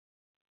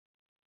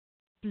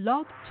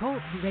Blog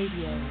Talk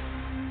Radio.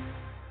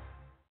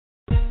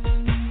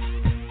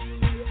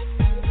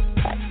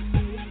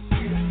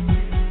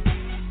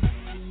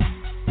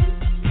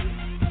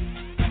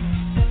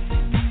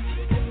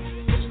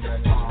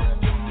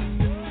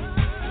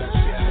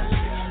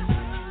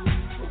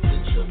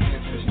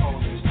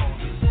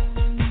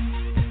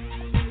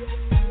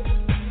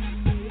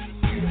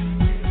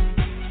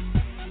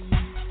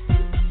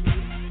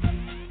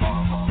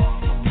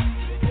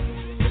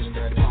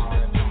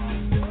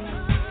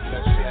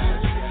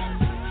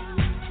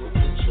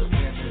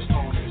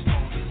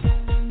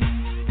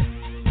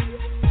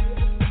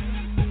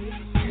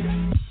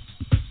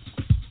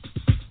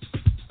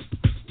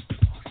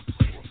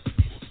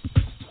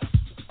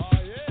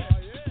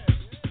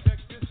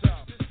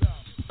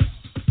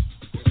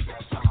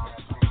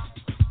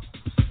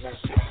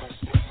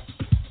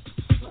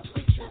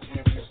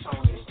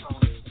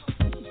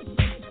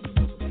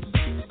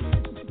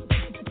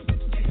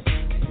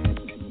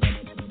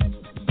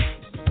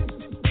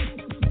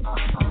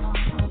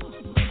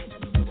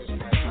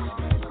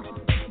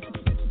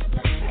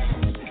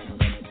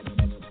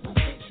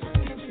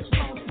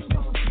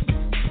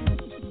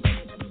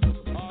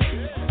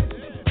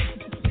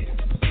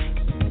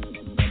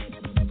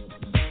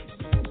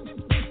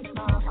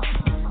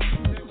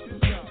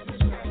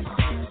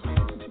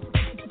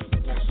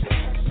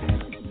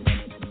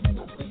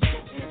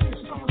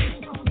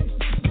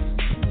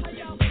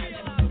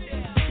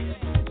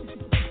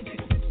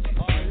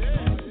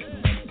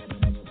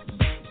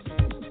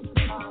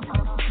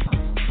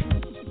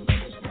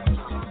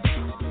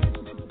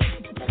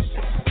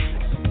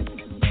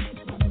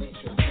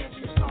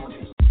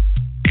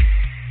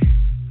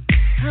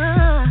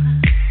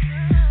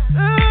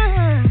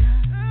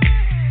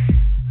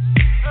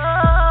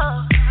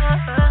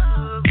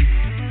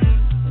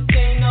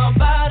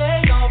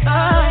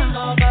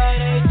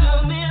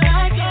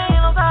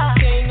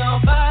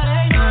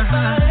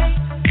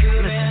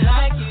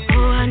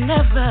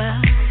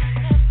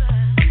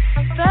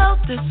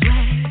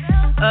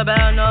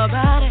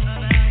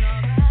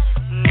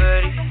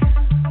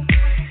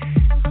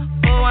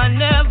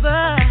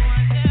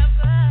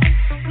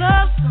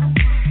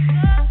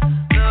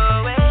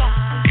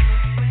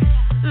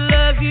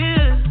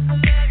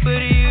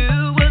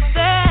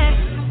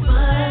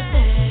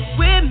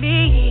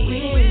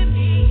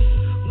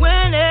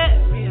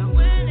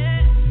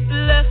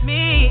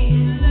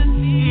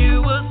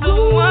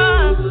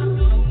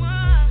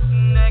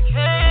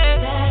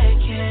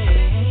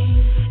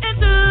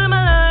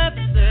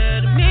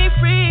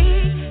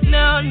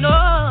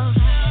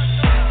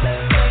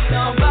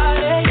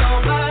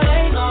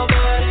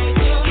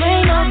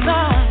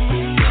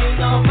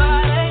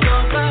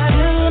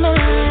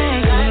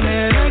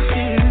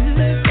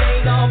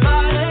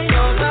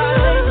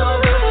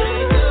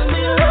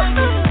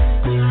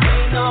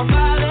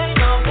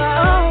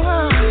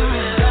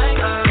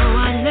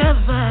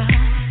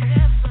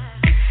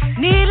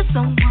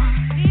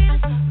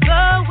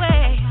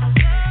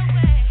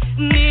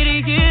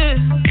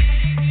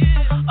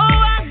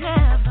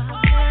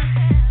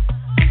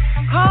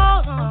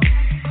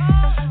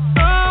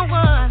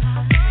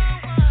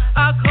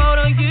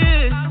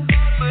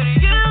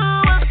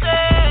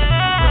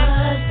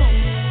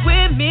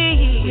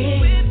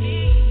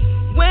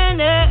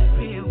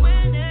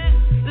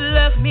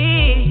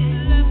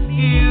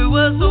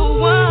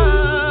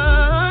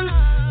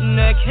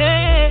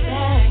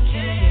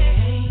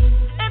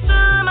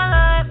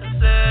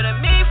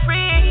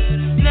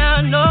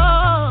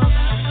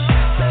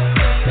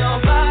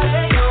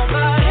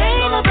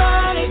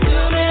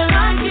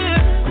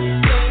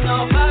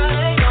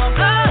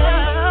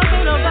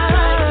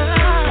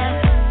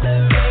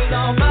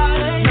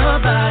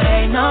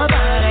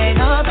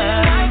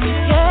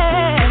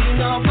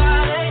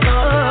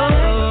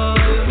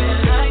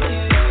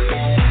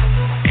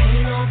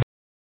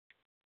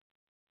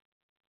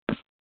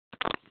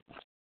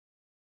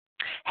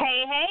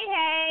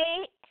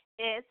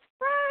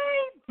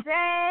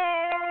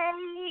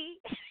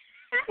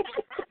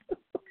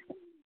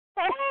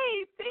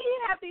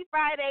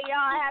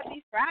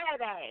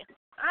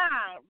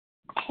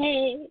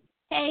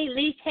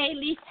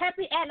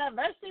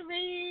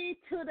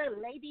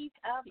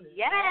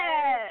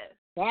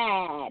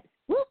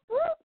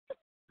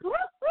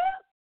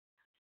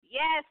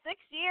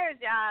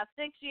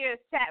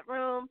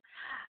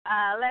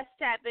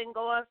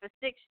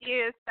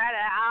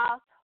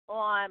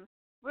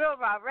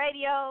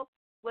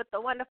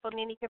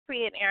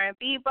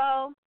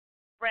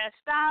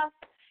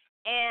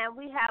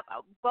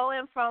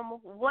 Going from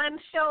one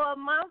show a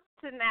month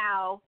to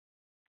now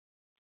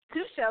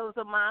 2 shows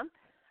a month.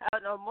 Oh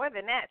no, more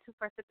than that. 2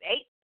 for 6,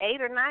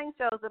 8 or 9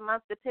 shows a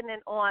month, depending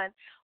on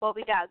what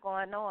we got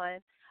going on.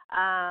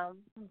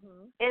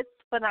 It's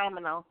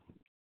phenomenal.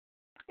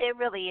 It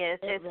really is.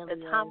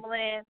 It's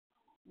humbling.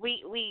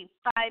 We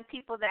find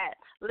people that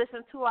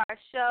listen to our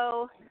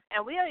show,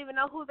 and we don't even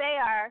know who they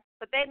are,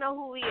 but they know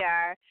who we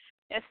are.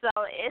 And so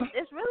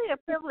it's really a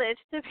privilege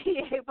to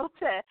be able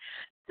to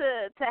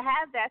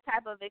have that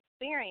type of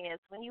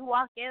experience when you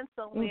walk in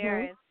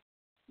somewhere and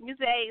you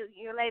say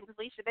your name is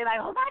Lissha. They're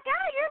like, oh my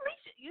God, you're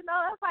Lissha. You know,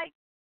 it's like,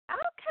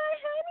 okay,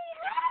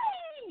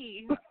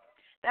 honey, hey.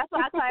 That's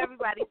why I call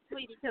everybody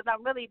sweetie, because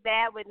I'm really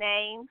bad with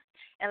names.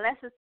 Unless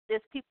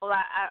it's people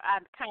I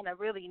kind of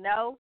really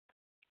know.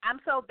 I'm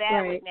so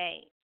bad with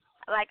names.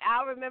 Like,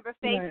 I'll remember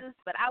faces,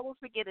 but I will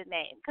forget a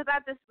name because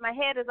my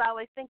head is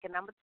always thinking.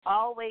 I'm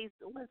always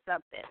doing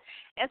something.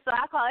 And so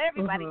I call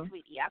everybody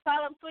sweetie. I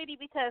call them sweetie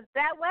because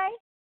that way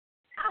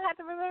I don't have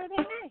to remember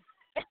their name.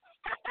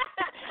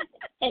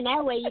 And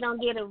that way you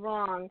don't get it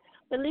wrong.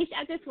 But, Lissha,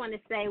 I just want to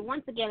say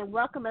once again,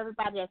 welcome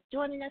everybody that's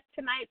joining us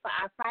tonight for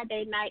our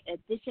Friday night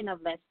edition of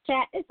Let's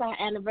Chat. It's our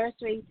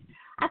anniversary.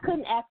 I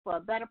couldn't ask for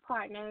a better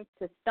partner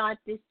to start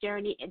this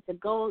journey and to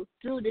go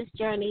through this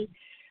journey.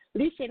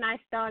 Lissha and I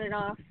started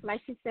off,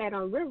 like she said,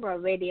 on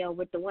Railroad Radio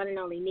with the one and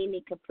only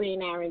Nene Capri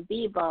and Aaron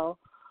Bebo.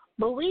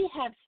 But we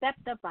have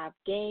stepped up our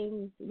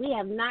game. We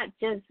have not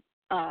just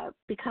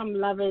become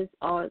lovers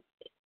or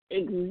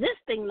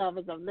existing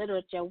lovers of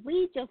literature.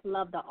 We just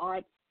love the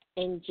arts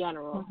in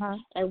general.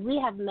 And we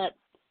have met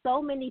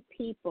so many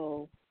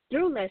people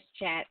through Let's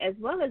Chat as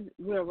well as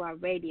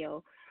Railroad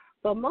Radio.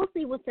 But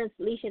mostly since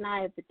Lissha and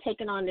I have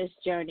taken on this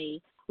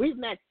journey, we've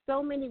met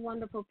so many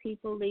wonderful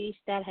people, Lissha,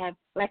 that have,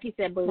 like you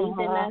said, believed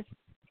in us,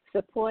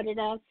 supported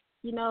us.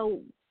 You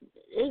know,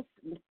 it's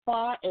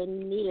far and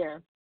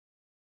near.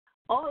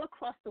 All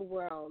across the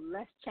world,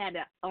 Let's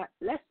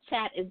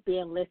Chat is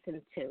being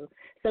listened to.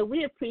 So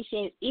we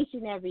appreciate each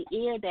and every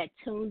ear that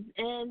tunes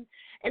in,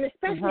 and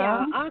especially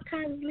our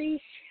archives, Lissha.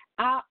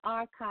 Our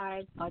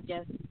archives are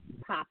just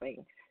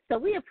popping. So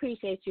we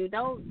appreciate you.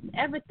 Don't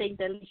ever think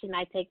that Lissha and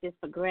I take this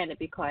for granted,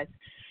 because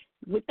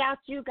without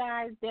you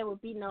guys, there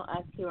would be no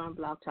us here on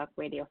Blog Talk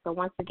Radio. So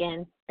once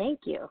again, thank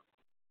you.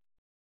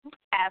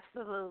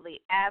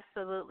 Absolutely,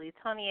 absolutely.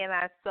 Toni and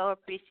I so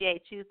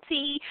appreciate you.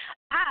 T,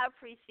 I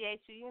appreciate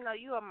you. You know,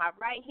 you are my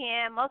right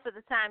hand. Most of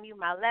the time, you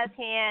my left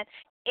hand.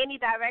 Any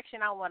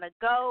direction I want to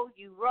go,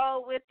 you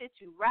roll with it,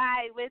 you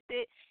ride with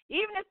it.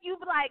 Even if you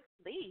be like,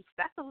 Lissha,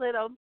 that's a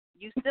little,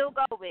 you still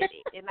go with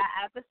it. And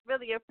I just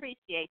really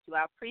appreciate you.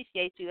 I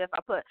appreciate you.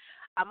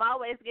 I'm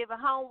always giving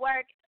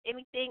homework,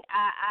 anything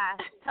I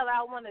tell her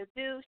I want to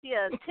do, she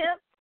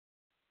attempts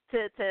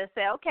to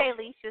say, okay,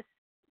 Lissha,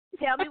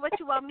 tell me what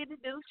you want me to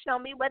do. Show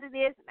me what it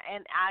is,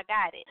 and I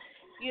got it.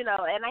 You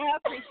know, and I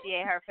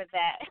appreciate her for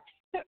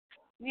that.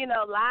 You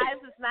know,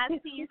 lives is not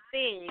T's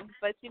thing,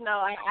 but, you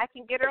know, I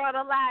can get her on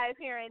a live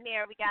here and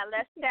there. We got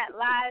Let's Chat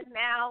Live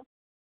now,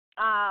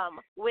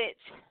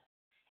 which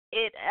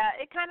it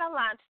kind of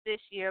launched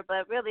this year,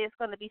 but really it's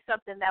going to be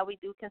something that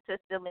we do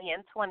consistently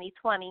in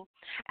 2020.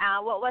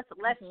 What's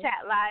Let's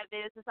Chat Live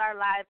is our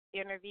live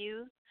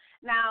interviews.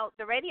 Now,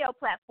 the radio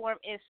platform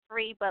is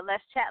free, but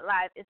Let's Chat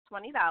Live is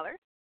 $20.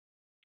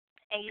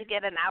 And you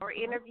get an hour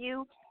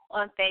interview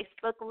on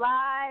Facebook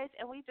Live,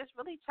 and we just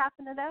really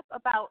chopping it up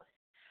about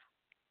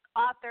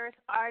authors,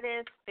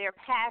 artists, their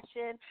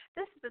passion.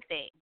 This is the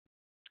thing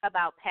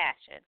about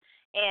passion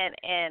and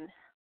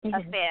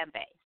a fan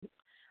base.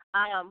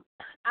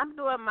 I'm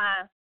doing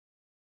my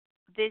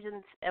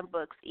Visions and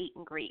Books Eat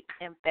and Greet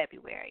in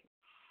February,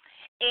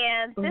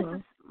 and this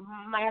is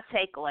my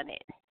take on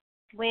it.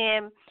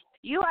 When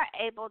you are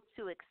able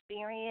to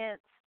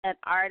experience an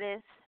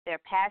artist, their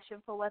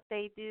passion for what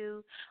they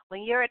do,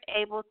 when you're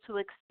able to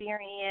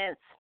experience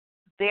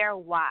their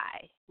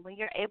why, when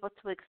you're able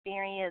to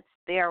experience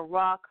their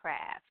raw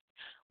craft,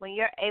 when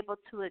you're able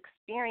to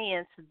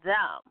experience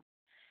them,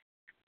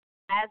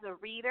 as a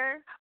reader,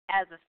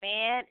 as a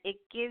fan, it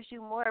gives you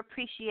more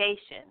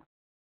appreciation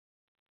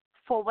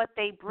for what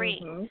they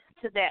bring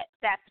to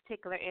that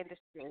particular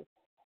industry.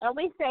 And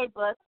we say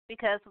books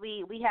because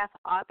we have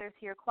authors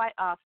here quite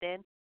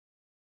often.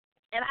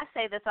 And I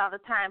say this all the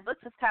time,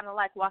 books is kind of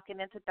like walking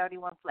into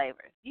 31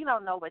 flavors. You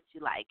don't know what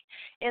you like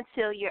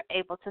until you're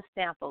able to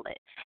sample it.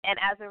 And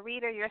as a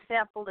reader, your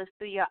sample is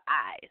through your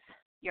eyes,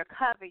 your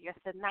cover, your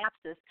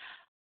synopsis,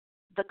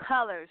 the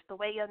colors, the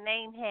way your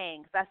name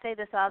hangs. I say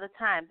this all the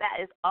time.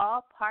 That is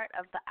all part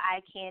of the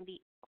eye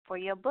candy for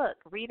your book.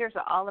 Readers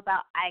are all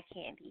about eye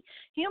candy.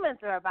 Humans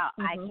are about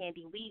eye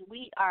candy.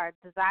 We are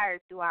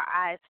desired through our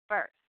eyes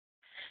first.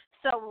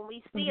 So when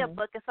we see a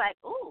book, it's like,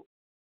 ooh,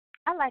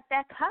 I like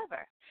that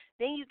cover.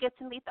 Then you get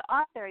to meet the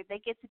author. They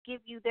get to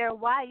give you their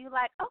why. You're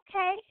like,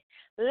 okay,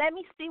 let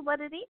me see what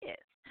it is.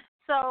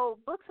 So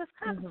books is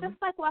kind of just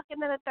like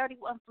walking into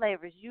 31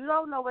 flavors. You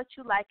don't know what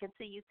you like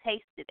until you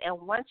taste it.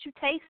 And once you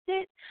taste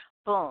it,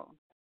 boom,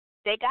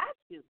 they got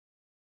you.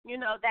 You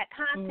know, that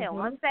content.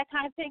 Once that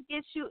content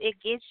gets you, it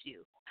gets you.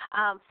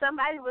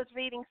 Somebody was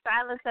reading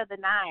Silence of the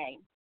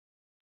Nine,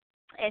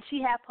 and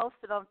she had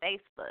posted on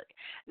Facebook.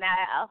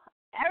 Now,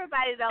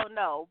 everybody don't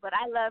know, but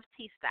I love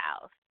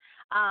T-Styles.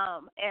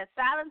 And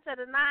Silence of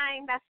the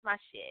Nine, that's my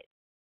shit.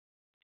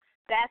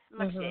 That's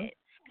my shit.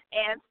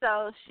 And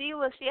so she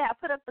had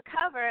put up the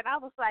cover, and I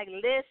was like,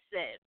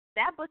 listen,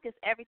 that book is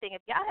everything.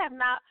 If y'all have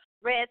not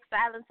read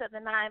Silence of the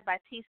Nine by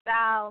T.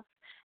 Styles,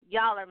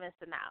 y'all are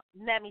missing out.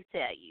 Let me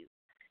tell you.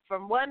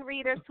 From one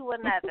reader to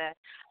another,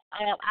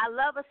 I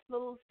love a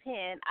smooth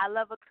pen. I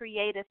love a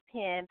creative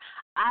pen.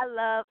 I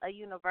love a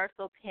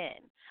universal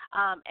pen.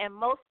 And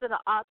most of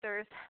the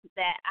authors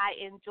that I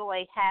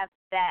enjoy have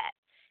that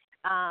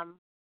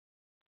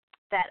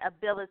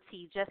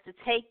ability just to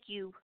take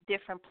you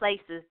different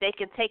places. They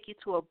can take you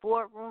to a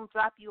boardroom,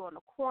 drop you on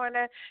a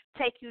corner,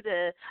 take you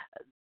to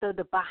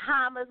the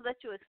Bahamas,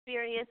 let you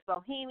experience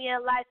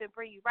bohemian life, and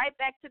bring you right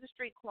back to the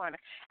street corner.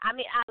 I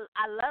mean,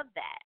 I love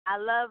that. I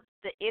love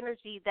the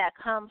energy that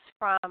comes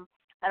from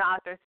an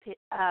author's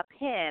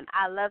pen.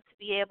 I love to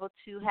be able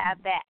to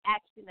have that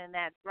action and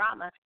that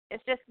drama.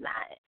 It's just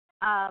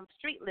not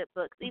street lit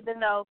books, even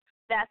though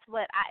that's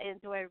what I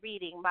enjoy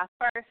reading. My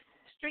first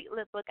street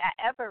lit book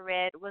I ever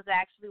read was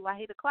actually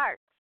Wahida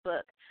Clark's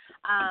book.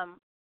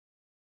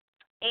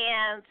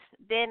 And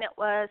then it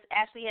was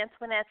Ashley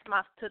Antoinette's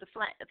Moth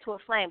to a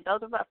Flame.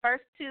 Those are the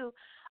first two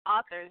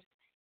authors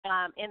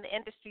in the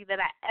industry that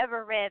I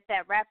ever read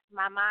that wrapped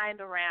my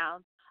mind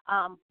around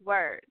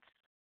words.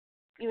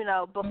 You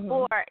know,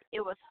 before it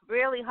was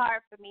really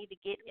hard for me to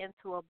get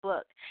into a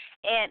book.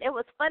 And it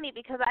was funny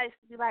because I used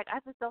to be like, I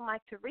just don't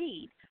like to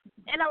read.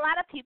 And a lot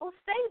of people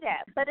say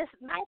that, but it's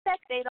not that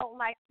they don't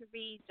like to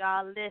read,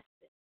 y'all.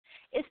 Listen,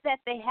 it's that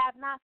they have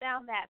not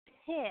found that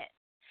pen.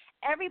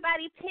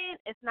 Everybody's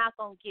pen is not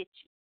going to get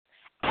you.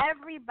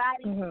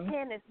 Everybody's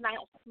pen is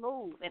not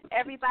smooth, and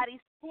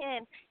everybody's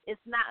pen is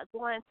not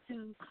going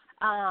to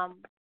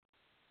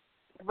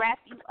wrap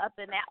you up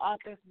in that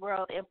author's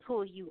world and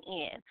pull you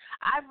in.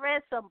 I've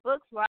read some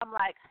books where I'm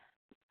like,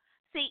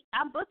 see,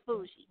 I'm book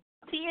bougie.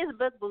 T is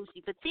book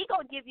bougie, but T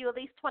going to give you at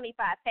least 25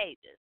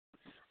 pages.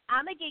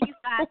 I'm going to give you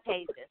 5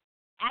 pages.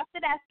 After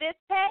that 5th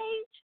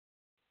page,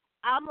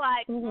 I'm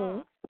like,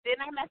 Then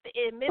I'm at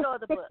the middle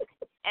of the book.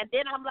 And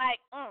then I'm like,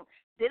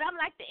 Then I'm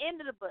like the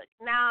end of the book.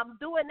 Now I'm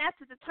doing that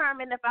to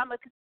determine if I'm going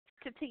to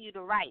continue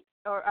to write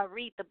or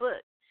read the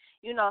book.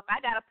 You know, if I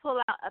got to pull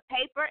out a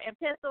paper and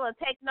pencil and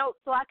take notes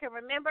so I can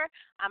remember,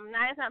 I'm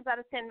 9 times out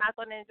of 10 not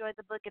going to enjoy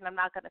the book and I'm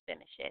not going to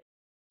finish it.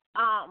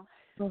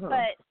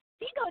 But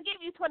she's going to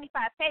give you 25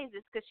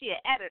 pages because she's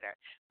an editor.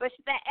 But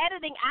that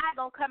editing eye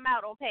going to come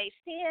out on page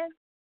 10.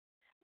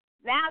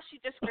 Now she's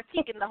just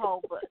critiquing the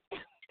whole book.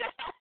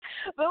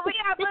 But we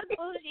are book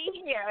bougie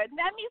here.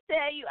 Let me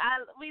tell you,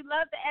 we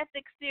love the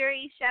Ethics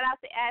series. Shout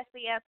out to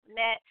Ashley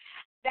Antoinette.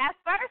 That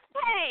first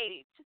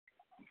page,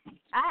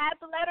 I had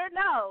to let her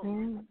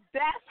know.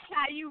 That's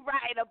how you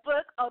write a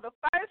book on the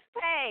first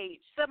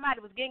page. Somebody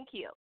was getting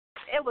killed.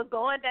 It was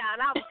going down.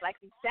 I was like,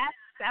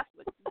 that's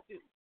what you do.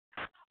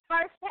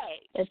 First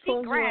page. It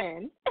pulls you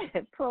in.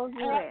 It pulls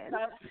you in.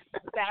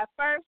 That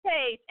first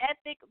page,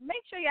 Ethics.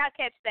 Make sure y'all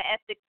catch the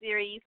Ethics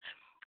series.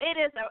 It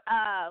is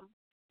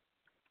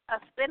a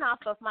spinoff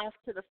of Moth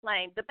to the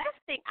Flame. The best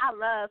thing I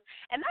love,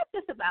 and not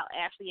just about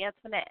Ashley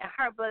Antoinette and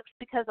her books,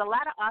 because a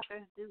lot of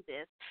authors do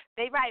this.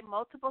 They write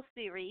multiple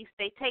series.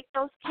 They take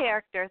those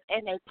characters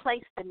and they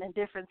place them in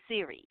different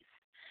series.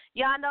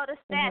 Y'all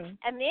notice that?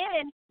 And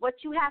then what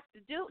you have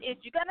to do is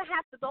you're going to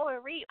have to go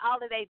and read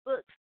all of their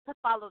books to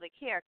follow the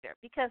character,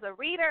 because a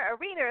reader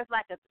is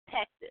like a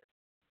detective.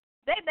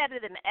 They better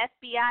than the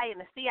FBI and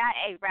the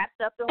CIA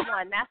wrapped up in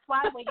one. That's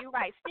why when you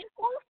write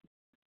sequels,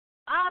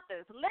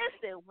 authors,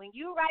 listen, when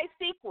you write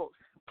sequels,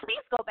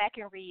 please go back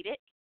and read it.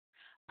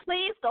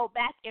 Please go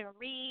back and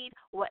read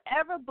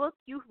whatever book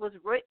you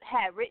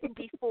had written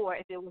before.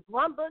 If it was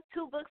 1 book,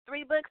 2 books,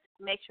 3 books,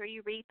 make sure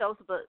you read those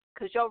books.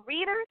 Because your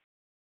readers,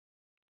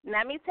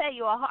 let me tell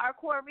you, a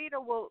hardcore reader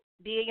will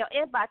be in your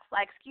inbox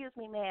like, excuse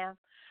me, ma'am,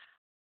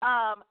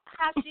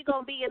 how's she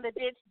going to be in the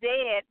ditch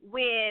dead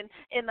when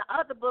in the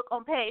other book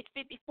on page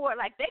 54,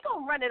 like they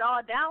going to run it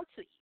all down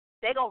to you.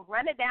 They're going to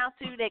run it down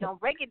to you. They're going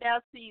to break it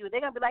down to you. They're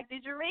going to be like,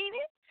 did you read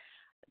it?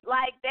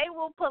 Like, they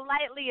will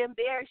politely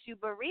embarrass you,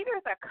 but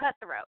readers are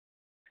cutthroat.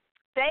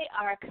 They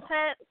are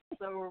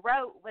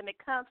cutthroat when it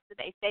comes to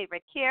their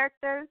favorite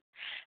characters,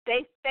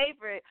 their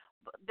favorite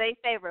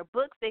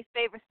books, their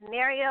favorite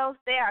scenarios.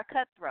 They are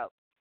cutthroat.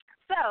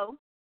 So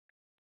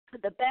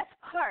the best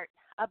part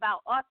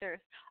about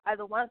authors are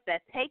the ones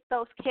that take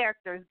those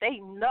characters. They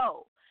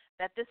know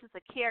that this is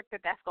a character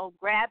that's going to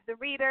grab the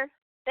reader.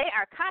 They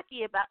are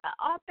cocky about, the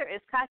author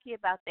is cocky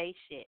about their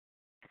shit.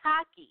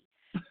 Cocky.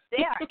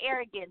 They are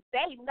arrogant.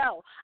 They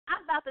know.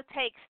 I'm about to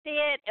take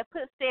Stan and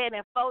put Stan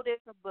in 4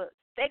 different books.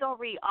 They're going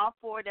to read all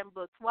 4 of them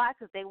books. Why?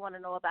 Because they want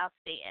to know about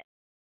Stan.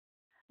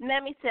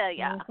 Let me tell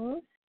y'all.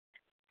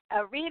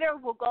 A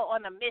reader will go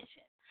on a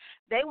mission.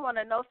 They want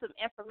to know some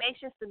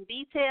information, some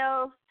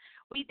details.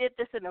 We did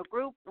this in a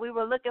group. We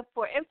were looking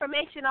for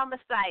information on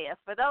Messiah.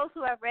 For those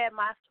who have read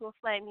Moth to a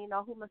Flame, you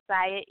know who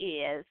Messiah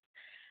is.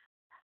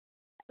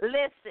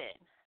 Listen,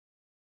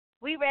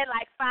 we read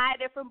like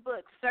 5 different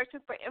books searching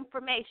for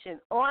information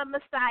on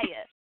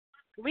Messiah.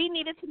 We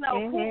needed to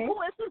know who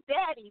is his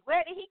daddy?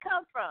 Where did he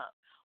come from?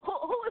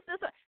 Who is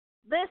this?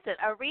 Listen,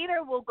 a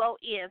reader will go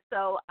in.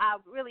 So I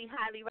really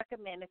highly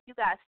recommend, if you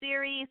got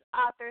series,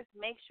 authors,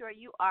 make sure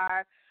you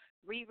are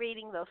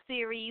rereading those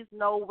series,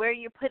 know where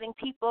you're putting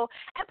people,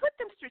 and put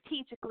them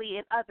strategically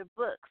in other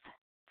books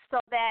so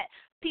that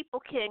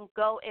people can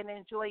go and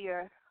enjoy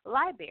your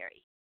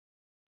library.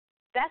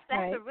 That's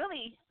right.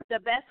 really the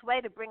best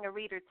way to bring a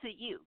reader to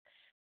you.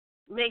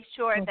 Make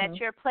sure that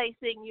you're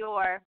placing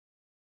your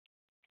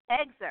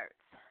excerpts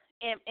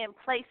in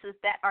places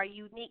that are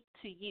unique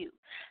to you.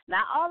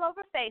 Not all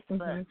over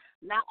Facebook,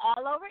 not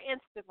all over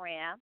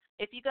Instagram.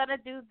 If you're going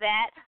to do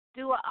that,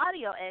 do an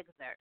audio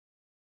excerpt,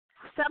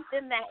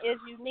 something that is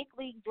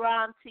uniquely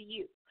drawn to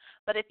you.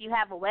 But if you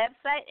have a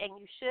website, and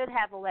you should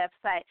have a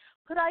website,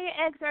 put all your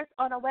excerpts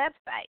on a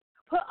website.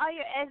 Put all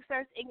your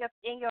excerpts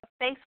in your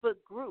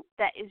Facebook group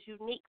that is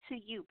unique to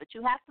you. But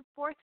you have to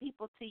force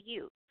people to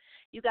you.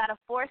 You got to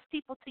force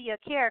people to your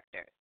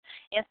characters.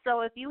 And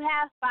so if you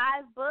have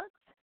 5 books,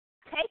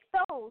 take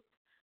those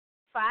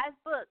 5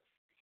 books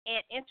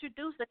and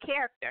introduce a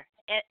character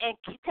and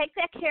take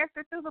that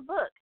character through the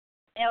book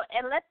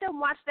and let them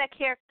watch that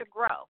character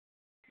grow.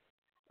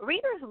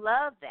 Readers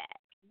love that.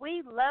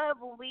 We love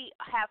when we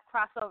have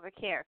crossover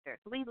characters.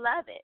 We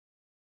love it.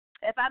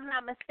 If I'm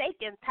not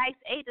mistaken, Tice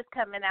 8 is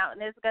coming out, and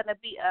there's going to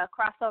be a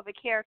crossover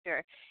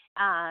character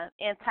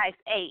in Tice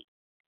 8.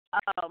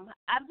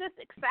 I'm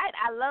just excited.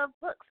 I love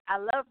books. I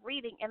love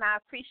reading, and I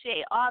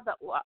appreciate all the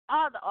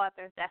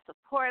authors that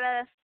support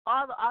us,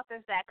 all the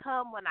authors that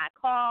come when I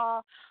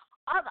call,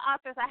 all the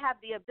authors I have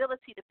the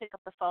ability to pick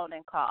up the phone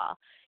and call.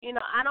 You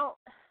know,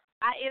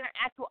 I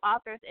interact with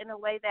authors in a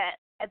way that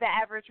the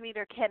average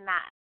reader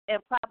cannot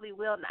and probably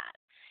will not.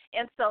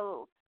 And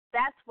so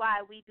that's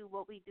why we do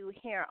what we do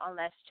here on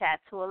Let's Chat,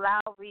 to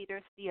allow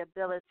readers the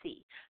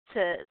ability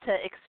to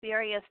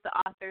experience the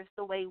authors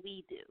the way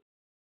we do.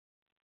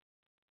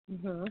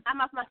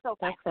 I'm off my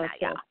soapbox now,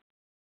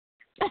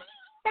 y'all.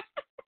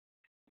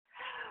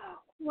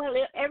 Well,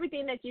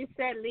 everything that you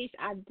said, Lissha,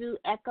 I do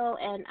echo,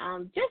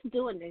 and just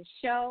doing this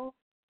show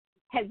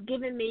has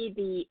given me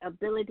the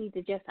ability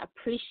to just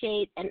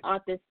appreciate an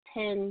author's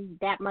pen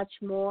that much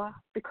more,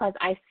 because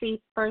I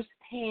see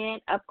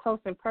firsthand, up close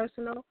and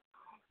personal,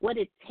 what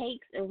it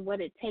takes and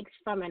what it takes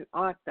from an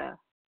author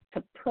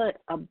to put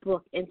a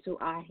book into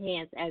our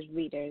hands as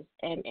readers.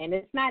 And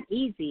it's not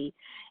easy,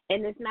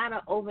 and it's not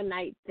an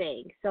overnight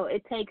thing. So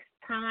it takes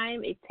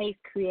time, it takes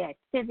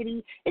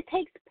creativity, it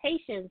takes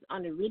patience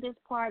on the reader's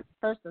part,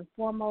 first and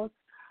foremost.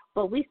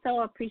 But we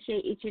so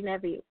appreciate each and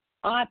every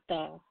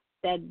author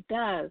that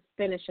does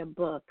finish a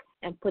book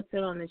and puts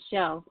it on the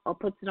shelf or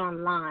puts it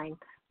online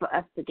for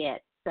us to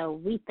get. So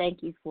we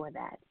thank you for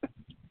that.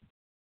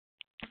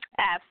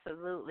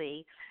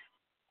 Absolutely.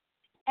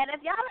 And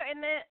if y'all are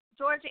in the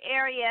Georgia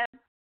area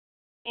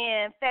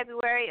in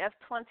February of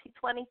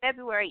 2020,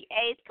 February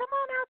 8th, come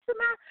on out to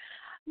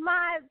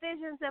my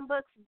Visions and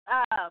Books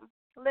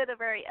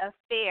literary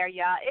affair,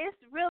 y'all. It's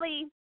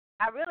really,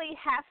 I really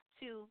have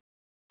to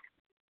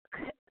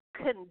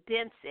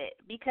condense it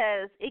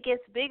because it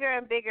gets bigger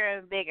and bigger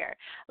and bigger.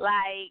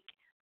 Like,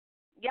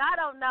 y'all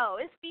don't know,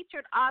 it's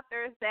featured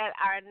authors that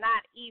are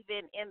not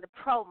even in the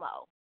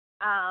promo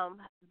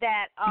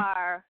that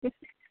are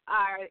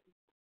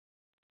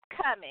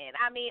coming.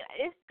 I mean,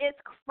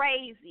 it's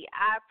crazy.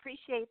 I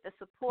appreciate the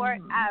support.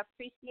 I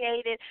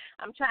appreciate it.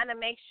 I'm trying to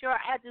make sure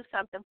I do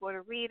something for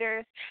the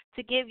readers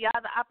to give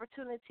y'all the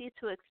opportunity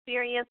to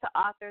experience the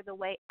author the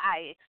way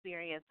I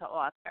experience the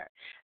author.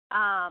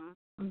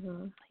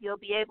 You'll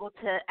be able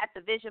to, at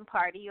the vision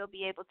party, you'll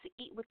be able to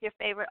eat with your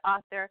favorite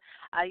author.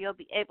 You'll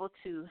be able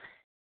to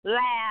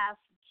laugh,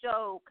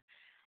 joke,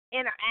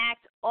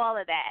 interact, all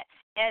of that.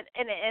 And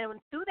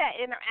through that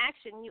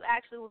interaction, you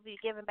actually will be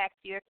giving back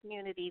to your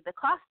community. The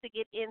cost to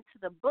get into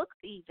the book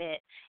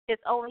event is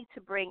only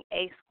to bring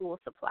a school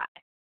supply.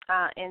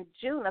 In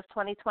June of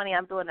 2020,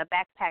 I'm doing a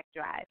backpack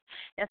drive.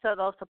 And so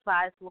those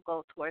supplies will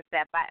go towards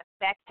that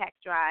backpack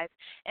drive.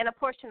 And a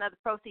portion of the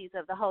proceeds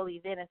of the whole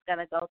event is going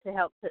to go to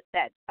help put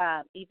that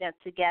event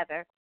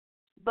together.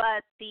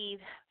 But the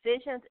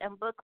Visions and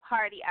Book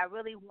Party, I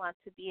really want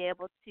to be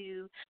able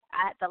to,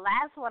 the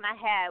last one I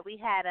had, we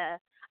had a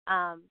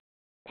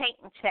paint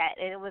and chat,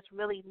 and it was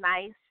really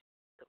nice.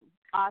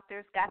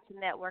 Authors got to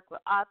network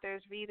with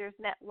authors, readers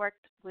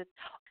networked with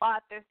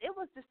authors. It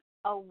was just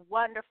a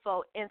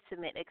wonderful,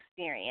 intimate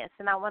experience,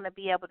 and I want to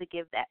be able to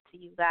give that to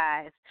you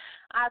guys.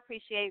 I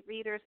appreciate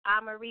readers.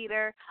 I'm a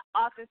reader.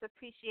 Authors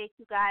appreciate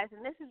you guys,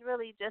 and this is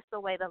really just a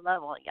way to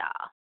love on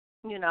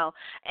y'all, you know,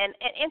 and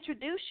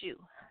introduce you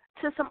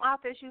to some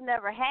authors you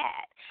never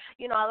had.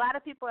 You know, a lot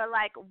of people are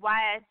like,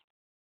 why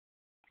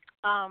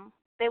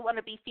they want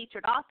to be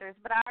featured authors,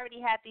 but I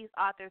already had these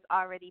authors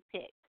already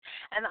picked.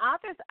 And the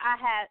authors I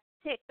had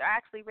picked are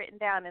actually written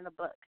down in the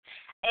book.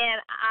 And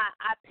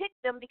I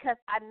picked them because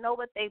I know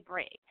what they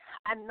bring.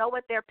 I know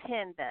what their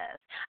pen does.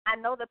 I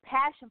know the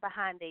passion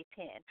behind their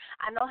pen.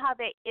 I know how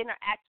they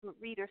interact with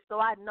readers, so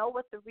I know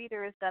what the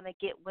reader is going to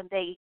get when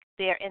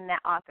they're in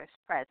that author's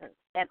presence.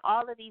 And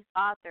all of these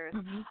authors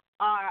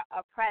are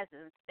a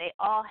presence. They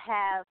all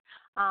have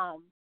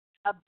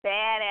a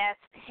badass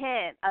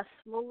pen, a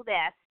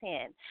smooth-ass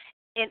pen.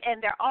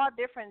 And they're all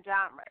different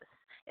genres.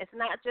 It's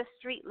not just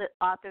street lit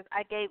authors.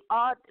 We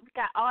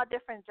got all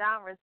different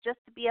genres just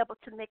to be able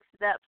to mix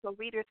it up so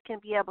readers can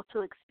be able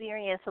to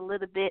experience a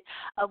little bit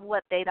of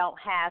what they don't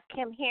have.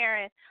 Kim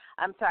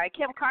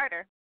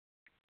Carter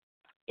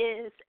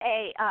is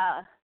a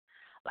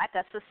like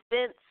a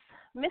suspense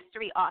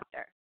mystery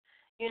author,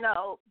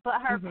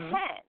 but her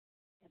pen,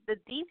 the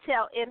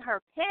detail in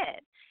her pen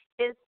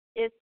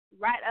is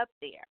right up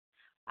there.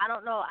 I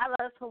don't know. I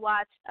love to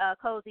watch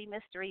cozy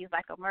mysteries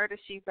like A Murder,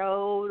 She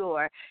Wrote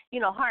or,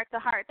 Heart to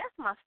Heart. That's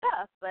my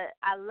stuff. But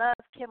I love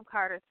Kim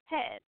Carter's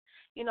pen,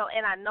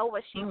 and I know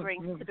what she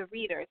brings to the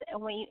readers.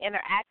 And when you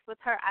interact with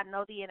her, I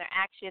know the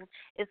interaction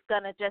is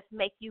going to just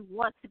make you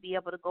want to be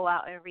able to go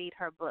out and read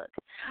her book.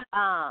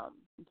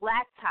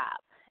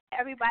 Blacktop.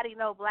 Everybody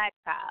know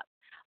Blacktop.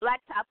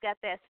 Blacktop got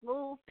that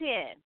smooth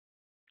pen.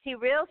 He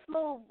real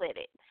smooth with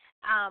it.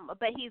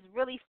 But he's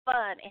really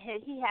fun,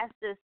 and he has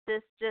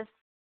this just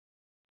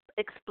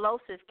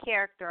explosive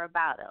character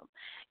about him.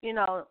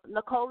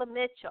 Nicola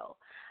Mitchell,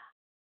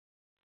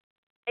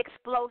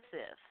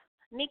 explosive.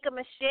 Nika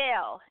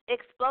Michelle,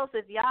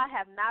 explosive. Y'all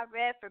have not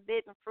read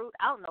Forbidden Fruit.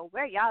 I don't know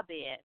where y'all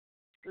been.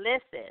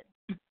 Listen,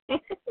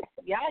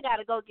 y'all got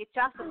to go get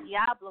y'all some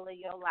Diablo in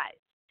your life.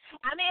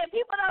 I mean,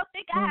 people don't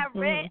think I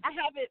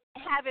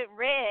haven't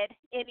read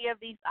any of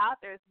these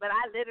authors, but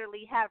I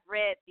literally have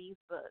read these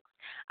books.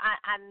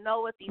 I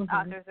know what these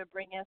authors are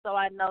bringing, so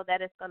I know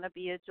that it's going to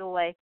be a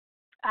joy.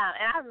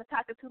 And I haven't been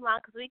talking too long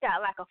because we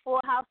got like a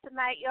full house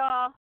tonight,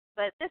 y'all.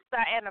 But this is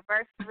our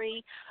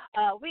anniversary.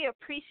 We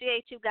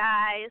appreciate you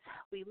guys.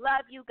 We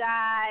love you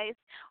guys.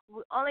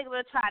 We're only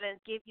going to try to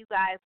give you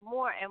guys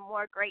more and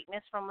more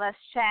greatness from Let's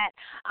Chat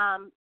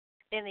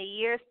in the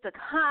years to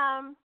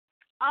come.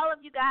 All of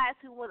you guys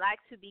who would like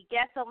to be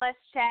guests on Let's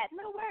Chat,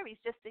 no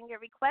worries. Just send your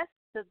request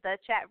to the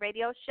Chat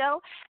Radio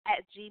Show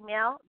at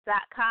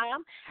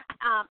gmail.com.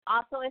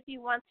 Also, if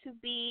you want to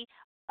be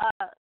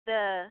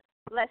the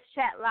Let's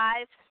Chat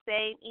Live,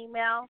 same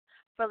email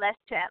for Let's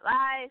Chat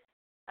Live.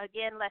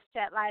 Again, Let's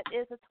Chat Live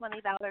is a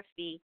 $20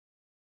 fee,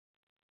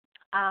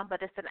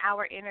 but it's an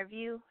hour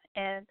interview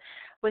and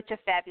with your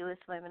fabulous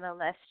women on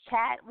Let's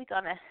Chat. We're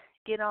going to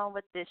get on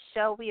with this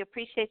show. We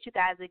appreciate you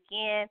guys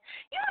again.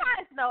 You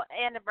guys know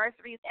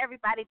anniversaries,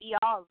 everybody be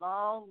all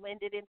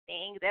long-winded and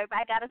things.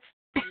 Everybody got a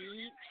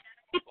speech.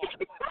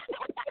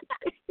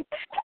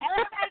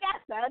 Everybody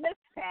got something to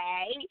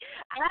say.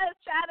 I was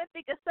trying to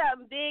think of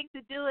something big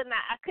to do, and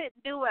I couldn't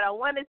do what I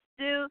wanted to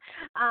do.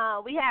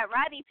 We had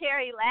Rodney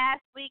Perry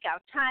last week. I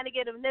was trying to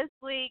get him this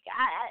week.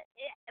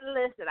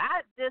 Listen,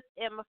 I just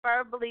am a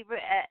firm believer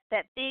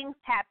that things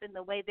happen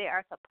the way they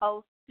are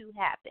supposed to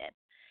happen.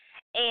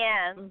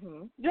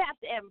 And you have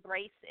to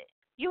embrace it.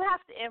 You have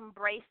to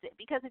embrace it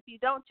because if you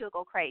don't, you'll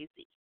go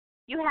crazy.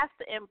 You have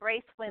to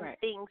embrace when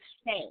things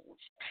change.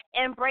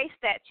 Embrace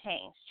that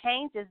change.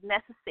 Change is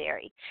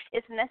necessary.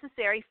 It's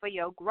necessary for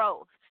your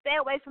growth. Stay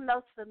away from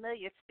those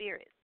familiar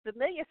spirits.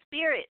 Familiar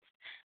spirits,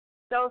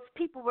 those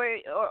people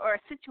or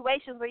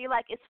situations where you're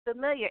like, it's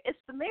familiar. It's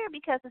familiar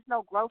because there's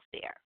no growth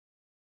there.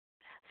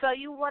 So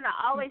you want to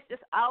always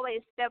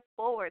step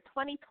forward.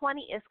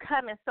 2020 is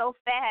coming so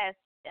fast.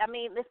 I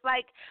mean, it's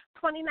like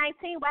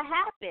 2019, what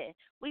happened?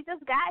 We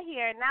just got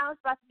here, and now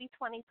it's about to be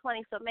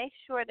 2020, so make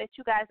sure that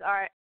you guys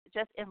are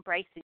just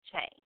embracing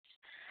change.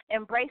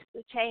 Embrace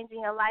the change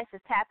in your life.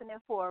 It's happening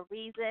for a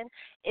reason.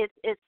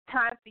 It's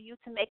time for you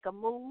to make a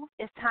move.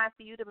 It's time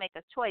for you to make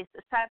a choice.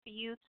 It's time for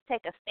you to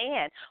take a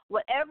stand.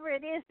 Whatever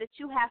it is that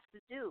you have to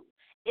do,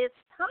 it's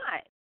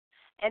time.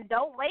 And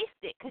don't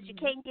waste it because you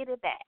can't get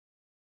it back.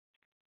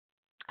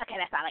 Okay,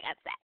 that's all I got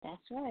to say.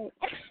 That's right.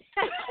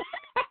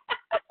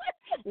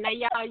 Now,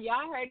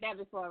 y'all heard that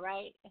before,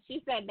 right?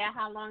 She said that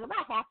how long?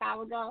 About half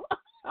hour ago.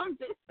 I'm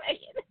just saying.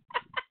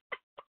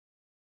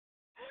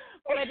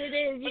 But it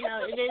is,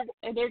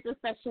 it is a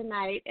special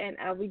night, and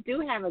we do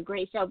have a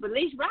great show. But at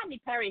least Rodney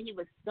Perry, he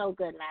was so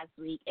good last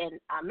week, and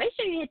make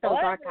sure you hit those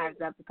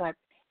archives up because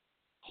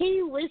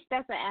he wished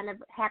us a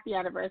happy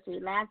anniversary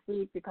last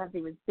week because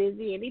he was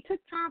busy, and he took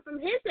time from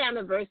his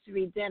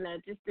anniversary dinner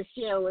just to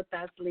share with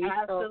us, Lee.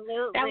 Absolutely.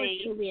 So that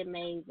was truly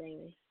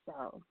amazing.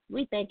 So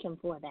we thank him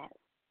for that.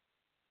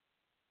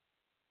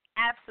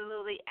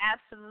 Absolutely,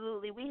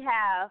 absolutely. We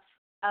have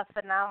a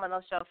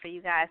phenomenal show for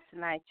you guys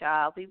tonight,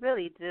 y'all. We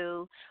really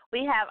do.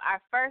 We have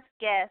our first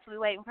guest. We're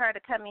waiting for her to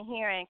come in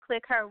here and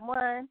click her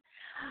one.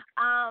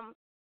 I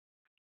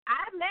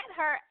met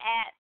her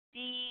at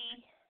the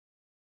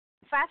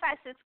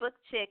 556 Book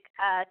Chick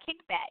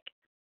kickback.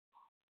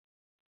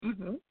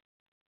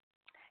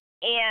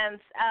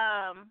 And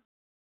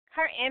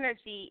her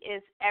energy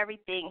is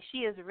everything. She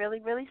is really,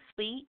 really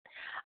sweet.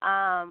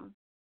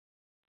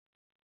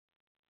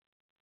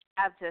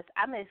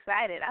 I'm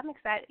excited.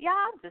 Y'all,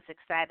 I'm just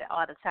excited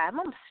all the time.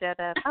 I'm shut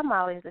up. I'm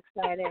always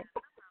excited.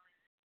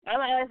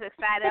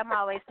 I'm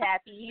always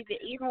happy.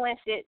 Even when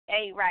shit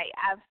ain't right,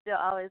 I'm still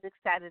always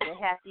excited and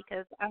happy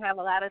because I have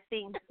a lot of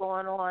things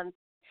going on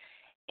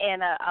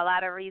and a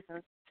lot of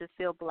reasons to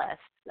feel blessed.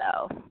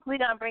 So we're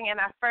going to bring in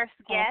our first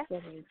guest,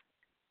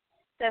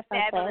 the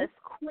fabulous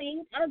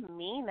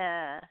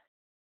QueenAmina.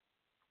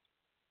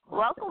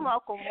 Welcome.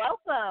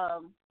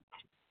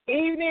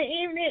 Evening,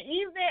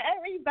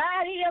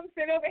 everybody. I'm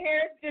sitting over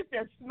here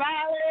just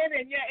smiling,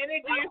 and your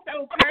energy is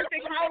so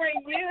perfect. How are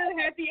you?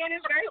 Happy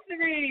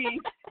anniversary.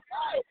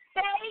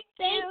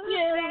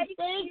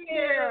 Thank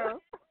you.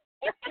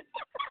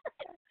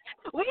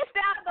 We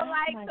sound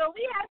alike, so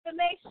we have to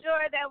make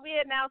sure that we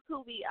announce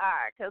who we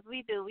are, because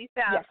we do. We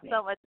sound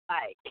so much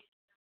alike.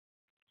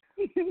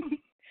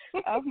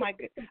 Oh, my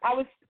goodness.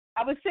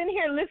 I was sitting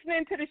here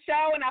listening to the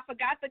show, and I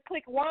forgot to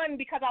click one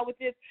because I was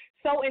just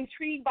so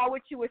intrigued by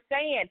what you were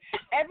saying.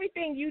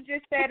 Everything you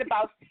just said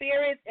about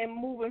spirits and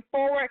moving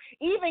forward,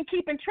 even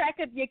keeping track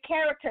of your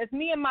characters.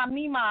 Me and my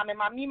me mom, and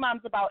my me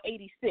mom's about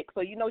 86,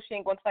 so you know she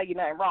ain't going to tell you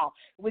nothing wrong,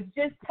 was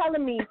just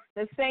telling me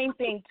the same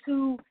thing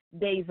 2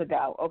 days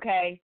ago,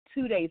 okay?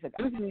 2 days ago.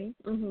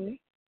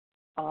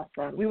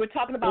 Awesome. We were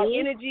talking about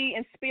energy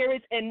and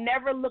spirits and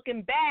never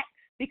looking back,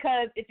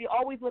 because if you're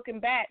always looking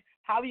back,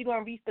 how are you going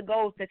to reach the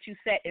goals that you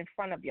set in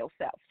front of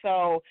yourself?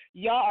 So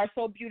y'all are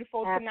so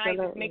beautiful tonight,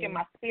 just making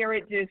my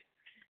spirit just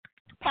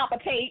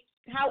palpitate.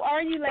 How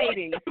are you,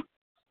 ladies?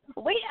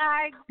 We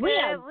are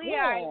good. We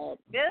are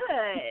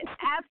good.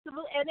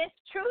 Absolutely. And it's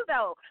true,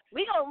 though.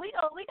 We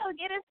gonna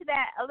get into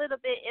that a little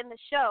bit in the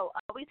show.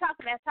 We talk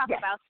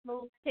about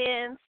smooth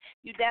pens.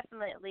 You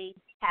definitely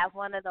have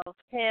one of those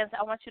pens.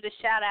 I want you to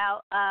shout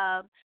out,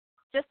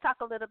 just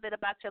talk a little bit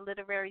about your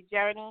literary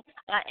journey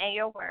and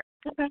your work.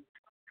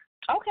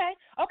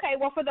 Okay.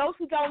 Well, for those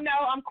who don't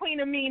know, I'm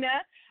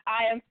QueenAmina.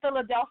 I am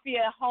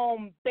Philadelphia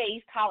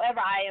home-based. However,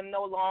 I am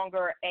no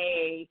longer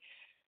a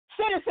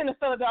citizen of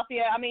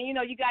Philadelphia. I mean, you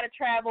know, you got to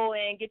travel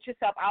and get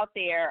yourself out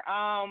there.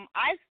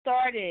 I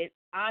started,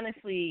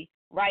 honestly,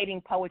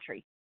 writing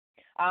poetry.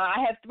 I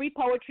have 3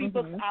 poetry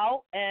books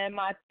out, and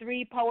my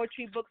 3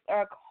 poetry books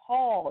are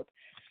called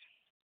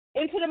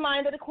Into the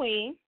Mind of the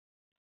Queen,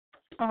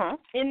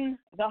 In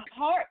the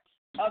Heart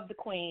of the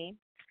Queen,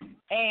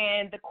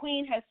 and The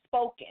Queen Has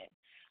Spoken.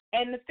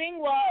 And the thing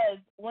was,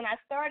 when I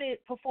started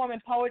performing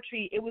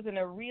poetry, it was in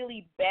a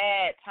really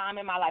bad time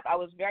in my life. I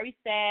was very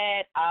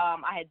sad.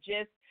 I had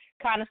just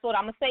I'm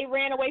going to say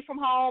ran away from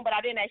home, but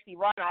I didn't actually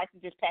run. I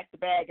actually just packed the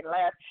bag and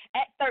left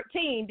at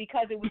 13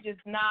 because it was just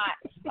not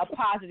a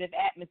positive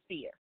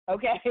atmosphere.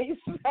 Okay,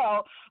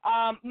 so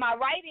my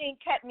writing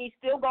kept me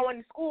still going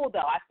to school, though.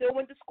 I still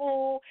went to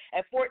school.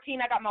 At 14,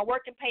 I got my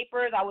working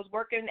papers. I was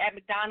working at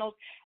McDonald's,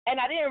 and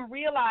I didn't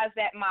realize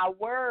that my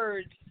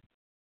words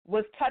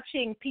was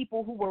touching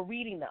people who were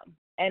reading them.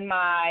 And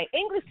my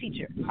English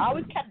teacher, I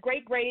always kept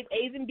great grades,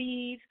 A's and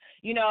B's,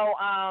 you know,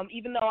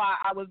 even though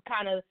I was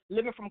kind of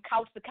living from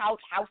couch to couch,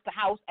 house to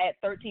house at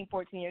 13,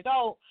 14 years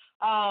old.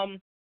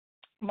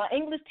 My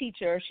English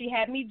teacher, she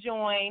had me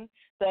join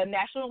the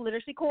National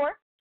Literacy Corps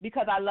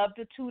because I love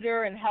to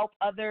tutor and help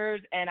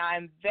others, and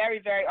I'm very,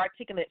 very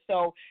articulate.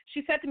 So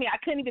she said to me, I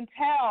couldn't even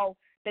tell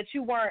that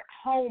you weren't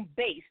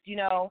home-based, you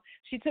know.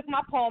 She took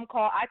my poem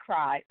called I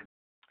Cried,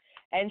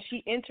 and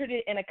she entered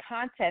it in a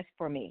contest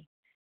for me.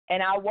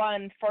 And I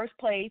won first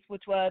place,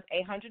 which was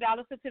a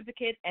 $100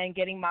 certificate and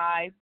getting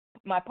my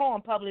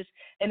poem published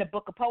in a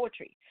book of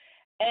poetry.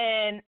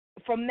 And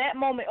from that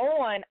moment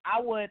on,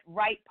 I would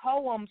write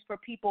poems for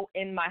people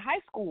in my high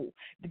school.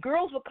 The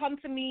girls would come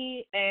to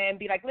me and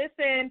be like,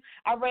 listen,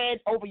 I read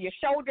over your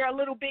shoulder a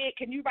little bit.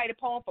 Can you write a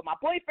poem for my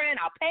boyfriend?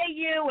 I'll pay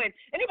you. And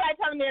anybody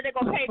telling me that they're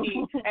going to pay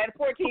me at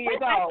 14 years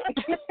old,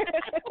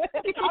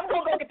 I'm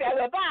going to go get that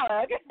little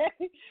dollar.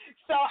 Okay?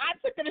 So I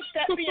took it a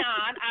step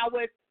beyond. I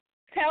would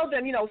tell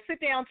them, you know, sit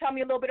down, tell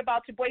me a little bit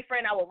about your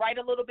boyfriend. I would write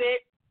a little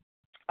bit.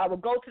 I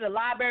would go to the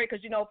library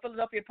because, you know,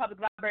 Philadelphia public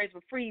libraries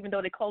were free, even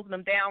though they're closing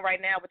them down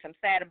right now, which I'm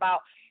sad about.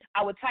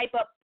 I would type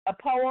up a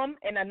poem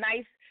in a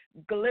nice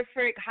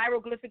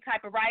hieroglyphic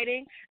type of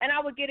writing, and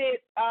I would get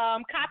it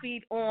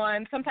copied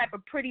on some type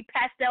of pretty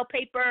pastel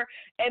paper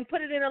and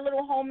put it in a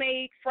little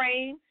homemade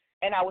frame,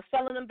 and I was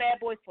selling them bad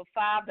boys for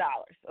 $5,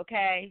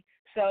 okay?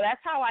 So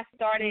that's how I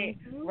started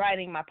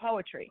writing my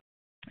poetry.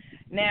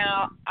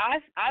 Now,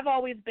 I've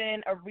always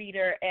been a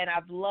reader, and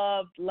I've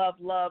loved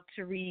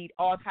to read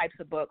all types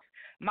of books.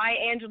 Maya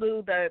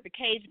Angelou, the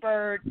Cage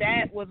Bird,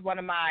 that was one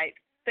of my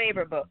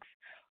favorite books.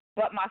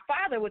 But my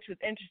father, which was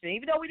interesting,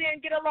 even though we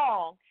didn't get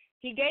along,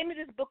 he gave me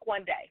this book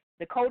one day,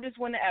 The Coldest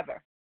Winter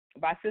Ever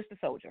by Sister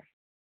Soldier.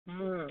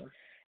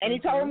 And he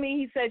told me,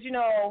 he said, you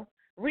know,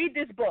 read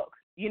this book.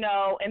 You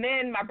know, and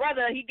then my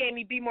brother, he gave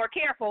me Be More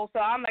Careful, so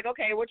I'm like,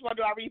 okay, which one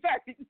do I read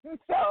first?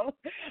 So,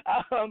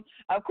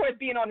 of course,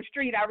 being on the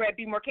street, I read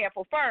Be More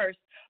Careful first.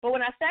 But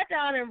when I sat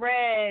down and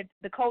read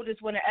The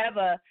Coldest Winter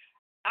Ever,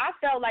 I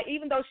felt like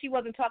even though she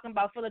wasn't talking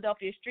about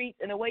Philadelphia streets,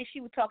 in a way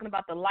she was talking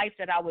about the life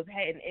that I was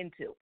heading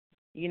into.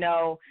 You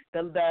know,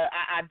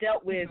 I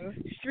dealt with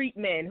street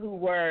men who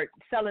were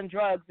selling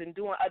drugs and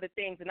doing other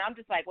things, and I'm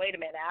just like, wait a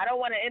minute, I don't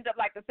want to end up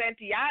like the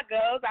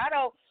Santiagos. I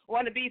don't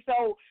want to be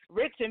so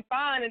rich and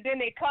fine, and then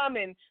they come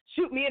and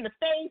shoot me in the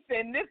face,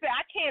 and this,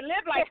 I can't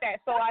live like that.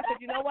 So I said,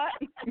 you know what?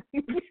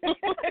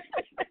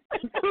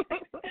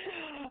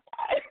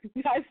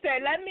 I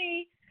said,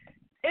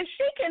 if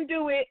she can do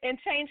it and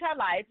change her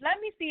life. Let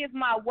me see if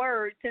my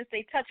words, since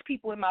they touch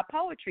people in my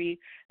poetry,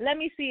 let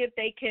me see if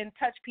they can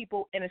touch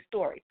people in a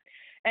story.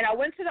 And I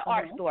went to the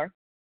art store,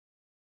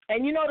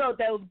 and you know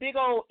those big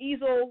old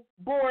easel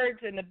boards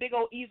and the big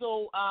old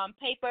easel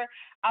paper?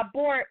 I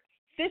bought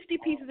 50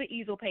 pieces of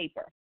easel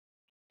paper,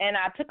 and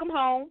I took them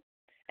home,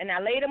 and I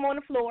laid them on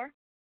the floor,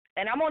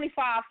 and I'm only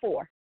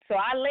 5'4", so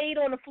I laid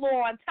on the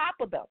floor on top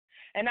of them.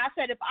 And I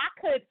said, if I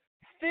could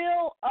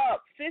fill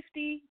up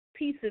 50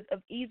 pieces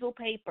of easel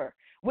paper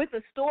with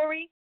a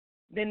story,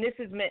 then this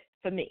is meant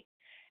for me.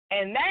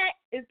 And that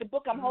is the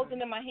book I'm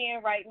holding in my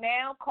hand right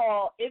now,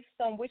 called If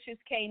Some Wishes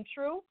Came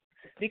True,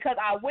 because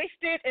I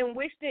wished it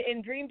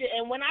and dreamed it.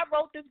 And when I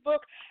wrote this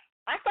book,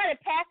 I started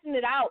passing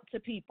it out to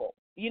people,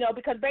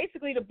 because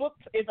basically the book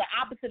is the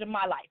opposite of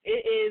my life.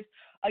 It is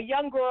a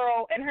young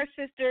girl and her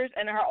sisters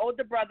and her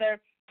older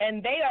brother,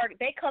 and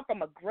they come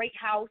from a great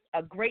house,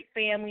 a great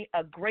family,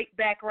 a great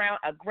background,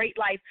 a great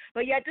life.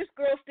 But yet this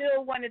girl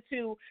still wanted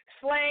to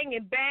slang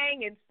and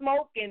bang and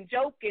smoke and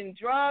joke and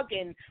drug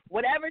and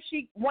whatever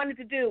she wanted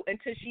to do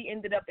until she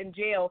ended up in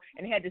jail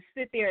and had to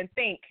sit there and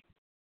think,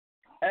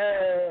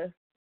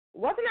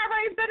 wasn't I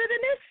raised better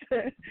than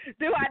this?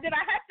 Did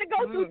I have to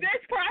go through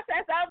this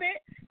process of it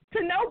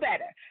to know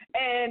better?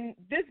 And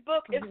this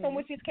book, If Some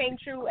Wishes Came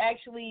True,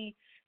 actually,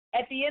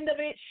 at the end of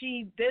it,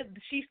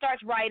 she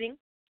starts writing.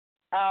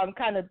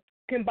 Kind of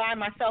combine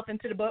myself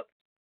into the book.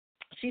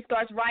 She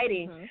starts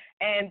writing,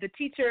 and the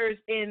teachers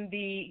in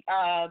the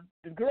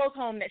girls'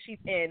 home that she's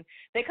in,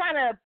 they kind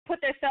of put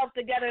themselves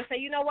together and say,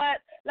 you know what,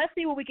 let's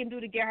see what we can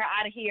do to get her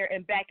out of here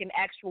and back in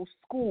actual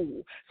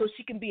school so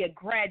she can be a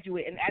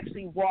graduate and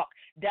actually walk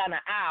down the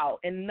aisle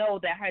and know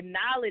that her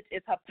knowledge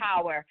is her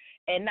power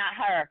and not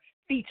her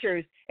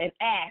features and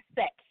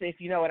assets, if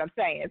you know what I'm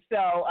saying.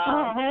 So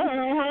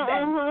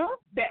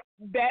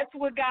that's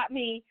what got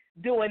me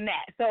doing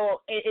that.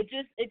 So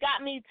it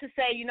got me to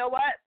say, you know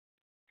what,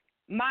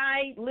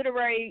 my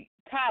literary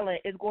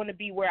talent is going to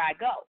be where I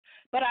go.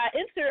 But I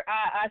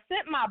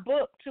sent my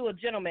book to a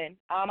gentleman.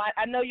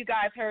 I know you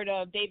guys heard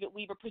of David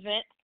Weaver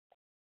Present.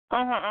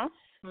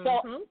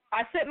 So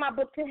I sent my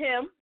book to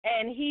him,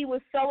 and he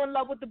was so in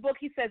love with the book.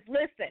 He says,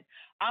 listen,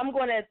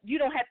 you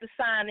don't have to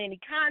sign any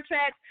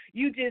contracts.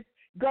 You just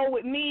go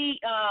with me.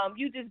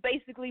 You just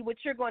basically, what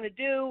you're going to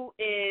do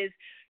is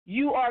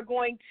you are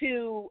going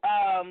to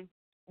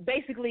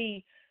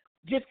basically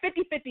just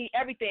 50-50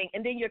 everything,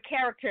 and then your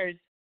characters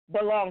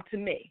belong to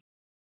me,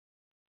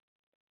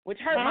 which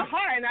hurt my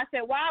heart. And I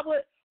said, why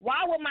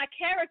would my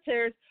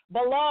characters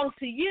belong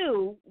to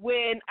you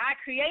when I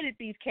created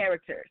these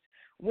characters,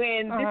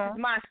 when this is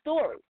my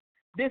story,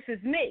 this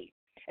is me?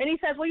 And he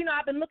says, well,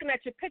 I've been looking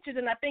at your pictures,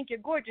 and I think you're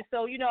gorgeous,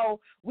 so,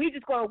 we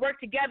just going to work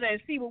together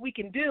and see what we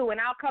can do, and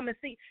I'll come and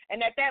see.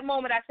 And at that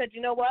moment, I said,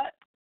 you know what?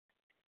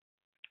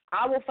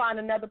 I will find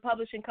another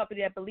publishing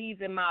company that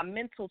believes in my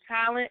mental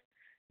talent,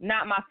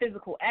 not my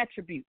physical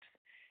attributes.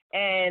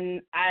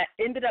 And I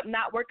ended up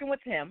not working with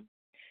him.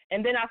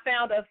 And then I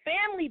found a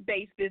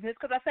family-based business,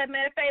 because I said,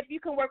 man, if you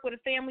can work with a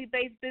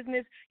family-based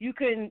business, you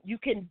can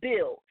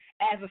build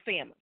as a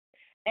family.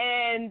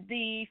 And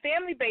the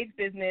family-based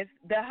business,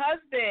 the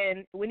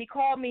husband, when he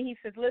called me, he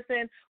says,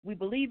 listen, we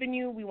believe in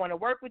you. We want to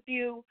work with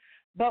you.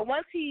 But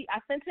once I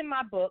sent him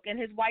my book, and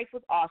his wife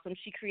was awesome.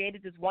 She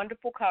created this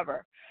wonderful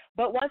cover.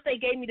 But once they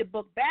gave me the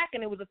book back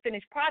and it was a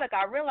finished product,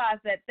 I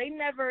realized that they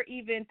never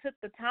even took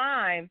the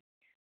time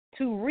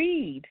to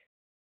read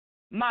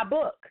my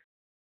book.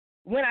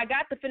 When I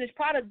got the finished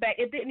product back,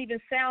 it didn't even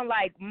sound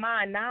like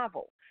my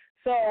novel.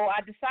 So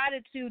I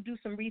decided to do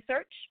some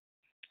research.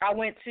 I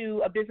went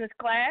to a business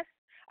class.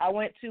 I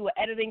went to an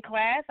editing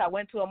class. I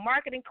went to a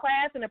marketing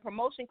class and a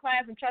promotion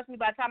class. And trust me,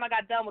 by the time I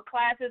got done with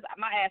classes,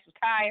 my ass was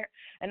tired.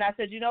 And I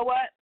said, you know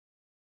what?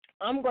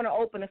 I'm going to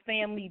open a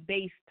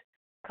family-based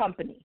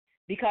company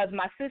because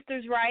my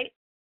sister's write.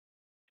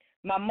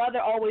 My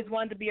mother always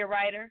wanted to be a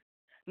writer.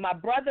 My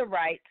brother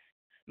writes.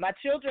 My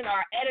children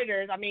are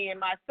editors. I mean,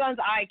 my son's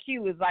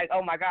IQ is like,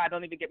 oh, my God,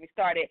 don't even get me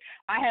started.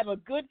 I have a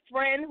good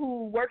friend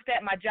who works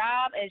at my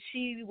job, and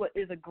she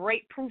is a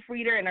great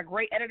proofreader and a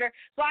great editor.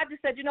 So I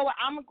just said, you know what,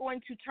 I'm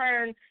going to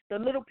turn the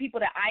little people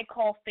that I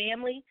call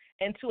family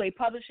into a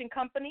publishing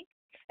company.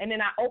 And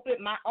then I opened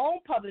my own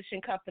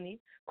publishing company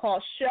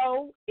called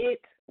Show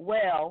It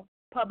Well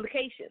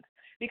Publications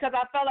because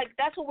I felt like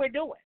that's what we're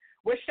doing.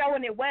 We're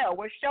showing it well.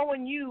 We're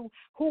showing you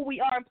who we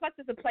are. And plus,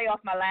 it's a play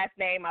off my last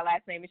name. My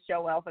last name is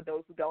Showell, for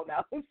those who don't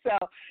know. So,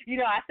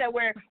 I said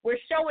we're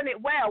showing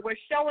it well. We're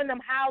showing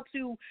them how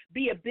to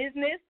be a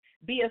business,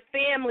 be a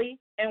family,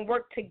 and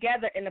work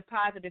together in a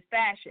positive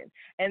fashion.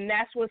 And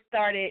that's what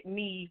started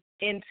me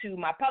into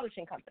my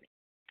publishing company.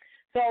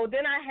 So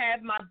then I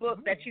have my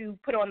book that you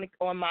put on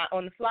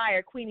the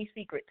flyer, Queenie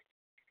Secrets.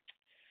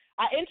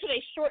 I entered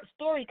a short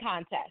story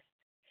contest.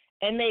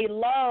 And they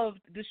loved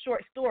the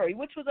short story,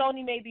 which was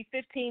only maybe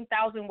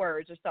 15,000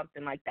 words or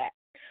something like that.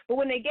 But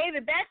when they gave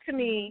it back to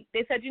me,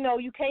 they said,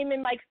 you came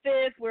in like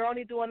fifth. We're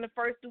only doing the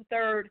first through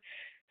third.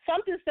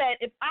 Something said,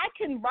 if I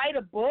can write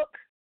a book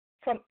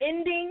from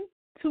ending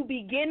to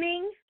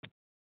beginning,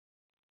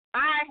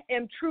 I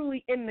am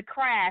truly in the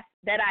craft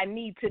that I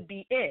need to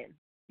be in.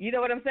 You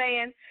know what I'm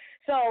saying?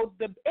 So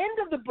the end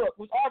of the book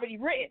was already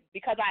written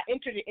because I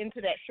entered it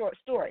into that short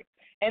story.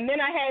 And then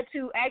I had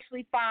to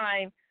actually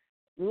find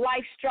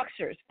life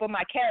structures for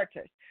my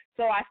characters.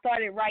 So I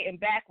started writing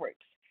backwards.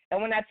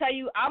 And when I tell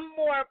you I'm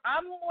more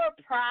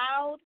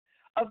proud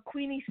of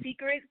Queenie's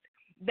secrets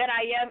than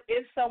I am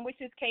if some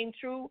wishes came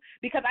true,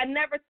 because I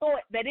never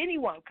thought that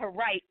anyone could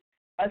write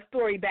a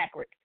story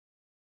backwards.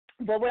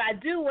 But what I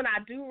do when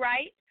I do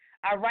write,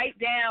 I write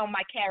down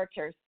my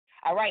characters.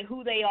 I write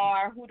who they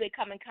are, who they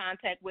come in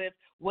contact with,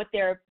 what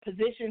their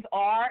positions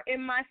are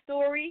in my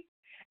story,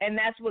 and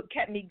that's what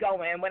kept me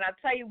going. And when I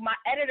tell you, my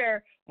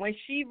editor, when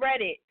she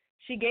read it,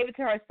 she gave it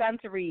to her son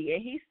to read,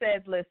 and he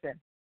says, listen,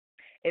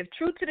 if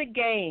True to the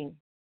Game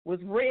was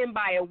written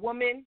by a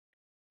woman,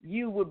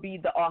 you would be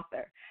the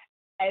author.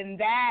 And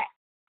that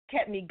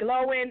kept me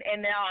glowing,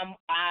 and now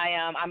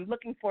I'm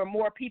looking for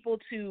more people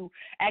to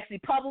actually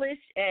publish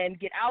and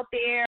get out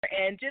there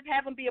and just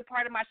have them be a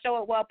part of my Show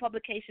It Well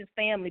Publications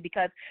family,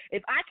 because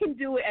if I can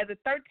do it as a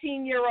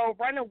 13-year-old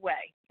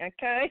runaway,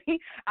 okay,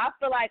 I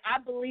feel like I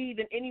believe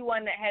in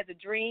anyone that has a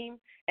dream,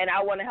 and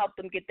I want to help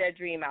them get their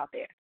dream out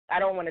there. I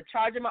don't want to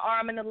charge them an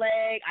arm and a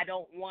leg. I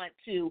don't want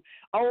to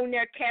own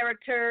their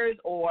characters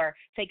or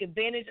take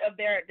advantage of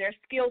their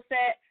skill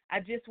set. I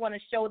just want to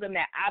show them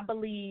that I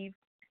believe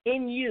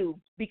in you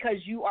because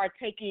you are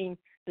taking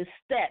the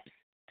steps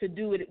to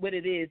do it, what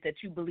it is that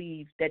you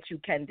believe that you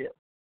can do.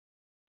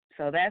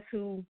 So that's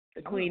who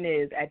the Queen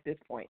is at this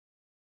point.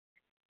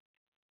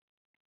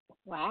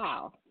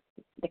 Wow.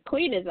 The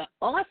Queen is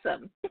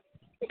awesome.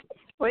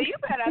 Well, you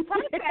better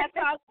type that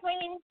talk,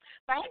 Queen.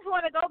 But I just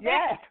want to go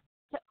back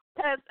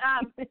because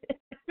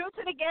True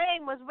to the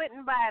Game was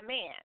written by a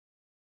man.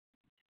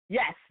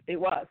 Yes, it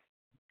was.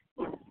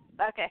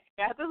 Okay,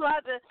 I just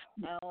want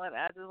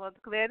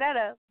to clear that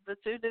up. The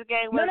True to the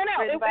Game was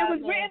It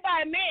was written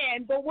by a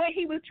man, but what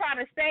he was trying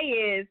to say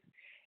is,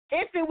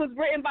 if it was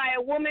written by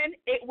a woman,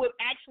 it would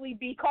actually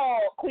be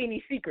called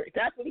Queenie's Secrets.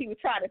 That's what he was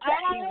trying to say.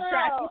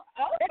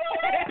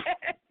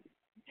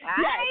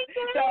 Okay.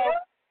 So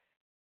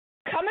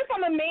coming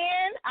from a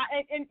man,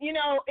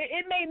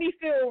 it made me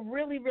feel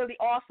really, really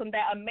awesome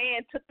that a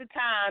man took the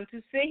time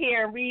to sit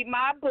here and read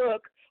my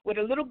book with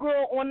a little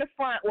girl on the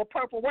front with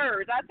purple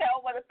words. I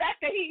tell you, the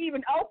fact that he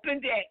even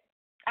opened it,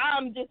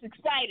 I'm just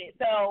excited.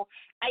 So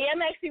I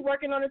am actually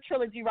working on a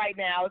trilogy right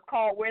now. It's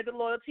called Where the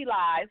Loyalty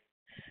Lies.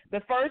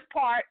 The first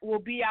part will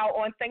be out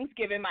on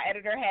Thanksgiving. My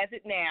editor has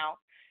it now.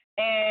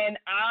 And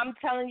I'm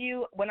telling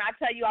you, when I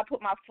tell you I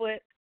put my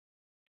foot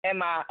and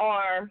my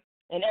arm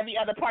and every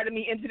other part of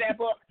me into that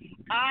book,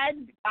 I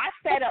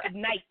sat up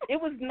nights. It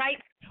was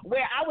nights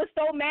where I was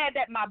so mad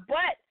that my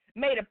butt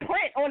made a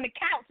print on the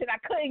couch and I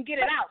couldn't get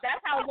it out. That's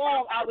how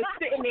long I was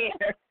sitting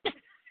there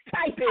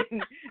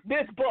typing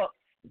this book.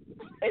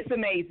 It's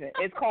amazing.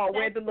 It's called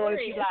Where the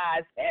Loyalty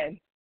Lies. And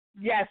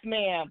yes,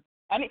 ma'am.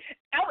 I mean,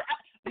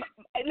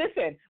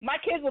 listen, my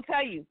kids will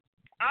tell you,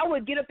 I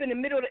would get up in the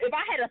middle if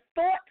I had a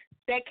thought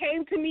that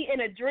came to me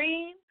in a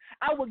dream,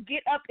 I would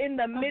get up in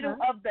the middle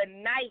of the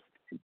night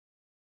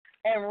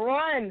and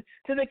run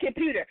to the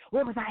computer.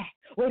 Where was I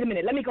at? Wait a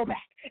minute, let me go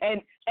back.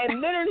 And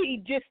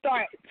literally just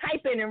start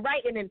typing and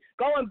writing and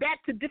going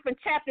back to different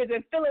chapters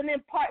and filling in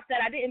parts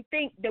that I didn't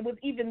think that was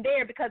even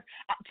there, because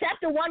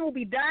chapter 1 will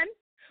be done,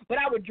 but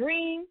I would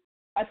dream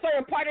a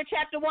certain part of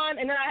chapter 1,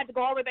 and then I had to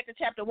go all the way back to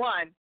chapter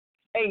 1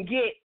 and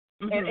get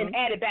and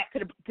add it back to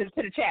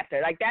the chapter.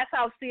 Like, that's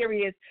how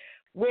serious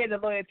Where the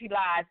Loyalty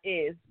Lies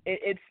is.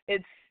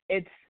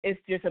 It's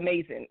just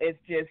amazing. It's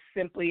just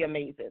simply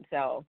amazing.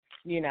 So,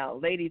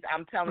 ladies,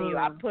 I'm telling you,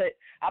 I put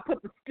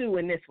the stew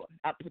in this one.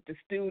 I put the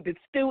stew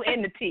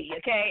in the tea,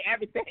 okay?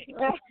 Everything.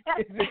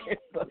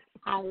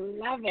 I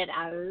love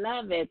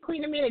it.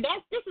 QueenAmina,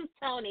 this is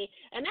Toni,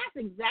 and that's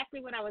exactly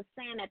what I was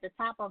saying at the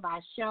top of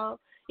our show.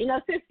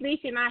 Since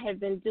Lissha and I have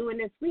been doing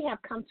this, we have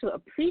come to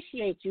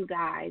appreciate you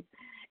guys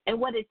and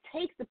what it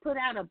takes to put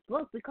out a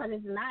book, because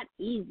it's not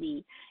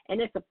easy, and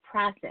it's a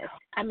process.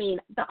 I mean,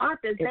 the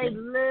authors, they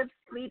live,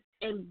 sleep,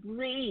 and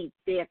breathe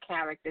their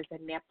characters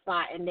and their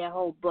plot and their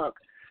whole book.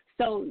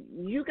 So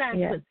you guys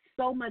put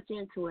so much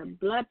into it,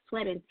 blood,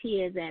 sweat, and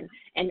tears,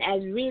 and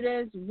as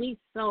readers, we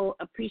so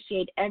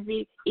appreciate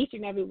each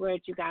and every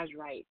word you guys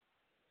write.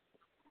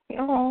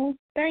 Oh,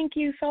 thank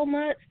you so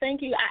much.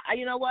 Thank you.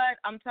 You know what?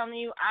 I'm telling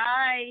you,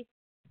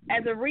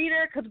 as a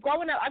reader, because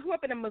growing up, I grew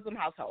up in a Muslim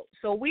household,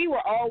 so we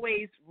were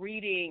always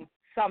reading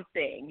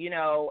something,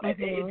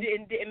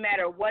 It didn't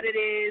matter what it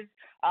is.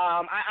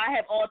 I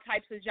have all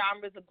types of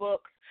genres of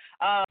books,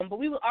 but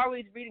we were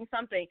always reading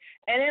something.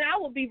 And then I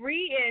would be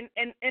reading,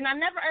 and I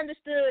never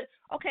understood,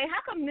 okay,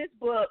 how come this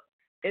book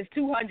is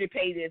 200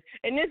 pages,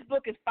 and this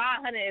book is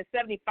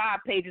 575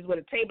 pages with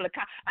a table of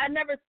I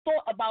never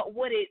thought about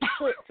what it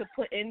took to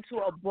put into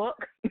a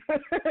book.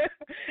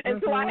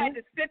 And so I had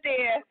to sit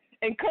there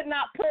and could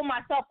not pull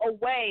myself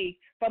away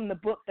from the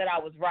book that I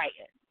was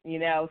writing,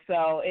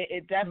 So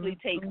it definitely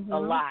takes a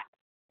lot.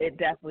 It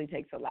definitely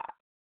takes a lot.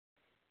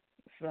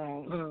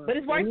 So, but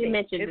it's worth it. You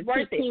mentioned it's the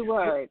worth two key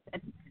words.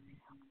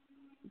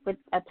 with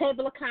a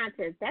table of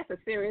contents. That's a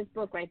serious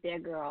book right there,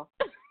 girl.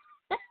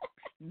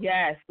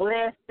 Yes.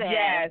 Listen.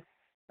 Yes.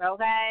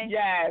 Okay.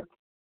 Yes.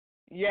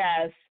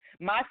 Yes.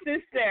 My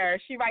sister,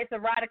 she writes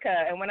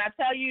erotica, and when I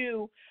tell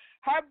you,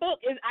 her book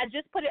is, I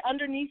just put it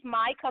underneath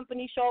my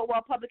company, Show It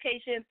Well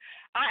Publications.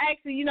 I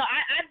actually,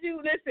 I do,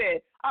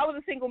 listen, I was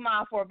a single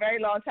mom for a very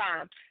long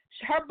time.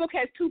 Her book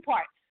has 2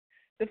 parts.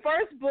 The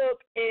first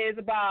book is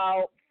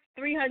about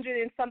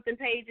 300 and something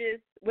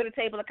pages with a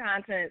table of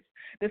contents.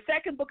 The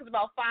second book is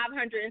about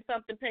 500 and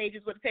something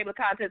pages with a table of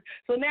contents.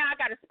 So now I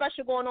got a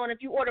special going on.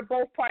 If you order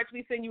both parts,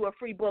 we send you a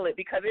free bullet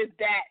because it's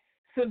that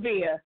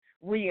severe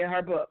reading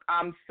her book.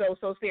 I'm so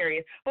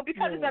serious. But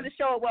because it's under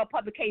Show It Well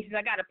Publications,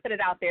 I got to put it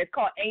out there. It's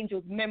called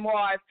Angel's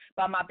Memoirs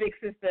by my big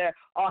sister,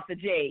 Arthur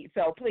Jade.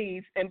 So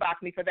please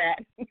inbox me for that.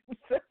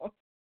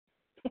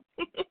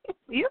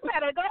 You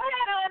better go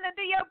ahead on and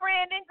do your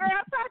branding,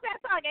 girl. Talk that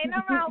talk. Ain't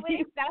nothing wrong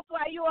with it. That's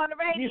why you on the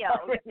radio.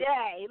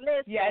 Yay,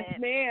 listen. Yes,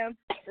 ma'am.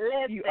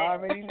 Listen. You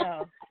already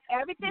know.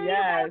 Everything you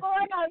got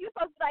going on, you're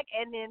supposed to be like,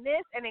 and then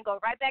this, and then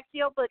go right back to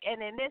your book,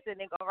 and then this,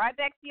 and then go right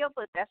back to your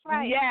book. That's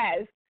right.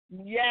 Yes.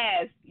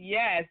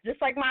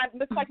 Just like my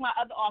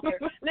other author.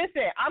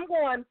 Listen, I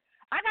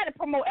got to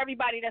promote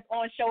everybody that's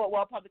on Show It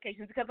Well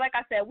Publications because, like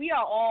I said, we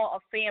are all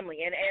a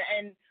family,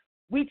 and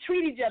we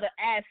treat each other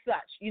as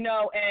such,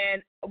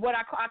 and what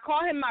I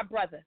call him my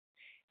brother.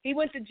 He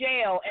went to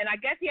jail, and I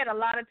guess he had a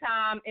lot of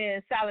time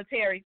in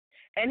solitary,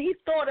 and he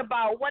thought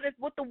about what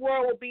the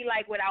world would be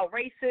like without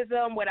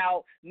racism,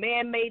 without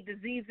man-made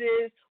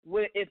diseases,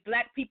 if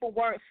black people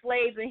weren't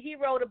slaves, and he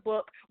wrote a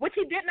book, which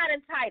he did not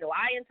entitle.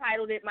 I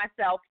entitled it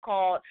myself,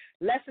 called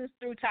Lessons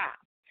Through Time,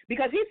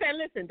 because he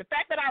said, listen, the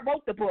fact that I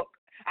wrote the book,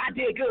 I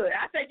did good.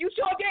 I said, you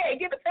sure did.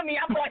 Give it to me.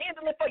 I'm going to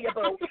handle it for you,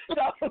 boo.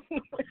 So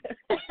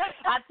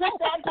I took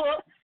that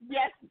book.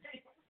 Yes.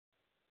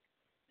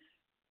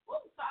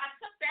 So I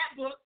took that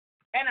book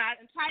and I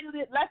entitled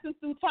it Lessons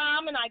Through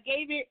Time, and I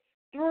gave it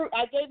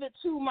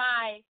to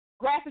my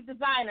graphic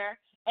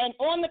designer. And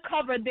on the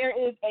cover, there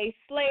is a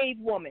slave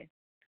woman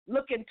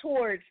looking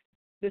towards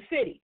the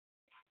city.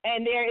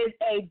 And there is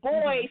a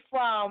boy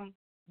from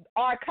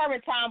our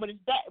current time with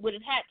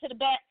his hat to the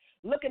back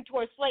looking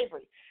towards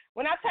slavery.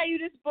 When I tell you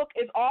this book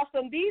is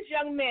awesome, these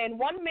young men,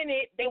 1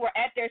 minute they were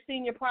at their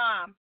senior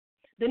prom.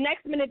 The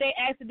next minute they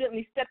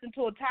accidentally stepped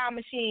into a time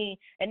machine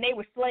and they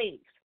were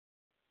slaves.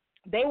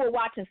 They were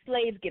watching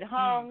slaves get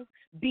hung,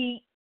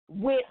 beat,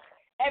 whipped,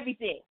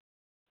 everything.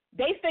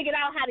 They figured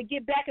out how to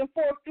get back and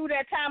forth through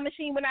that time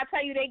machine. When I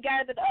tell you they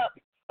gathered up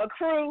a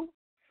crew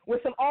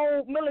with some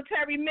old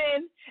military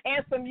men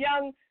and some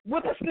young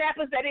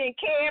whippersnappers that didn't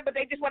care, but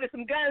they just wanted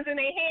some guns in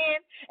their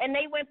hand, and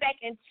they went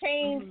back and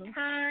changed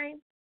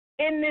time.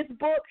 In this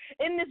book,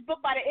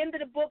 by the end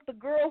of the book, the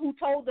girl who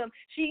told them,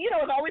 she, is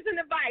always an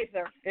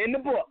advisor in the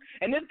book.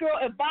 And this girl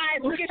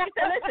advised, she said,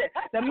 listen,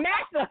 the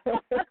master.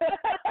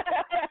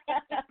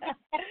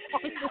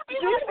 She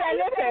said,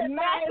 listen,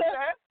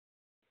 master.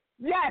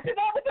 Yeah, she's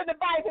always an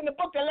advisor in the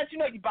book to let you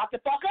know you're about to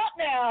fuck up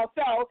now.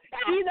 So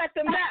she let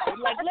them know,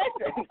 like,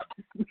 listen.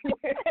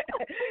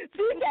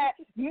 She said,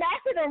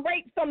 master done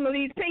raped some of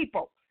these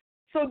people.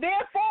 So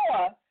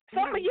therefore,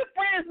 some of your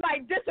friends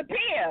might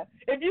disappear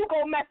if you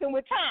go messing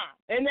with time.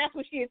 And that's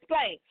what she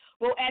explained.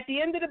 Well, at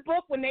the end of the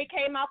book, when they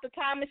came out the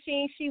time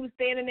machine, she was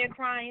standing there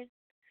crying.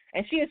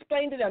 And she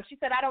explained to them, she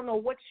said, I don't know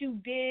what you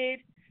did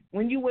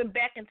when you went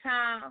back in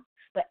time,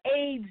 but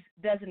AIDS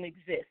doesn't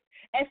exist.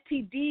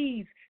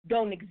 STDs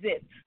don't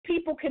exist.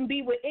 People can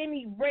be with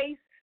any race,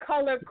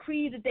 color,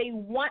 creed that they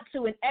want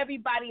to, and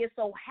everybody is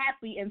so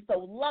happy and so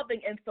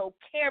loving and so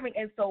caring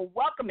and so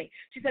welcoming.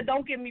 She said,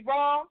 don't get me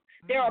wrong.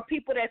 There are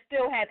people that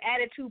still have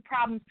attitude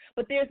problems,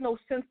 but there's no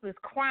senseless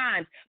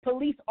crimes.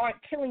 Police aren't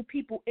killing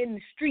people in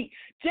the street.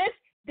 Just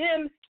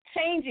them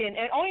changing.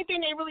 And the only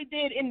thing they really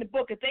did in the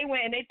book is they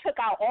went and they took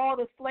out all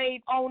the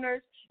slave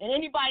owners and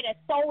anybody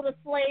that sold a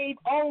slave,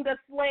 owned a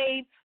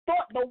slave,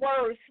 thought the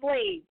word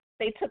slave.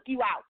 They took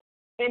you out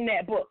in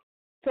that book.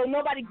 So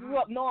nobody grew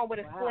up knowing what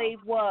a slave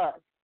was.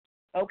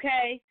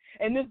 Okay?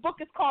 And this book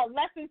is called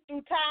Lessons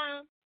Through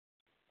Time,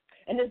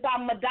 and it's by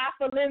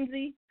Madafa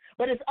Lindsay,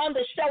 but it's under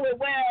Show It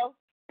Well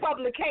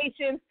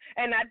Publications,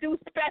 and I do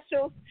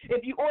specials.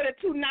 If you order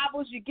 2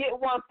 novels, you get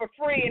one for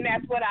free, and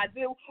that's what I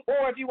do.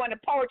 Or if you want a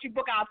poetry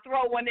book, I'll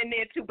throw one in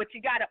there too, but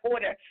you got to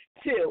order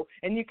 2.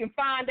 And you can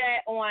find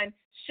that on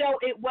Show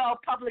It Well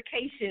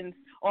Publications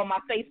on my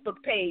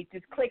Facebook page.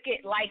 Just click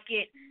it, like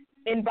it,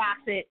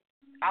 inbox it.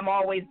 I'm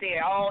always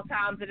there all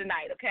times of the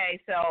night, okay?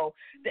 So,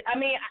 I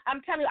mean,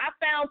 I'm telling you,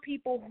 I found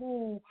people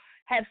who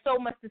have so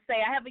much to say.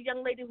 I have a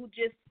young lady who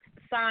just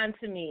signed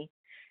to me,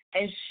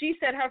 and she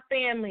said her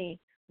family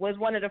was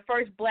one of the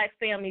first black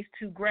families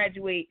to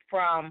graduate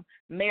from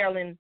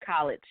Maryland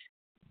College.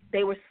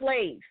 They were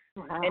slaves,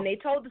 and they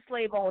told the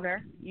slave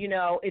owner,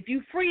 if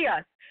you free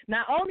us,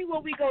 not only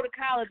will we go to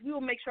college, we will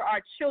make sure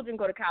our children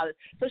go to college.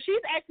 So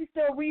she's actually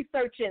still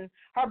researching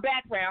her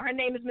background. Her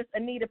name is Miss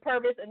Anita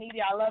Purvis. Anita,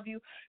 I love you.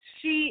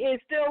 She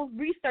is still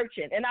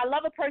researching, and I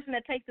love a person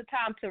that takes the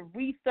time to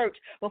research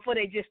before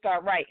they just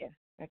start writing.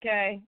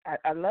 Okay,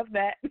 I love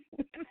that.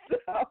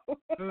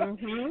 So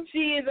she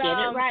is. Get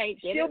it right.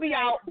 She'll be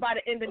out by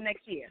the end of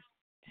next year.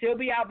 She'll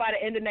be out by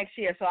the end of next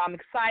year. So I'm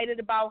excited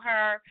about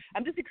her.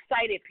 I'm just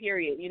excited,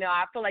 period. You know,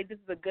 I feel like this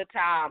is a good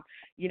time.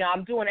 You know,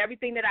 I'm doing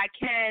everything that I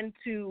can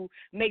to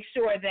make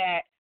sure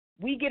that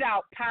we get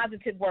out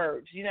positive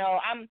words. You know,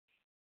 I'm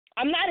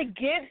not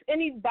against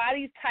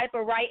anybody's type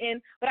of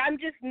writing, but I'm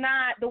just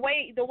not the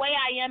way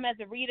I am as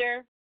a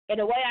reader and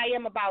the way I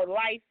am about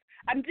life.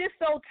 I'm just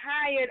so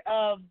tired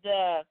of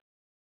the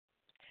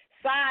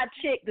side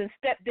chick that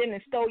stepped in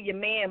and stole your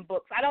man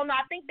books. I don't know.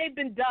 I think they've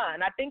been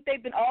done. I think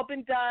they've all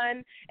been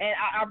done, and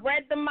I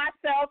read them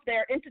myself.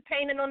 They're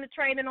entertaining on the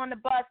train and on the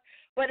bus.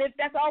 But if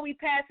that's all we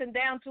passing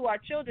down to our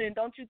children,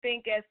 don't you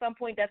think at some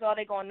point that's all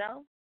they're going to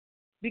know?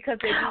 Because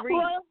they do read.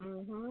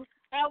 Well,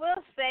 I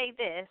will say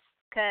this,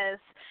 because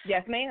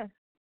yes, ma'am.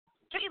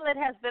 Streetlit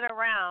has been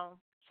around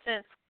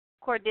since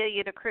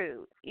Cordelia the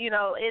Crude. You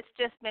know, it's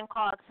just been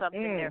called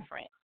something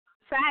different.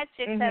 Side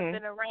chicks have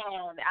been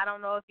around. I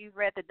don't know if you've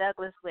read the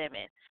Douglas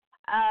Women.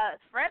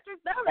 Frederick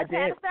Douglass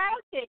had a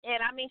side chick,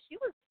 and I mean she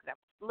was a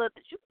little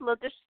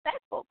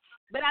disrespectful.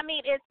 But I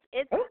mean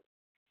it's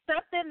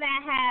something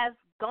that has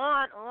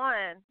gone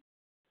on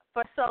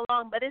for so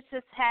long, but it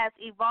just has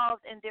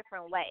evolved in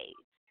different ways.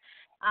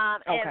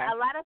 And a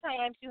lot of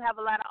times you have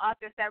a lot of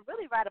authors that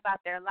really write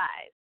about their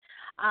lives.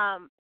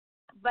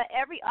 But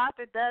every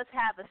author does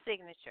have a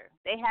signature.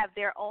 They have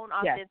their own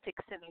authentic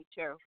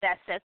signature that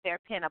sets their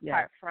pen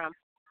apart from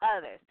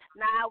others.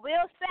 Now, I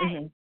will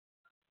say,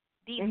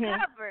 these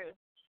cover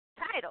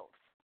titles,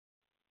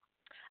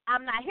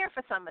 I'm not here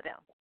for some of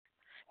them.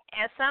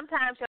 And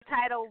sometimes your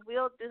title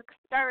will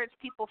discourage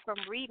people from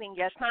reading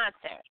your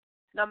content,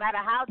 no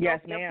matter how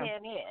dope your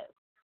pen is.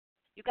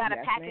 You got to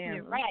package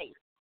it right.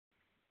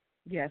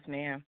 Yes,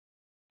 ma'am.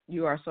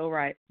 You are so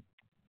right.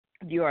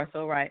 You are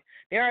so right.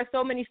 There are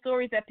so many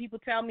stories that people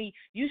tell me,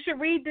 you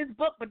should read this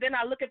book, but then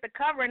I look at the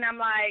cover and I'm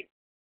like,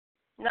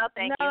 no,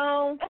 thank you.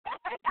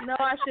 No,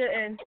 I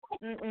shouldn't.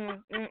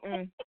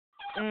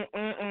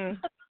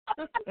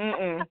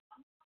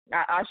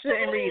 I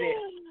shouldn't read it.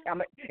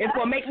 It's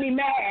going to make me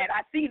mad.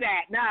 I see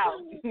that. No,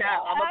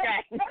 I'm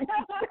okay.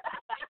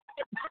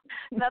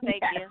 No,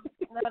 thank you.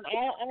 No,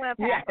 I'm going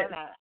to pass on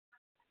that.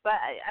 But,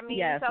 I mean,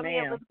 you told me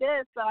it was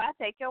good, so I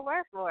take your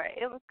word for it.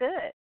 It was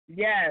good.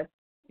 Yes.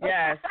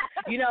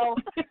 You know,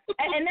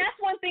 and that's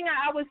one thing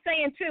I was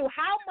saying, too.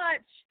 How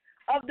much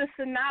of the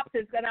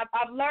synopsis, and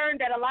I've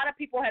learned that a lot of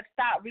people have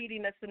stopped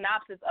reading the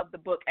synopsis of the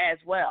book as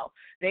well.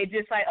 They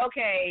just like,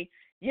 okay,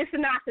 your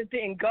synopsis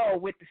didn't go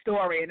with the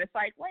story. And it's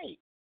like, wait,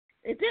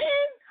 it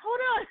didn't?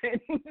 Hold on.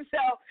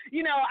 So,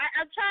 you know,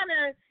 I'm trying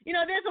to, you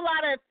know, there's a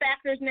lot of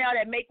factors now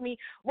that make me,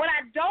 what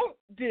I don't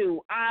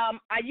do,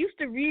 I used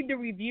to read the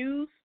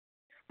reviews,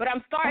 but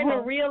I'm starting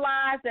to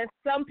realize that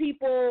some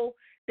people,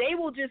 they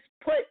will just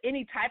put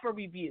any type of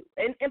review.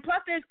 And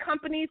plus there's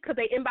companies, because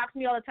they inbox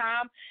me all the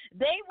time,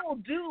 they will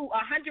do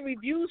 100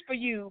 reviews for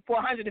you for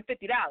 $150.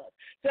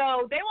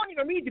 So they won't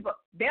even read the book.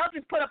 They'll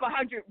just put up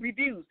 100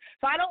 reviews.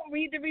 So I don't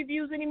read the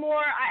reviews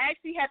anymore. I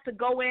actually have to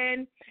go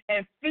in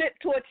and flip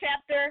to a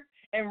chapter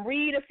and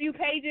read a few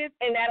pages,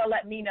 and that'll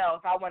let me know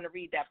if I want to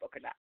read that book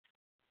or not.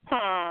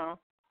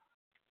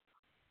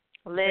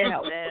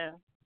 Listen.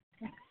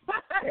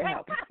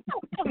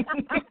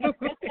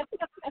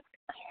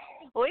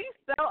 We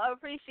so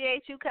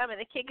appreciate you coming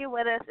and kicking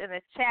with us in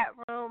the chat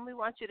room. We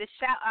want you to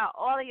shout out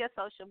all of your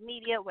social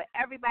media where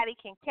everybody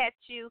can catch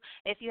you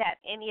if you have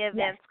any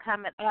events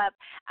coming up.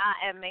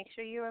 And make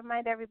sure you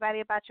remind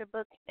everybody about your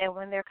book and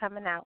when they're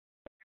coming out.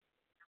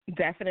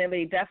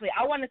 Definitely.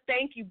 I want to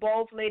thank you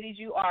both, ladies.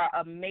 You are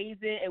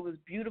amazing. It was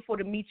beautiful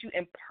to meet you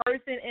in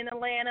person in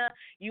Atlanta.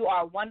 You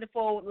are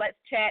wonderful. Let's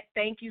chat.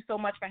 Thank you so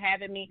much for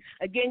having me.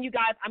 Again, you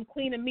guys, I'm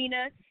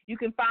QueenAmina. You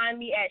can find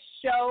me at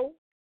Show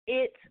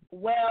It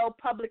Well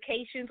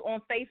Publications on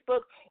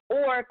Facebook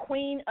or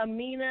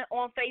QueenAmina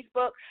on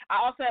Facebook. I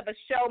also have a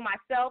show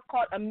myself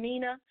called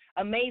Amina,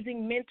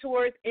 Amazing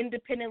Mentors,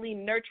 Independently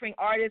Nurturing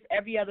Artists,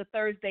 every other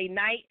Thursday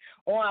night.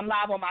 I'm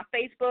live on my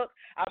Facebook.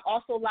 I'm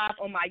also live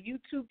on my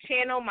YouTube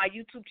channel. My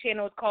YouTube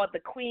channel is called The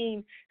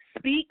Queen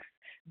Speaks.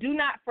 Do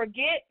not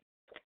forget,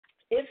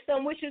 If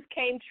Some Wishes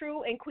Came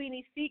True and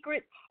Queenie's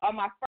Secrets are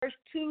my first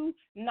 2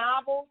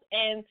 novels.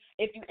 And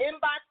if you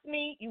inbox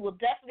me, you will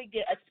definitely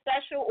get a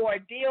special or a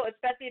deal,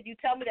 especially if you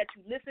tell me that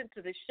you listened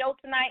to the show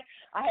tonight.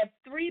 I have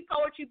 3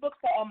 poetry books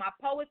for all my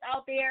poets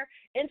out there: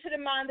 Into the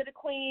Mind of the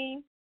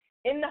Queen,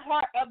 In the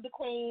Heart of the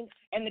Queen,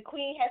 and The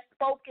Queen Has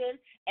Spoken.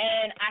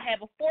 And I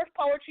have a 4th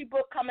poetry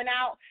book coming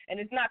out, and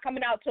it's not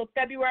coming out till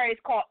February.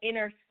 It's called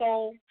Inner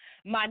Soul.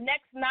 My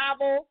next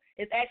novel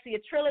is actually a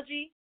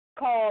trilogy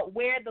called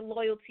Where the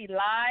Loyalty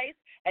Lies,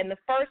 and the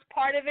first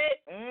part of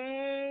it,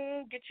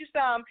 get you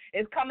some,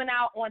 is coming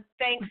out on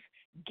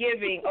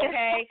Thanksgiving,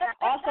 okay?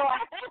 Also,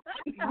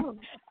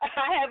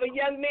 I have a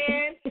young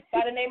man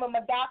by the name of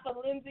Madafa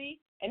Lindsay,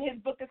 and his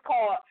book is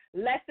called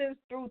Lessons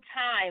Through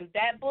Time.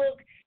 That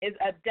book is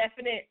a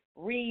definite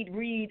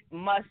read,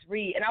 must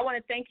read. And I want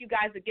to thank you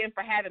guys again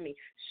for having me.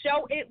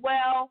 Show It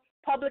Well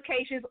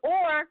Publications,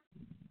 or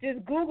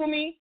just Google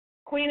me,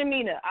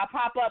 QueenAmina. I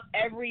pop up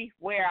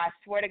everywhere. I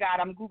swear to God,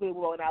 I'm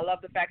Googleable, and I love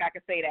the fact I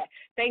can say that.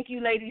 Thank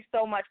you, ladies,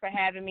 so much for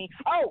having me.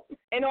 Oh,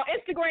 and on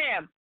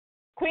Instagram,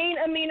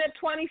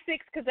 QueenAmina26,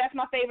 because that's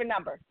my favorite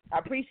number. I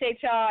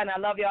appreciate y'all, and I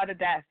love y'all to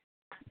death.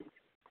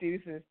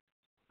 Deuces.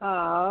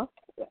 Oh,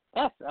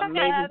 that's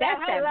amazing.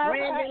 That's that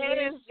brand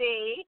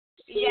energy.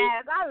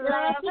 Yes, I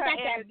love her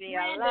energy.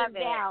 I love it.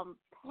 Down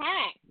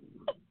pat.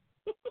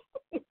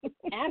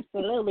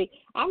 Absolutely.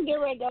 I'm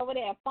getting ready to go over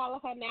there and follow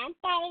her now. I'm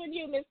following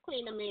you, Miss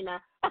QueenAmina.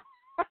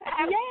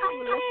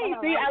 Yay!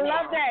 See, I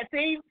love that.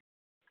 See,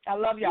 I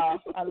love y'all.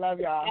 I love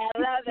y'all. I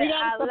love it.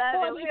 I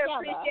love it. We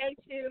appreciate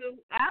you.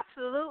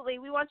 Absolutely.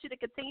 We want you to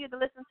continue to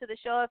listen to the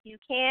show if you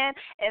can.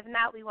 If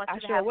not, we want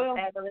you to have a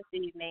fabulous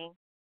evening.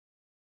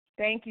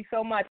 Thank you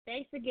so much.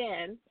 Thanks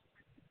again.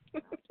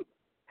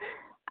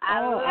 I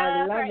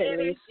love her it,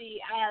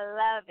 energy. I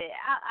love it.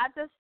 I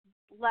just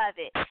love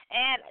it.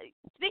 And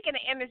speaking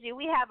of energy,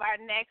 we have our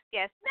next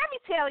guest. Let me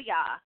tell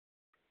y'all,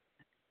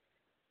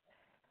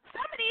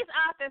 some of these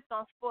authors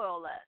gonna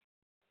spoil us.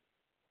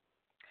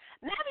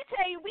 Let me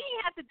tell you, we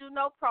didn't have to do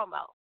no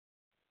promo.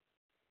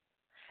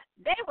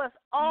 They was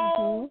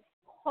on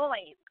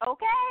point,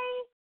 okay?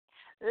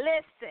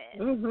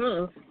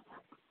 Listen.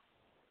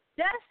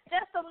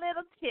 Just a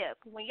little tip.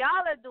 When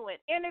y'all are doing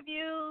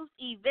interviews,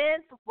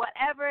 events,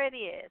 whatever it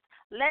is,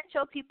 let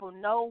your people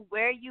know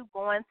where you're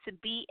going to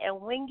be and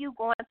when you're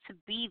going to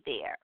be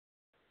there.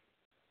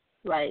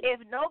 Right. If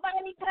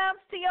nobody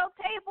comes to your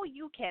table,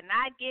 you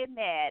cannot get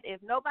mad.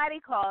 If nobody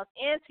calls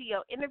into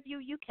your interview,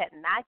 you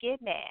cannot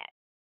get mad.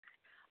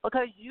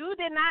 Because you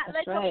did not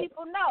let your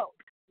people know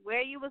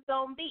where you was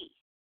going to be.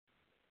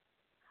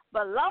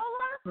 But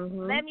Lola,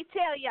 let me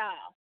tell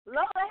y'all,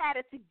 Lola had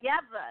it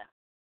together.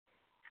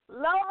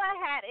 Lola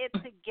had it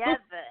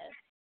together.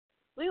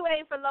 We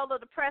waiting for Lola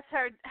to press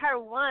her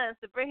ones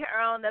to bring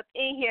her on up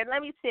in here.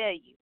 Let me tell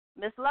you,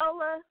 Miss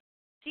Lola,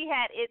 she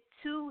had it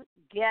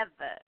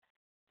together.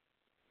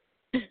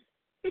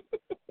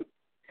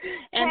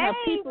 And her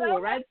people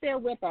were right there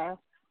with her.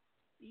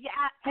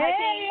 Yeah.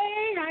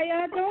 Hey, how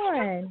y'all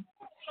doing?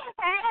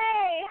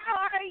 Hey, how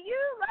are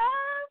you,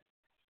 love?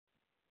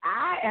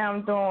 I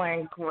am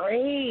doing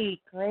great.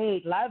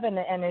 Loving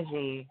the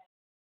energy.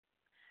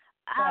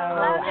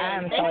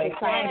 I'm so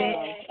excited.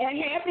 And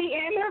happy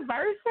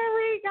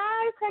anniversary,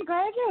 guys.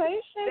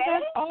 Congratulations.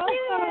 That's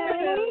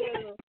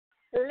awesome.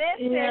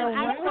 Listen,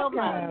 I told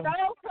no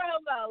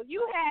promo.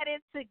 You had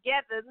it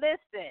together.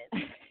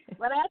 Listen,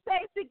 when I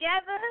say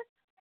together,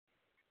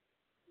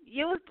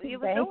 you was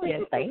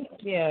doing Thank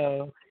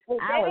you.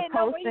 I was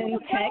posting,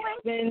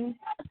 texting,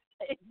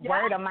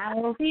 word of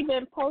mouth. He's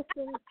been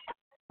posting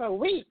for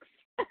weeks.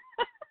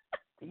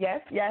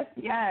 Yes. They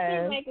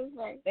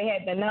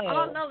had to know.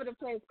 All over the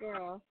place,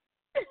 girl.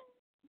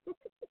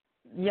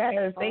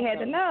 Yes, they had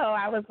to know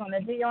I was going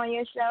to be on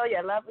your show,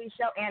 your lovely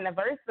show,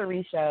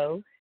 anniversary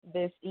show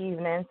this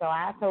evening. So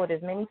I told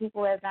as many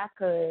people as I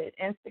could,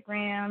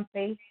 Instagram,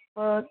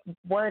 Facebook,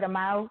 word of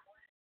mouth,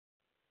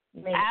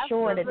 make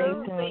sure that they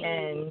tune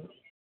in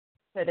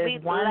to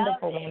this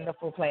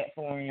wonderful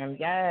platform.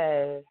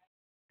 Yes.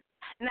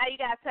 Now you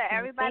got to tell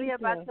everybody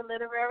about your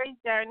literary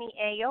journey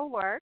and your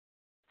work,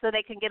 so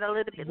they can get a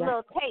little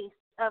taste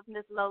of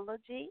Miss Lola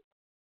G.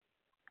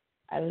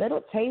 A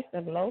little taste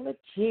of Lola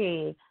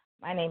G.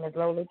 My name is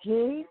Lola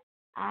G.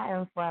 I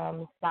am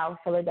from South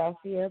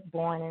Philadelphia,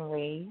 born and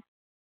raised.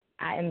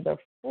 I am the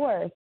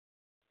fourth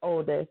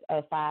oldest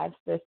of 5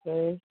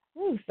 sisters.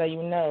 Ooh, so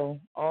you know,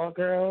 all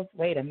girls,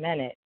 wait a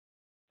minute.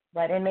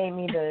 But it made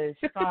me the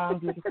strong,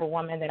 beautiful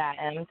woman that I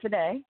am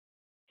today.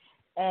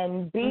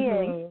 And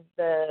being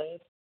the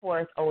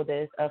fourth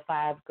oldest of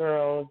 5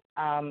 girls,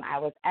 I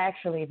was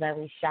actually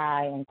very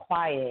shy and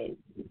quiet.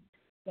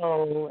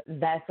 So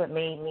that's what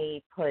made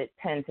me put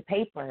pen to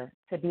paper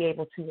to be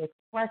able to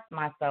express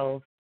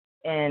myself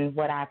in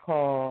what I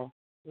call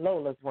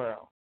Lola's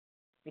world.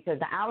 Because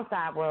the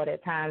outside world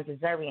at times is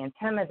very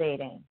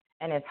intimidating,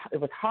 and it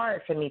was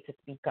hard for me to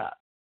speak up.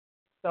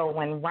 So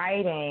when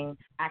writing,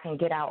 I can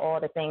get out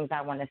all the things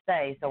I want to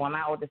say. So when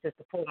my older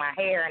sister pulled my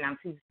hair and I'm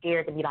too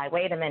scared to be like,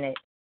 wait a minute,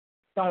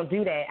 don't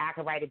do that, I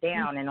could write it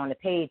down, and on the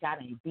page, I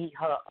done beat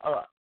her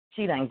up.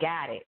 She done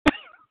got it.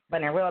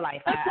 But in real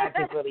life, I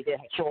just really did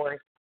her chores.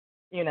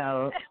 You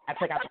know, I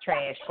took out the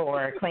trash for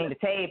her, cleaned the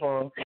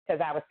table, because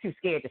I was too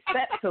scared to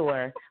step to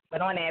her.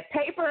 But on that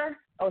paper,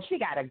 she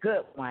got a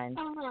good one.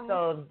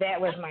 So that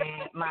was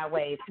my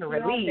way to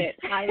release.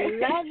 I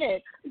love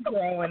it.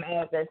 Growing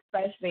up,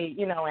 especially,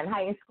 in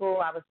high school,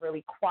 I was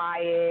really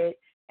quiet.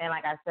 And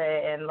like I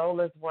said, in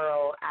Lola's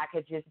world, I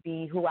could just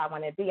be who I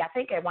want to be. I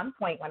think at one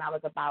point when I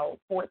was about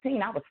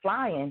 14, I was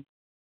flying.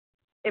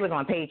 It was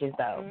on pages,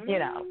 though,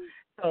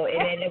 So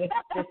it was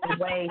just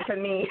a way for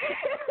me.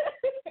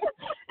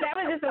 That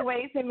was just a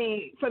way for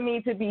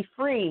me to be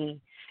free.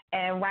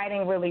 And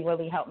writing really,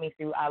 really helped me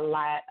through a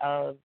lot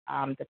of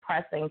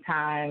depressing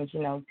times.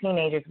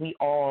 Teenagers, we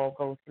all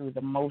go through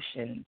the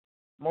motions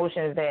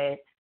that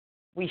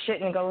we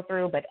shouldn't go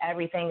through, but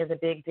everything is a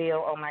big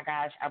deal. Oh, my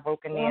gosh, I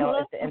broke a nail.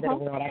 It's the end of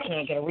the world. I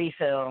can't get a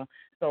refill.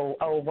 So,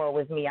 oh, woe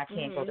is me. I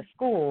can't go to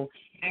school.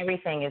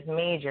 Everything is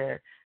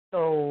major.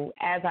 So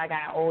as I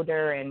got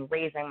older and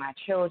raising my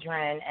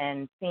children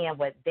and seeing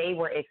what they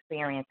were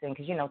experiencing,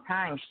 because,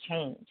 times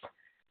change.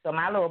 So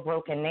my little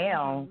broken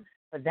nail,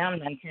 for them,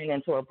 then turned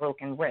into a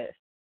broken wrist.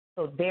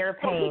 So their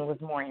pain was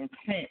more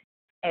intense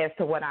as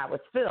to what I was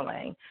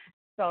feeling.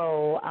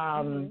 So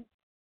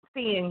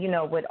seeing,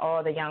 what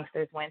all the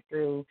youngsters went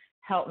through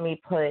helped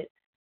me put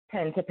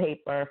pen to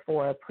paper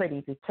for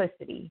Pretty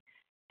Duplicity.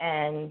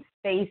 And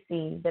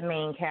Stacy, the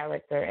main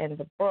character in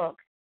the book,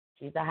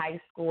 she's a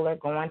high schooler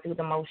going through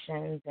the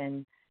motions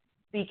and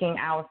seeking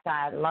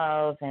outside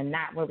love and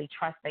not really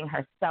trusting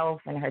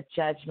herself and her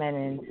judgment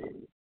and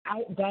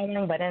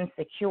outgoing but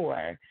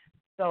insecure.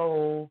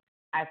 So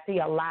I see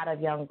a lot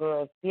of young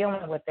girls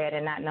dealing with that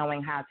and not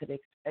knowing how to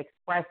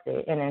express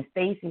it. And in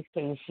Stacy's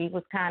case, she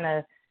was kind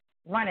of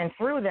running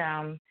through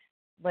them,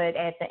 but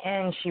at the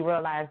end she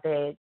realized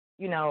that,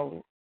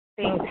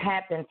 things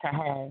happened to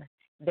her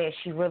that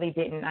she really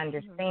didn't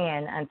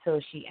understand until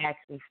she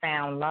actually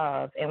found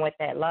love. And with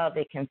that love,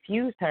 it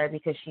confused her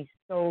because she's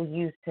so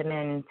used to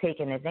men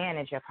taking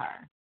advantage of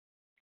her.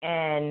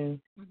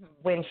 And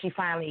when she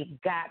finally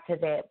got to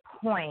that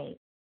point,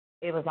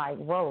 it was like,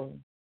 whoa,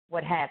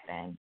 what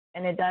happened?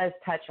 And it does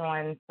touch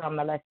on some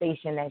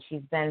molestation that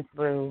she's been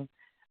through,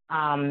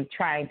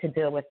 trying to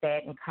deal with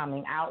that and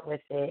coming out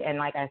with it. And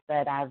like I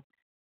said, I've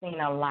seen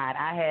a lot.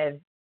 I have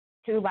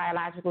 2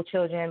 biological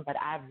children, but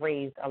I've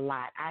raised a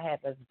lot. I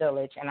have a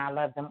village, and I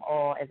love them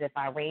all as if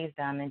I raised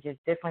them, and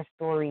just different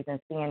stories and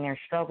seeing their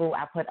struggle.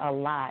 I put a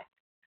lot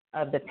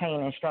of the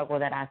pain and struggle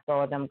that I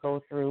saw them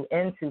go through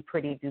into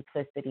Pretty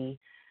Duplicity,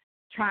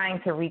 trying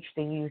to reach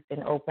the youth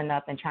and open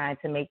up and trying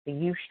to make the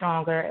youth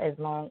stronger as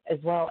well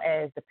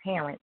as the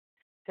parents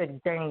to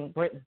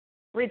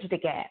bridge the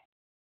gap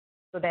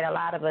so that a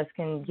lot of us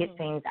can get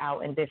things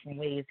out in different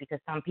ways, because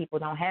some people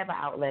don't have an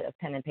outlet of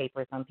pen and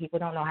paper. Some people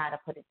don't know how to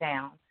put it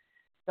down.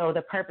 So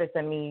the purpose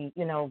of me,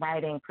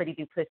 writing Pretty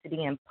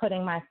Duplicity and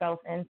putting myself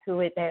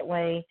into it that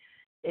way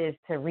is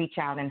to reach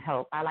out and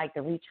help. I like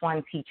to reach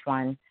one, teach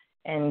one,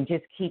 and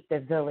just keep the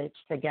village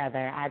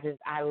together.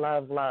 I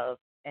love,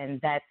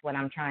 and that's what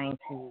I'm trying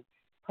to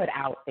put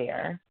out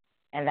there.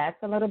 And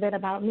that's a little bit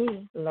about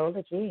me,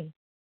 Lola G.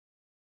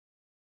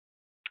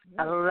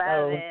 I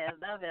love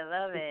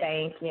it.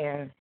 Thank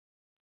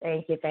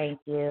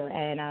you.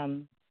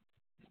 And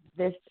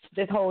this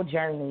whole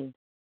journey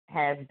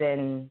has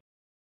been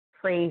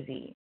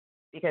crazy,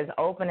 because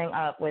opening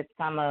up with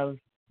some of,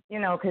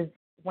 because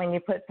when you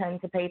put pen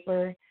to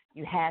paper,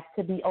 you have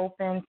to be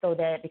open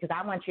because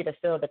I want you to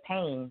feel the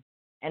pain.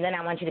 And then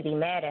I want you to be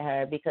mad at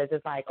her because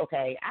it's like,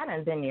 okay, I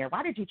done been there.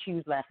 Why did you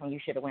choose left when you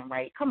should have went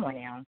right? Come on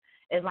now.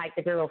 It's like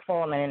the girl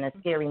falling in a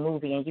scary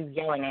movie and you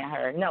yelling at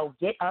her, no,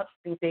 get up,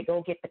 stupid,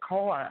 go get the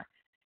car.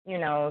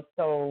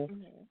 So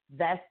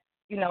that's,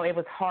 it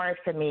was hard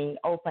for me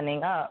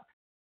opening up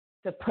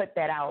to put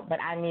that out,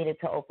 but I needed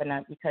to open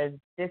up because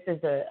this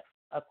is a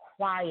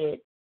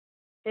quiet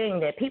thing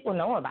that people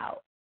know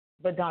about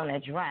but don't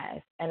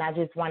address. And I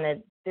just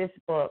wanted this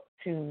book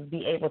to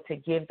be able to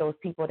give those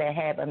people that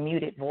have a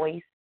muted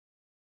voice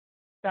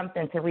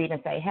something to read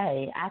and say,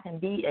 hey, I can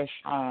be as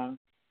strong.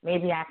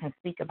 Maybe I can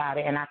speak about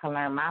it and I can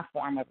learn my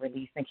form of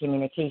release and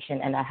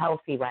communication in a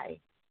healthy way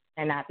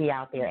and not be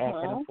out there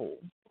acting a fool.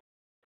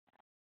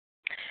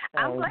 So,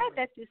 I'm glad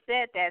that you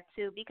said that,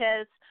 too,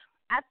 because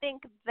I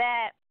think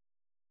that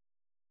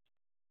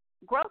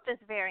growth is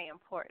very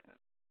important.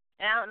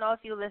 And I don't know if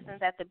you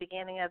listened at the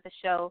beginning of the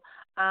show,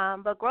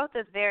 but growth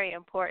is very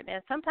important.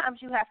 And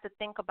sometimes you have to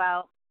think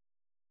about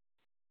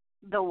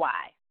the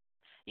why.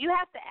 You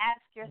have to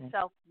ask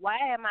yourself, why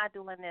am I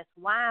doing this?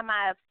 Why am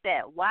I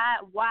upset? Why?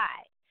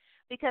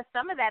 Because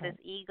some of that is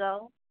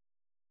ego.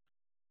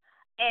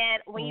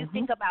 And when you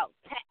think about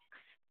text,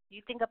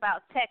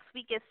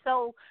 we get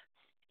so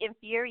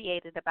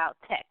infuriated about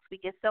text. We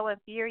get so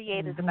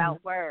infuriated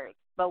about words,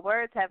 but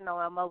words have no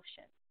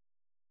emotion.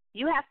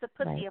 You have to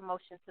put the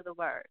emotion to the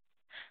words.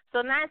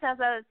 So 9 times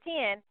out of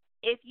 10,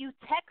 if you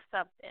text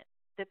something,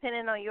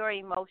 depending on your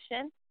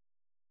emotion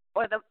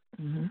or the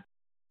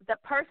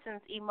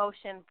person's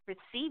emotion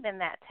receiving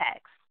that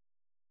text,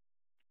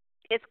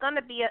 it's going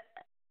to be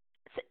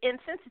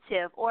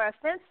insensitive or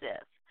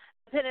offensive,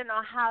 depending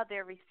on how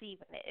they're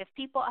receiving it. If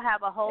people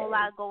have a whole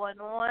lot going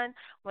on,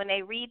 when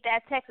they read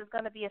that text, it's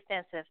going to be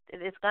offensive.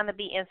 It's going to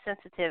be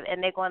insensitive,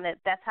 and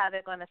that's how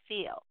they're going to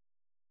feel.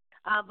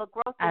 But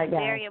growth is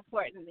very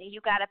important, and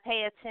you got to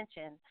pay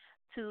attention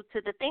to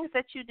the things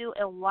that you do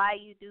and why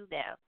you do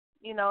them.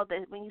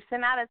 When you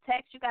send out a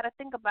text, you got to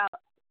think about,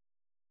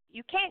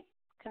 you can't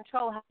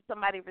control how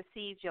somebody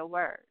receives your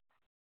words.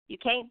 You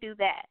can't do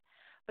that.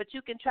 But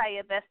you can try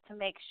your best to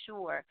make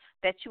sure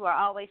that you are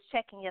always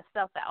checking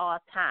yourself at all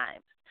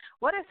times.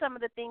 What are some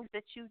of the things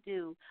that you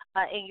do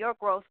in your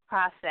growth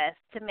process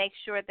to make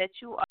sure that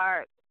you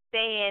are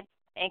staying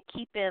and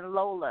keeping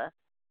Lola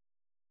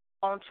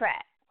on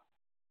track?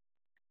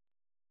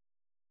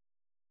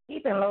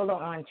 Keeping Lola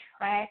on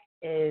track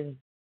is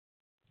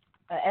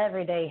an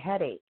everyday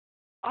headache,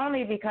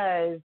 only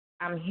because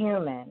I'm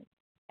human.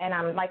 And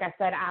I'm, like I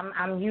said,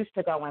 I'm used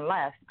to going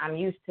left. I'm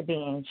used to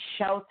being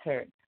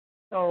sheltered.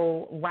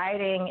 So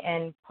writing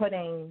and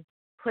putting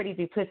Pretty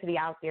Duplicity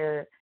out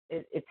there,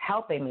 it's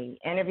helping me.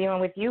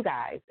 Interviewing with you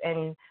guys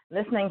and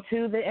listening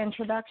to the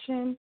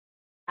introduction,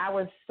 I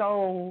was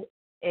so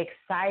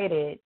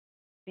excited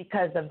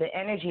because of the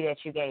energy that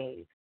you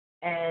gave.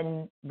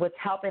 And what's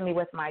helping me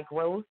with my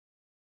growth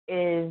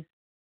is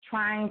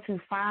trying to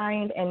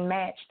find and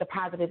match the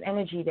positive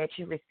energy that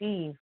you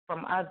receive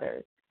from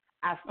others.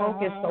 I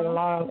focused so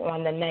long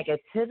on the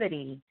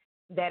negativity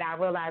that I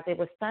realized it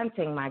was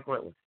stunting my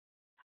growth.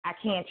 I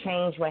can't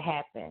change what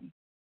happened.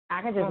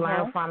 I can just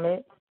learn from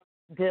it,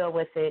 deal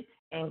with it,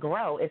 and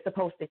grow. It's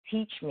supposed to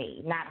teach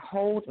me, not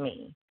hold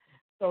me.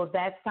 So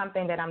that's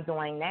something that I'm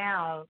doing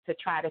now to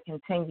try to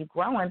continue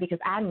growing, because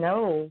I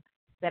know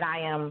that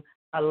I am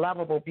a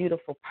lovable,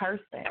 beautiful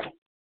person.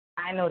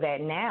 I know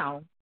that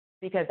now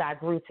because I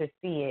grew to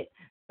see it.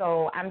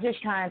 So I'm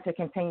just trying to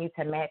continue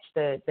to match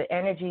the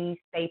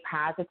energy, stay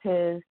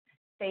positive,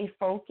 stay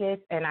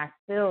focused, and I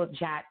still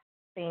jot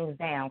things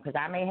down because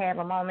I may have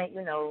a moment,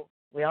 you know,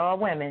 we're all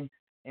women,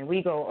 and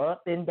we go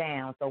up and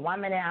down. So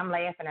one minute I'm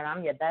laughing and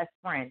I'm your best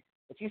friend,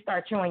 but you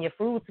start chewing your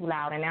food too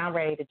loud and I'm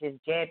ready to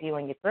just jab you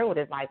in your throat.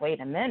 It's like,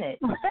 wait a minute.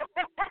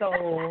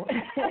 So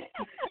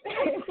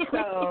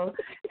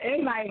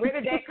it's like,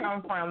 where did that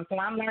come from? So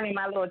I'm learning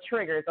my little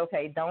triggers.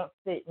 Okay, don't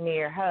sit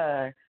near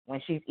her when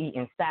she's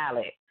eating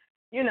salad.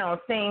 You know,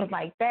 things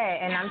like that.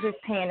 And I'm just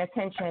paying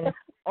attention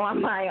on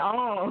my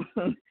own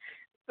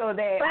so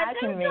that I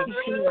can make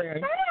sure.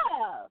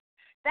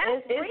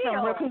 That's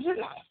real. Because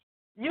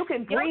you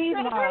can breathe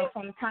wrong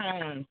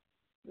sometimes.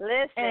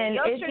 Listen, and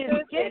your it triggers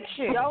just gets is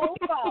you. your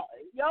fault.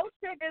 Your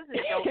triggers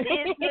is your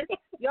business.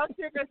 Your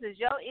triggers is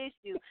your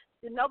issue.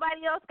 So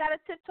nobody else got to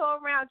tiptoe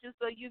around you.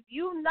 So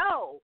you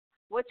know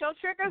what your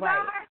triggers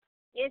are.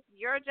 It's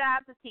your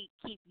job to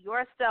keep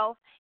yourself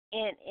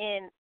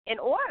in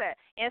order.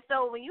 And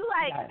so when you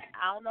like,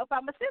 I don't know if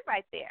I'm gonna sit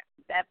right there.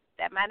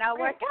 That might not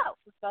work out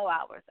for 4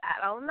 hours.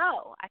 I don't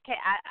know. I can't.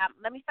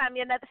 Let me find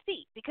me another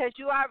seat, because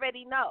you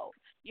already know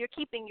you're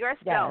keeping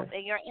yourself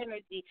and your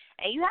energy,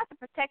 and you have to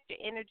protect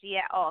your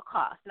energy at all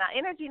costs. Now,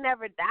 energy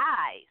never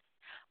dies,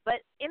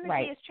 but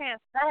energy is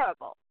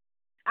transferable.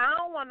 I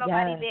don't want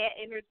nobody bad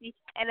energy,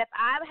 and if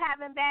I'm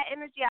having bad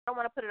energy, I don't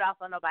want to put it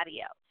off on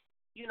nobody else.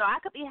 You know, I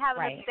could be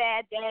having a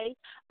bad day,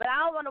 but I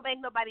don't want to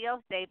make nobody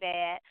else's day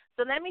bad.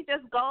 So let me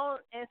just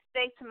go and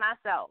stay to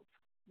myself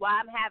while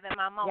I'm having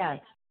my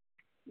moment.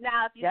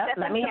 Now, if you step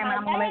into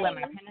my lane, with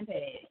my pen and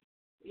pad.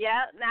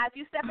 Now if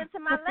you step into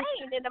my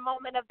lane in the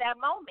moment of that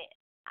moment,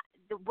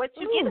 what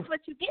you get is what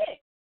you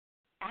get.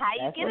 How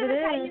you get it is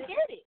how you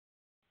get it.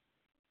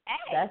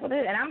 Hey. That's what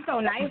it is. And I'm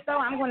so nice, though.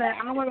 I'm gonna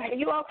are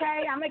you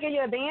okay? I'm going to give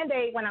you a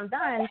Band-Aid when I'm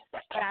done.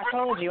 But I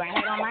told you, I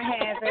had on my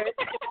hazard.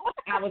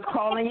 I was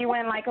calling you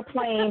in like a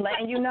plane,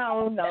 letting you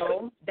know,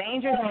 no,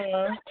 danger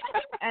zone.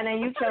 And then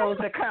you chose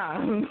to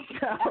come.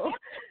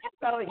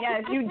 So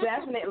yes, you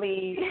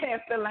definitely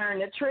have to learn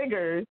the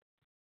triggers,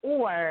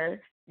 or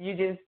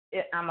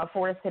I'm a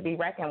force to be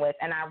reckoned with.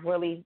 And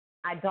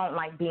I don't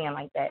like being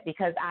like that,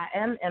 because I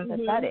am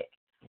empathetic.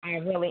 I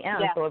really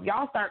am. So if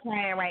y'all start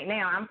crying right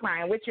now, I'm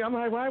crying with you. I'm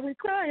like, why are we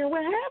crying?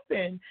 What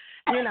happened?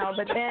 You know,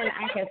 but then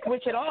I can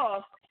switch it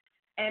off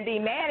and be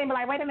mad and be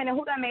like, wait a minute,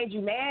 who done made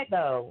you mad,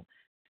 though?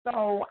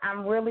 So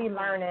I'm really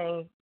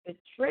learning the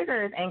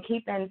triggers, and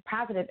keeping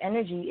positive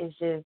energy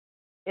is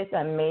it's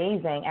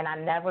amazing. And I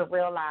never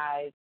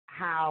realized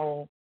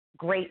how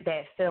great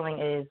that feeling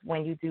is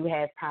when you do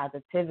have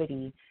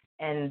positivity.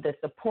 And the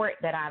support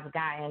that I've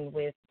gotten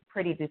with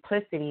Pretty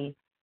Duplicity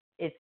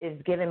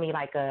is giving me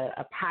like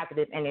a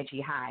positive energy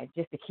high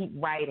just to keep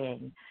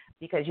writing,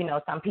 because, you know,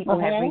 some people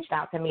have reached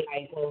out to me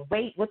like, well,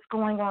 wait, what's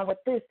going on with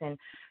this? And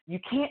you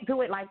can't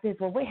do it like this.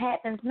 Well, what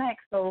happens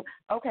next? So,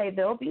 okay,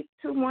 there'll be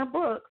 2 more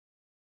books.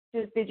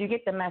 Just did you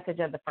get the message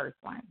of the first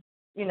one?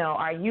 You know,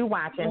 are you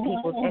watching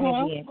people's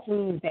energy and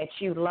clues that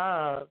you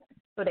love,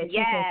 so that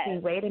you can see,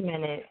 wait a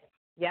minute,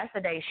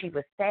 yesterday she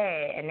was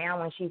sad, and now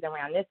when she's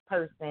around this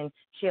person,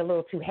 she's a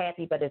little too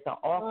happy, but it's an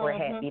awkward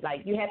happy.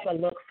 Like, you have to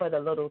look for the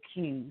little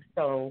cues.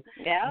 So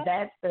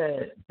that's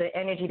the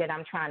energy that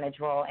I'm trying to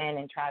draw in,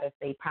 and try to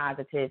stay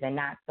positive, and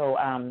not so,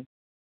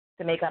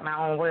 to make up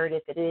my own word,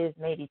 if it is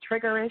maybe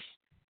triggerish,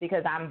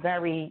 because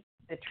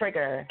the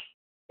trigger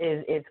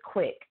is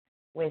quick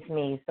with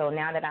me. So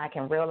now that I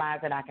can realize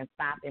that I can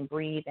stop and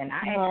breathe, and I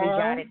actually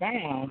jot it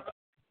down.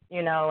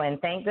 You know, and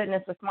thank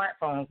goodness for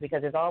smartphones,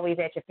 because it's always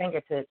at your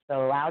fingertips.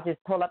 So I'll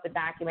just pull up the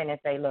document and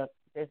say, look,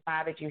 this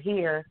bothered you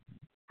here.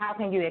 How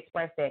can you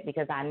express that?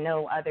 Because I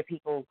know other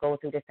people go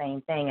through the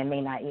same thing and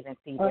may not even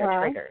see their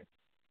triggers.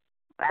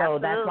 So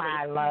that's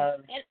why I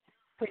love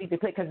Pretty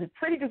Duplicity, because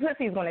Pretty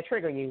Duplicity is going to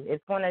trigger you.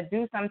 It's going to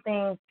do some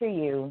things to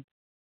you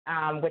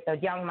with the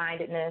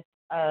young-mindedness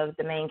of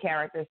the main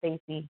character,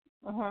 Stacey.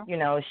 You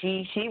know,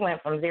 she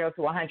went from 0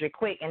 to 100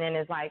 quick, and then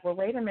it's like, well,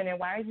 wait a minute,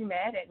 why are you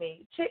mad at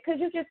me? Shit,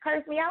 because you just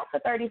cursed me out for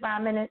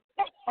 35 minutes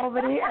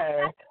over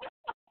here.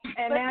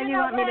 And now you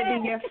want me to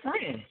be your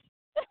friend.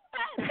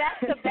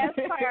 That's the best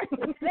part.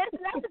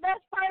 That's the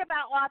best part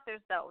about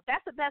authors, though.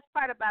 That's the best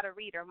part about a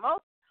reader.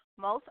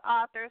 Most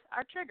authors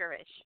are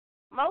triggerish.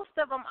 Most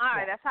of them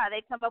are. That's how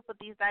they come up with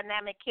these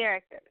dynamic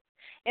characters.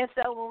 And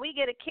so when we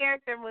get a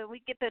character, when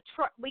we get to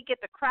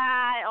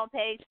cry on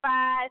page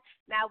 5,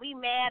 now we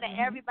mad at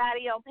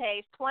everybody on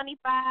page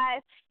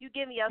 25. You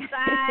give me your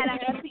side, I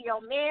answer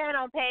your man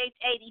on page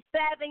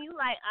 87. You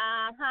like,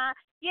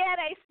 yeah,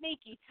 they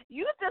sneaky.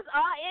 You just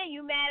all in.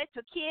 You mad at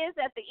your kids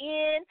at the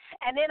end,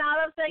 and then all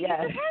of a sudden you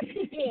just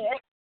happy again.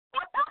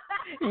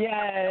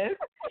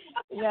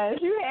 Yes,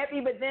 you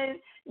happy, but then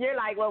you're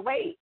like, well,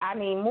 wait, I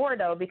need more,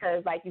 though,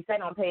 because like you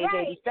said on page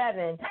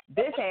 87,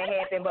 this had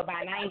happened, but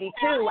by 92,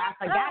 I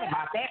forgot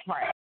about that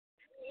part.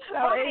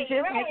 So it's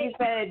just like you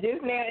said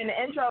just now in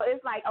the intro,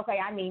 it's like, okay,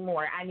 I need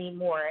more,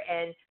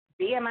 and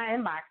be in my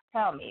inbox,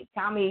 tell me,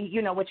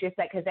 what you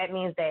said, because that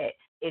means that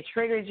it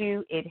triggered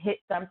you, it hit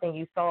something,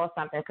 you saw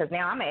something, because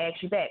now I'm going to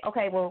ask you back,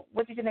 okay, well,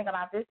 what did you think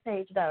about this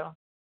page, though?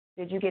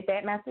 Did you get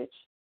that message?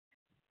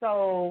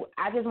 So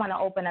I just want to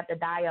open up the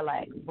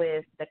dialect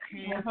with the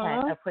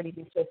content of Pretty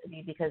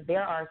Duplicity, because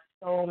there are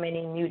so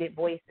many muted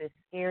voices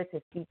scared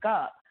to speak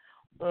up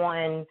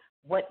on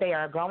what they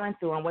are going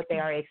through and what they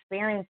are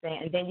experiencing,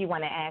 and then you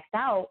want to act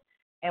out,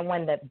 and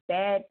when the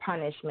bad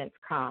punishments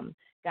come,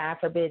 God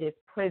forbid it's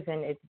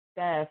prison, it's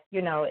death,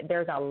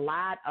 there's a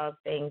lot of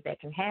things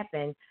that can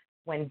happen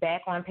when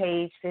back on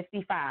page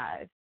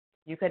 55,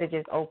 you could have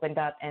just opened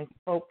up and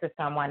spoke to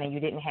someone and you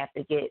didn't have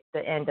to get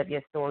the end of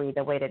your story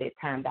the way that it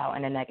turned out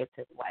in a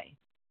negative way.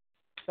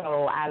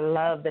 So I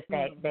love the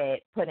fact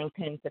that putting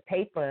pen to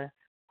paper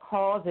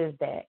causes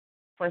that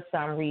for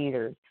some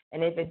readers.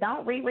 And if it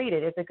don't, reread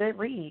it. It's a good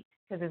read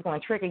because it's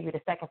going to trigger you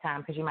the second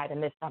time because you might have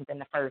missed something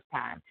the first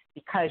time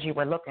because you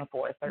were looking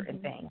for a certain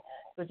thing.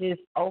 So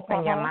just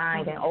open your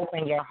mind and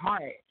open your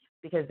heart,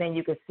 because then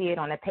you can see it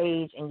on a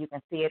page and you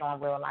can see it on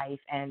real life.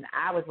 And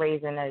I was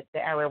raised in the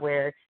era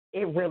where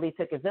it really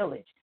took a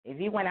village. If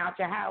you went out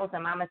your house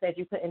and mama said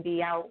you couldn't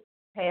be out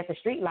past the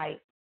street light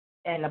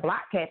and the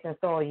block captain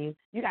saw you,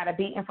 you got a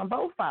beating from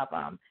both of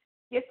them.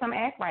 Get some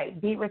act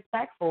right. Be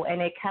respectful.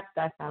 And it kept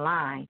us in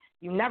line.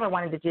 You never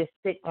wanted to just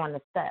sit on the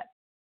step.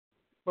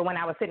 But when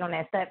I was sitting on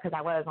that step because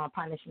I was on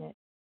punishment,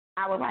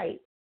 I would write.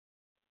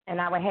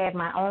 And I would have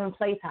my own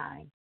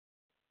playtime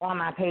on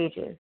my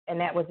pages. And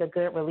that was a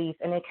good release.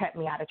 And it kept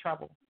me out of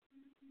trouble.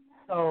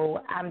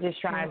 So I'm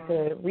just trying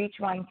to reach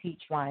one,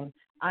 teach one,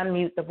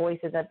 unmute the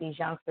voices of these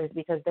youngsters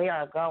because they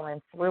are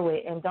going through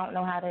it and don't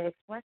know how to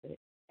express it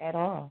at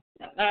all.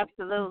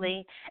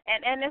 Absolutely.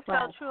 And it's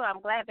so true.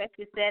 I'm glad that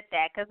you said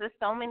that, because there's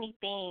so many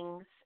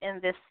things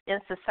in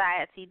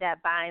society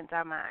that binds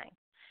our mind.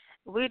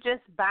 We're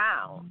just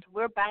bound.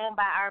 We're bound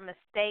by our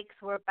mistakes.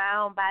 We're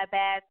bound by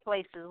bad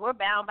choices. We're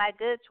bound by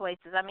good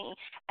choices. I mean,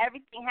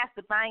 everything has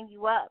to bind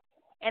you up.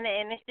 And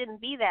it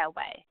shouldn't be that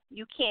way.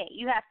 You can't.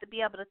 You have to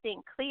be able to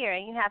think clear,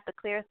 and you have to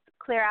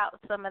clear out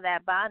some of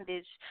that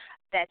bondage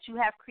that you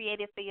have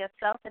created for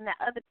yourself and that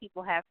other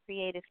people have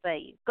created for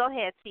you. Go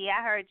ahead, T.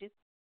 I heard you.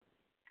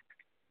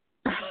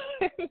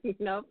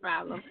 No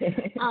problem.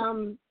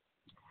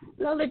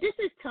 Lola, this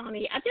is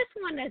Toni. I just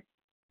want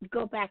to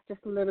go back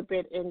just a little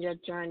bit in your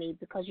journey,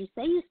 because you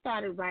say you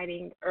started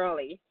writing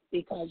early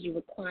because you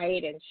were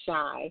quiet and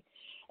shy.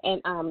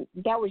 And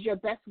that was your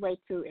best way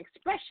to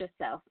express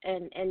yourself.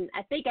 And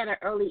I think at an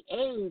early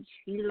age,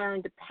 you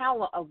learned the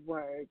power of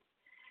words.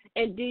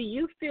 And do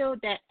you feel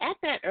that at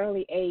that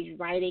early age,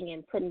 writing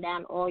and putting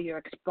down all your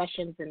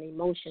expressions and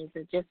emotions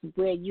and just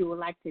where you would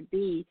like to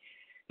be,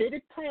 did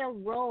it play a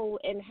role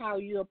in how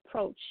you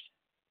approached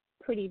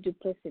Pretty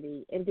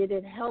Duplicity? And did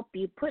it help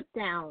you put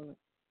down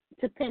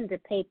to pen to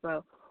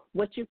paper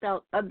what you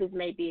felt others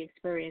may be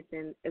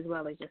experiencing as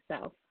well as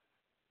yourself?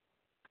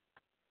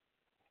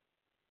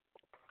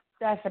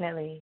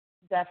 Definitely.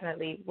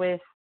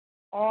 With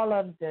all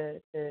of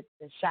the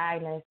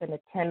shyness and the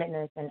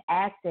timidness and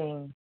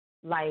acting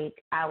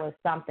like I was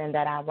something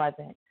that I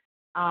wasn't.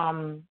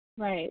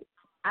 Right.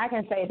 I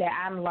can say that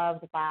I'm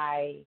loved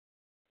by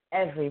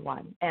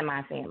everyone in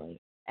my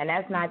family. And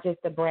that's not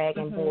just the brag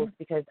and boast,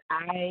 because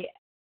I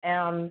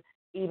am,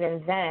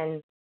 even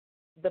then,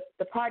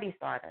 the party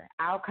starter.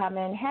 I'll come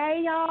in,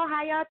 hey, y'all,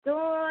 how y'all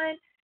doing?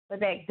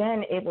 But back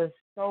then, it was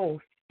so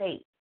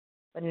fake.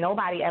 But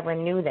nobody ever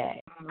knew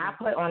that. I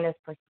put on this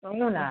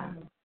persona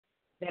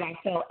that I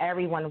felt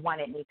everyone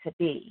wanted me to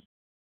be.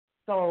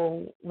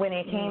 So when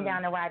it came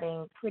down to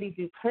writing Pretty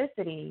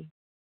Duplicity,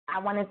 I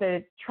wanted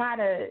to try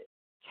to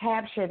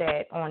capture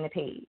that on the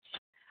page.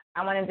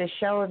 I wanted to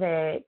show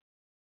that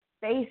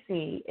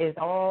Stacy is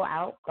all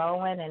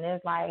outgoing and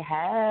is like,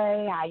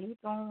 hey, how you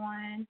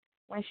doing?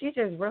 When she's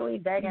just really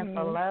begging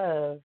for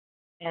love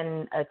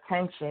and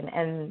attention,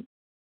 and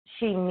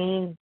she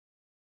needs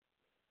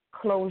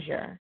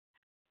closure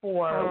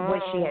for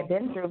what she had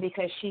been through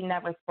because she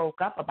never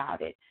spoke up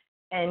about it.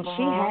 And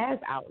she has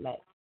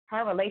outlets.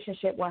 Her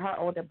relationship with her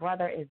older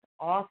brother is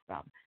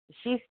awesome.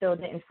 She still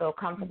didn't feel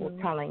comfortable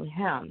telling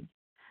him.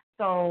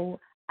 So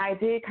I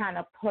did kind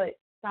of put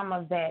some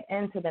of that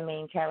into the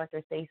main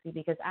character, Stacey,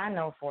 because I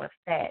know for a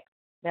fact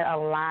that a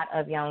lot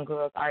of young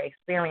girls are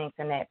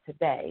experiencing that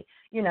today.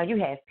 You know, you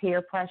have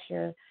peer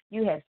pressure,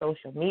 you have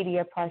social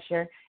media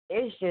pressure.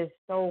 It's just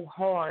so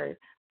hard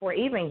for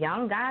even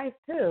young guys,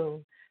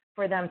 too,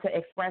 for them to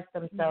express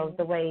themselves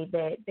the way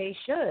that they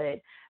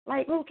should.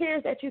 Like, who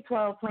cares that you're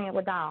 12 playing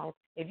with dolls?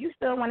 If you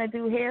still want to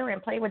do hair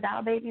and play with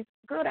doll babies,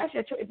 girl, that's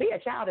your choice. Be a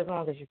child as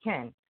long as you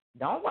can.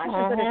 Don't rush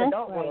into this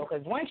adult world,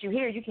 because once you're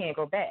here, you can't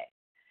go back.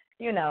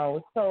 You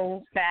know,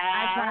 so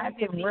I tried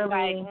to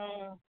really,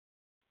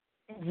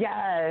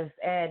 yes,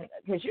 and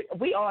because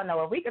we all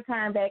know if we could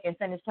turn back and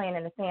finish playing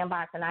in the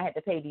sandbox and I had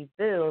to pay these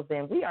bills,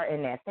 then we are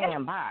in that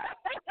sandbox.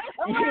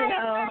 You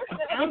know,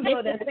 I'm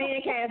building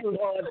sandcastles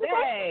all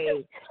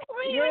day.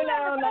 You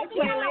know, like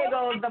playing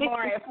Legos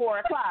tomorrow at 4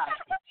 o'clock.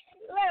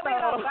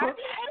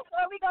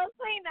 We gonna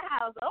clean the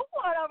house. I'm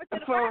going over to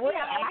the Barbie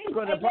house. I can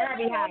go to the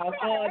Barbie house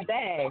all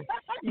day.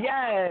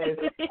 Yes.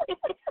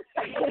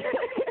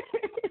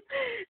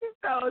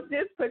 So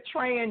just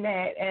portraying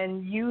that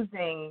and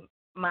using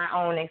my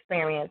own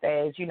experience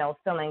as, you know,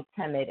 feeling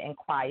timid and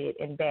quiet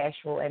and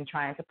bashful and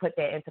trying to put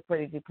that into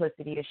pretty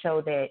duplicity to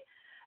show that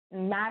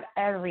not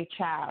every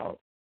child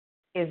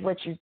is what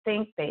you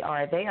think they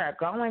are. They are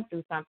going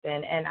through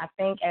something. And I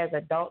think as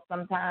adults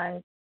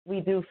sometimes we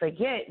do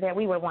forget that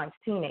we were once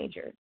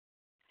teenagers.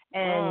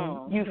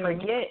 And you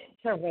forget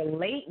to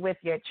relate with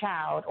your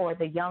child or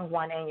the young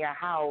one in your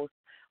house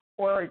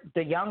or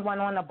the young one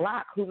on the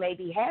block who may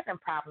be having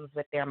problems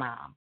with their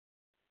mom.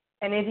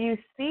 And if you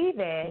see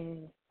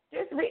that,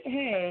 just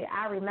hey,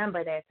 I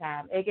remember that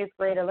time. It gets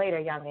greater later,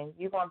 youngin'.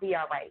 You're going to be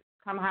all right.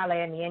 Come holler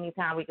at me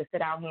anytime. We can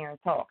sit out here and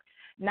talk.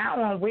 Not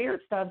on weird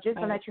stuff, just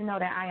to let you know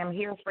that I am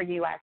here for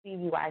you. I see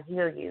you. I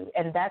hear you.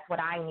 And that's what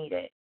I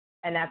needed.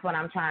 And that's what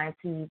I'm trying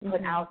to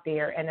put out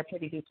there in the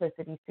Pretty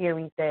Duplicity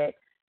series, that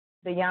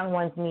the young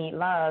ones need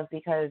love,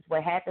 because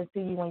what happens to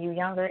you when you're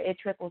younger, it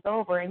trickles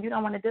over, and you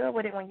don't want to deal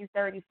with it when you're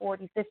 30,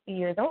 40, 50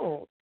 years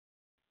old.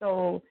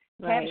 So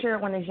capture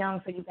it when it's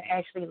young so you can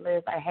actually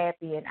live a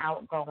happy and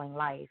outgoing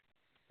life.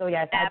 So,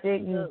 yes, Absolutely. I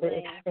did use the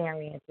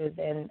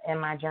experiences in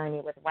my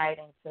journey with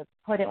writing to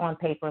put it on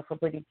paper for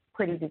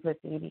Pretty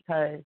Duplicity,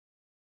 because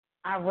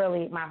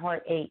my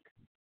heart aches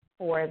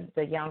for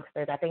the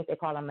youngsters. I think they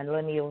call them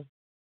millennials,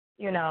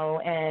 you know,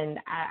 and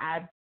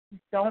I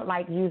don't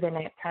like using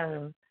that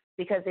term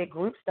because it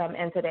groups them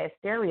into that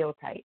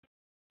stereotype.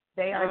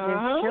 They are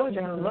just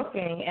children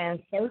looking and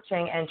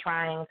searching and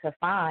trying to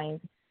find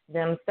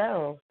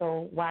themselves.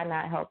 So why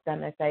not help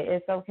them and say,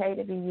 it's okay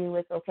to be you,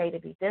 it's okay to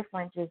be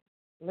different, just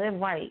live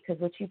right,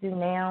 because what you do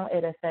now,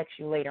 it affects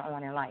you later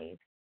on in life.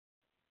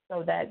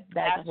 So that's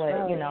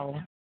what, you know,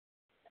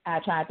 I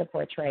tried to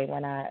portray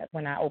when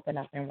I open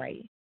up and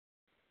write.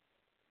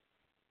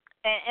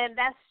 And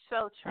that's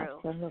so true.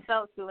 Absolutely.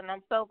 So true. And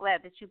I'm so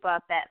glad that you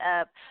brought that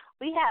up.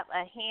 We have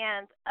a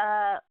hand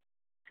up.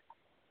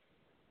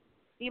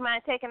 Do you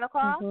mind taking a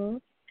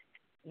call?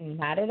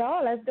 Not at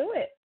all. Let's do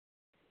it.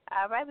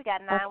 All right. We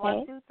got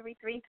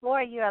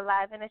 912-334. You're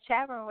live in the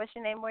chat room. What's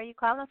your name? Where are you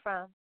calling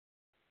from?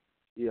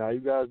 Yeah, how you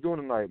guys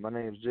doing tonight? My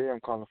name's Jay. I'm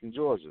calling from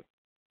Georgia.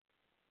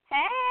 Hey.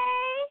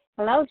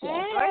 Hello, Jay.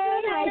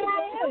 Hey, how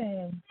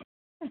you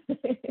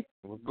doing?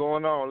 What's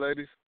going on,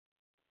 ladies?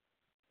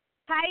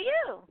 How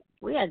you?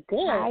 We are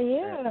good. How are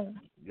you?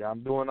 Yeah,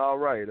 I'm doing all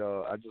right.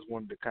 I just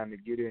wanted to kind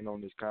of get in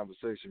on this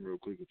conversation real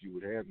quick, if you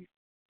would have me.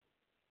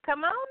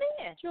 Come on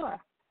in. Sure.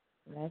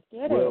 Let's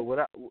get it.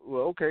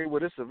 Okay.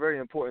 Well, it's a very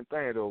important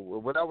thing, though.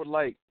 What I would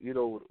like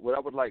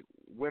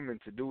women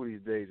to do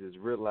these days is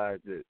realize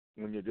that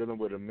when you're dealing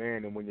with a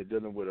man and when you're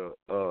dealing with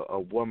a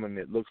woman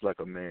that looks like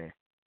a man,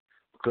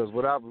 because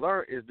what I've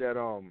learned is that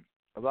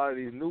a lot of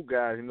these new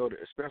guys, you know,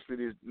 especially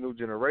this new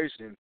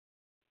generation,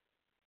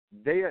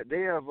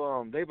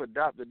 they've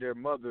adopted their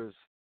mother's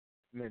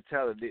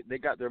mentality. They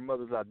got their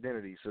mother's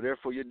identity. So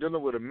therefore, you're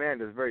dealing with a man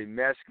that's very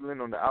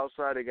masculine on the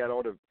outside. They got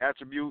all the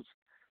attributes.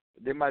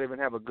 They might even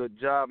have a good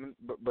job,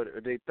 but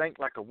they think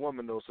like a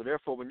woman, though. So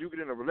therefore, when you get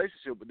in a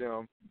relationship with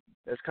them,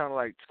 it's kind of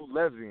like two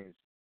lesbians.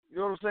 You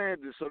know what I'm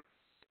saying? So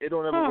it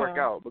don't ever work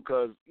out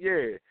because,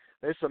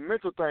 it's a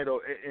mental thing, though.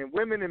 And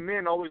women and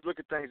men always look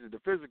at things as the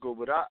physical,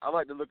 but I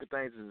like to look at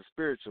things as the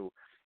spiritual,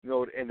 you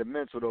know, and the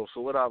mental, though. So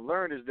what I've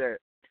learned is that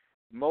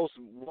most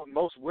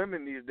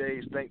women these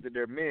days think that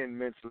they're men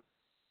mentally,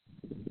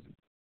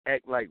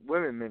 act like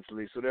women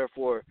mentally. So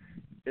therefore,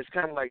 it's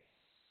kind of like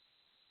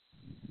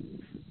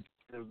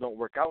it don't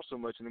work out so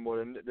much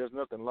anymore. There's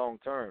nothing long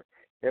term.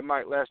 It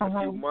might last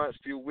a few months,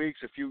 few weeks,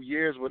 a few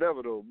years,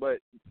 whatever, though. But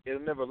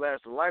it'll never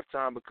last a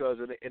lifetime because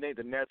it ain't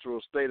the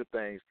natural state of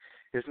things.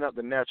 It's not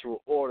the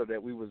natural order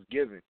that we was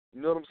given.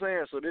 You know what I'm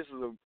saying? So this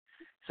is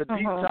it's a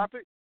deep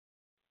topic.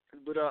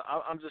 But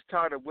I'm just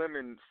tired of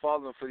women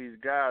falling for these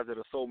guys that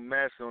are so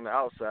masculine on the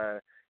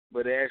outside,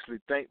 but they actually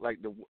think like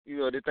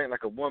they think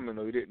like a woman,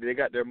 or they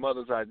got their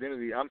mother's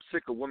identity. I'm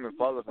sick of women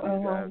falling for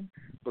these guys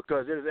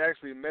because it is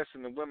actually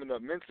messing the women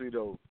up mentally,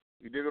 though.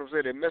 You dig what I'm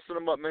saying? They're messing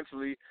them up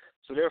mentally.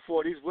 So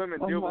therefore, these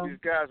women deal with these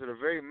guys that are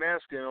very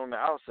masculine on the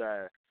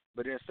outside,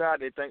 but inside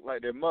they think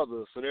like their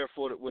mother. So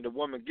therefore, when the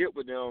woman get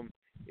with them,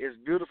 it's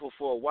beautiful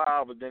for a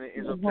while, but then it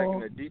ends up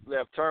taking a deep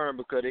left turn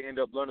because they end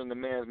up learning the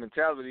man's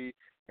mentality,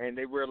 and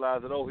they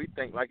realize that, oh, he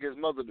think like his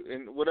mother,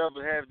 and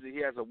whatever happens,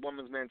 he has a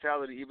woman's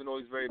mentality, even though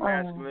he's very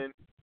masculine.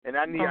 And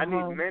I need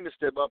men to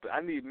step up. I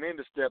need men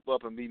to step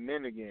up and be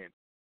men again.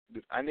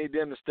 I need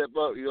them to step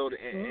up,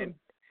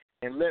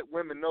 and let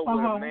women know what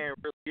a man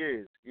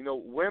really is.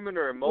 Women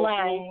are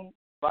emotional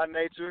by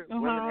nature.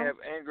 Women have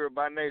anger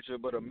by nature,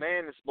 but a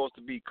man is supposed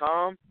to be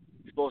calm.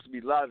 He's supposed to be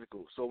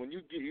logical. So when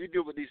you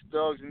deal with these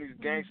thugs and these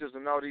gangsters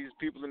and all these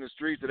people in the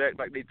streets that act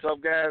like they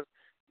tough guys,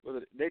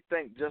 they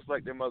think just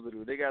like their mother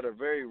do. They got a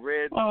very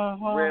red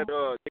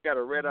they got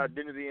a red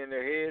identity in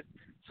their head,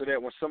 so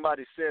that when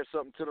somebody says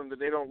something to them that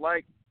they don't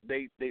like,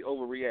 they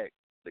overreact.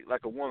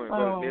 Like a woman,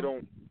 but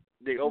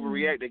they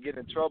overreact. They get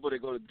in trouble. They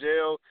go to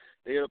jail.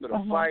 They end up in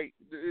a fight.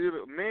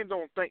 Men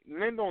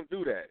don't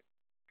do that.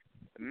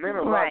 Men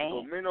are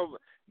logical.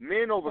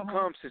 Men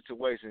overcome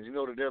situations.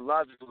 That they're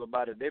logical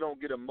about it. They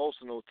don't get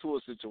emotional to a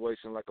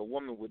situation like a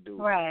woman would do.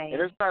 Right.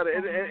 And it's not.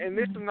 And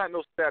this is not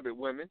no stab at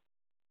women.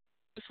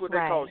 This is what they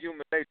call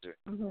human nature.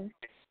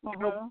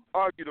 Don't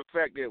argue the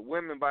fact that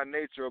women by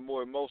nature are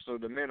more emotional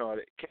than men are.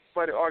 Can't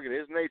nobody argue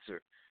that. It's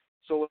nature.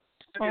 So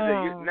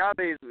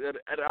nowadays,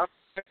 I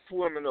think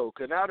women though,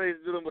 because nowadays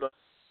dealing with a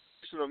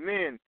of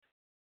men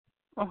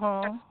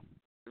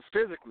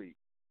physically,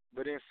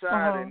 but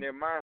inside in their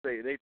mind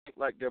state, they think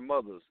like their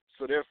mothers.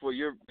 So therefore,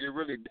 you're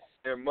really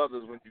their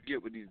mothers when you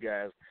get with these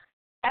guys.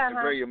 They're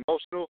very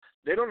emotional.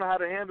 They don't know how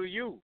to handle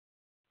you.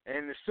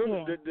 And as soon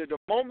as the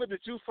moment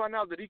that you find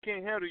out that he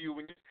can't handle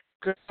you,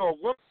 because a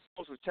woman's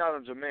supposed to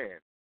challenge a man.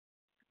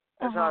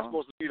 That's how it's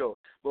supposed to be, though.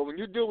 But when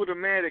you deal with a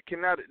man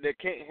that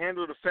can't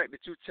handle the fact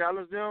that you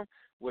challenge them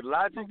with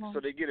logic, so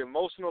they get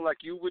emotional like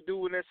you would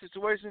do in that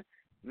situation,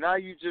 now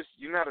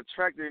you're not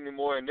attracted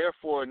anymore, and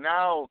therefore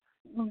now,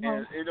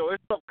 and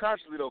it's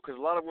subconsciously though, because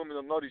a lot of women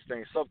don't know these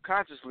things.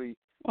 Subconsciously,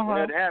 when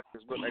that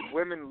happens, but like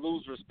women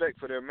lose respect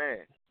for their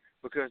man.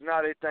 Because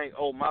now they think,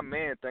 oh, my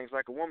man thinks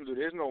like a woman do.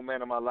 There's no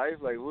man in my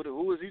life. Like,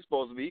 who is he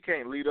supposed to be? He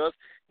can't lead us.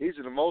 He's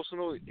an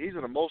emotional wreck.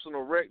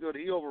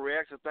 He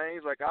overreacts to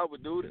things like I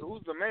would do.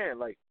 Who's the man?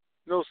 Like,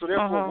 so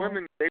therefore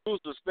women, they lose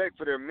respect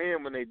for their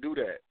men when they do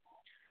that.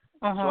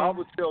 So I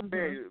would tell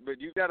men, but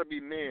you got to be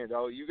men,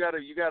 though. You got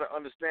to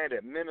understand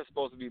that men are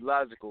supposed to be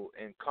logical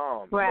and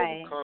calm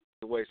and overcome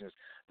situations.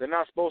 They're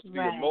not supposed to be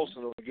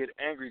emotional and get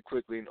angry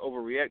quickly and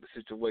overreact to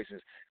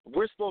situations.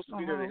 We're supposed to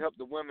be there to help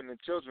the women and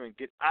children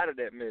get out of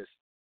that mess,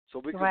 so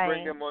we can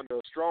bring them under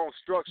a strong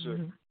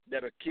structure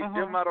that'll keep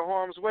them out of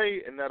harm's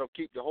way and that'll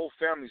keep the whole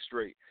family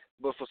straight.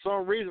 But for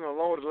some reason,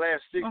 along the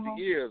last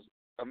 60 years,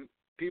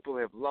 people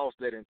have lost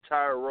that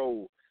entire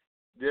role.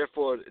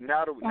 Therefore,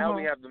 now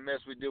we have the mess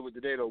we deal with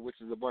today, though, which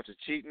is a bunch of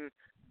cheating,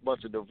 a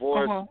bunch of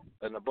divorce,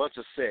 and a bunch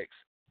of sex.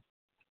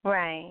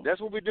 Right.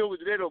 That's what we deal with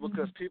today, though,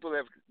 because people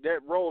that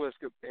role has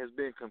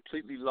been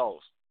completely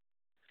lost.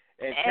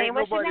 And can't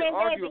nobody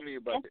argue with me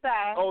about it.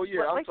 Oh,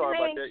 yeah, I'm sorry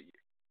about that.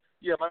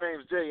 Yeah, my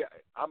name's Jay.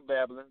 I'm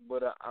babbling,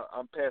 but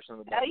I'm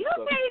passionate about it. Are you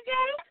okay,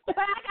 Jay? But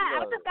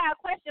I just got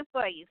a question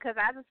for you, because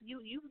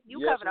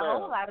you covered a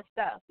whole lot of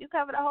stuff. You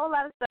covered a whole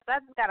lot of stuff. I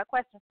just got a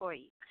question for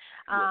you.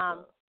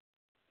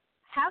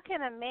 How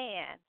can a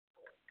man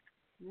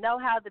know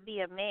how to be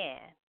a man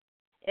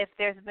if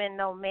there's been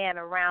no man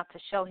around to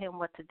show him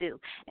what to do?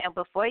 And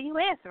before you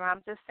answer,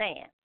 I'm just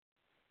saying,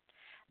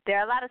 there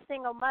are a lot of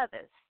single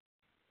mothers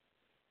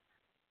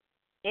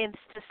in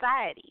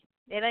society.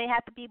 They don't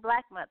have to be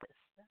black mothers.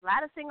 A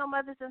lot of single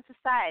mothers in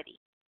society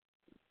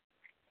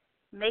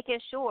making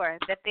sure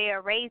that they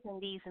are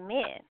raising these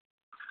men.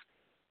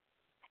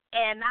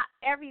 And not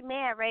every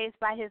man raised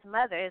by his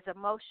mother is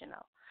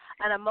emotional.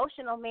 An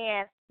emotional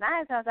man,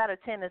 9 times out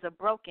of 10, is a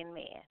broken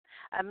man,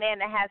 a man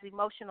that has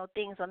emotional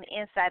things on the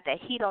inside that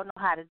he don't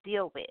know how to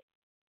deal with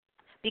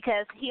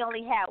because he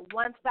only had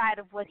one side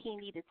of what he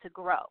needed to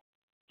grow.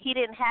 He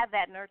didn't have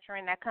that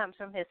nurturing that comes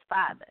from his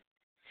father.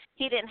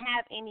 He didn't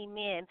have any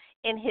men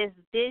in his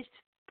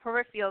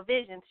peripheral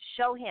vision to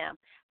show him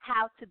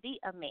how to be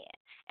a man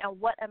and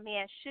what a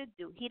man should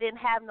do. He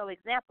didn't have no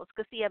examples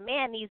because, see, a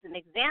man needs an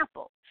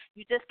example.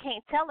 You just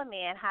can't tell a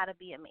man how to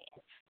be a man.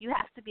 You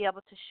have to be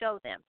able to show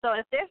them. So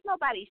if there's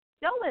nobody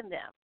showing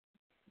them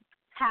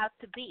how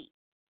to be,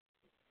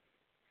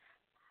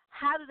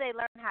 how do they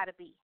learn how to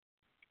be?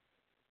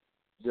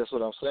 That's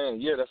what I'm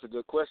saying. Yeah, that's a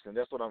good question.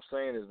 That's what I'm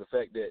saying is the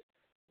fact that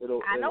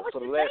I know what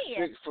for you're the last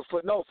saying. For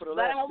the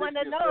last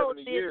 60 or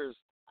 70 years.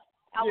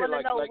 I want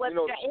to know what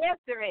your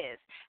answer is.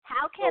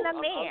 How can a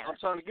man I'm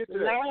trying to get to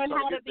that. learn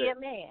how to be a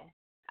man?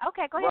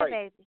 Okay, go ahead,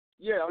 baby.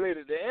 Yeah, I mean,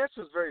 the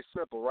answer is very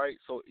simple, right?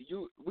 So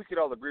we could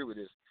all agree with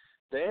this.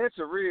 The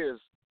answer is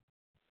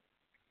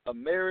a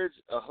marriage,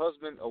 a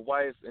husband, a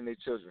wife, and their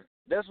children.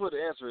 That's what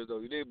the answer is, though.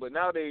 You did, but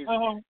nowadays,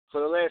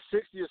 for the last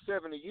 60 or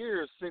 70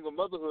 years, single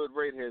motherhood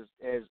rate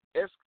has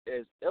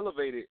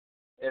elevated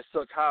at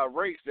such high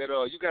rates that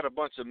you got a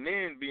bunch of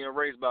men being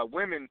raised by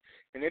women,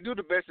 and they do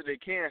the best that they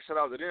can. Shout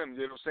out to them.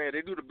 You know what I'm saying?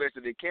 They do the best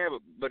that they can,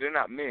 but they're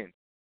not men.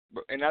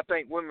 And I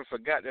think women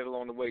forgot that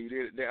along the way.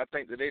 I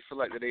think that they feel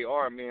like that they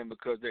are men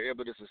because they're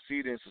able to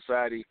succeed in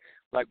society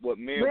like what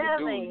men would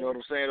do. You know what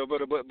I'm saying?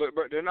 But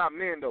they're not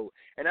men though.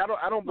 And I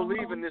don't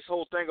believe in this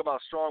whole thing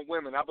about strong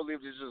women. I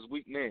believe it's just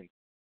weak men.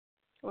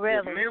 Really?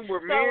 If men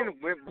were men,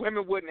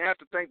 women wouldn't have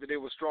to think that they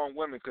were strong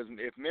women. Because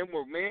if men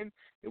were men,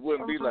 it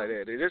wouldn't be like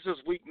that. It's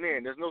just weak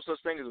men. There's no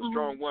such thing as a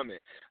strong woman.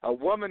 A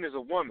woman is a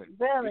woman.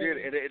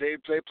 Really?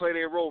 They play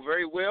their role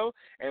very well,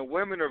 and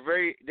women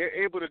they're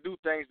able to do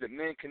things that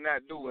men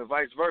cannot do, and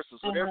vice versa.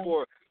 So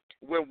therefore,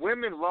 when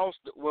women lost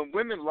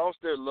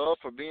their love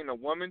for being a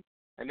woman,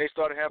 and they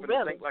started having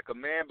to think like a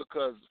man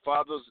because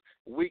fathers,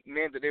 weak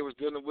men that they was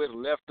dealing with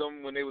left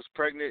them when they was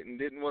pregnant and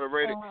didn't want to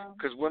raise it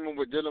because women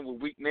were dealing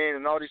with weak men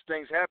and all these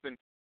things happened.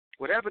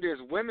 What happened is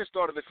women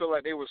started to feel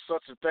like they were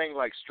such a thing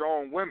like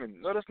strong women.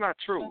 No, that's not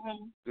true.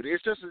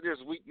 It's just that there's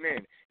weak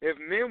men. If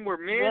men were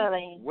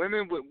men,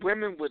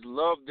 women would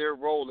love their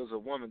role as a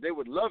woman. They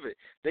would love it.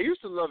 They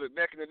used to love it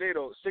back in the day,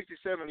 though.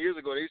 67 years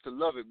ago, they used to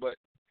love it, but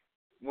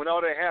when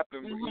all that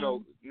happened,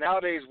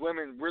 nowadays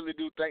women really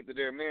do think that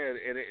they're men,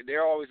 and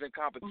they're always in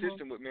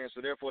competition with men, so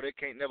therefore they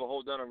can't never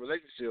hold down a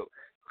relationship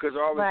because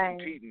they're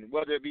always competing,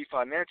 whether it be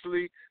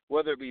financially,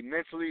 whether it be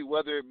mentally,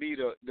 whether it be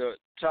the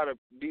try to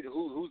be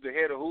who's the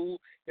head of who.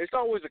 It's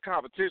always a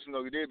competition,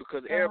 though,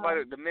 because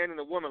everybody, the man and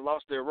the woman,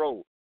 lost their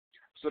role,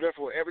 so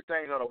therefore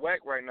everything's out of whack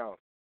right now.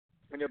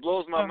 And it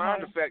blows my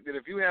mind the fact that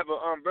if you have an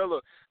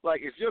umbrella,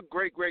 like if your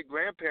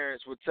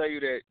great-great-grandparents would tell you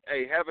that,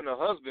 hey, having a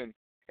husband,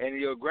 and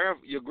your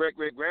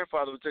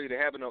great-great-grandfather would tell you that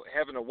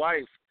having a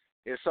wife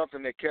is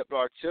something that kept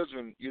our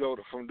children,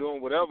 from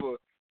doing whatever.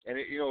 And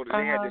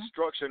they had this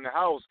structure in the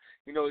house.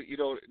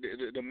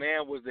 The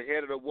man was the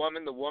head of the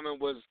woman. The woman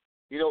was,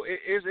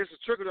 it's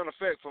a trickle-down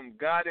effect from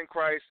God in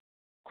Christ,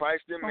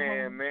 Christ in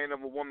man, man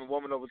over woman,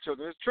 woman over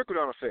children. It's a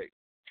trickle-down effect.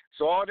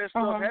 So all that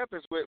stuff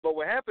happens but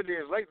what happened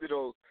is lately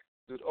though,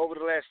 over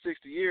the last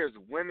 60 years,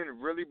 women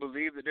really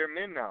believe that they're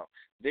men now.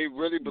 They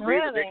really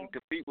believe that they can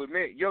compete with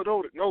men.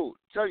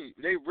 Tell you,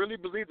 they really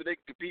believe that they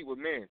can compete with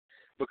men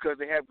because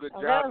they have good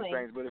jobs and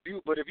things.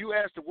 But if you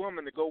ask a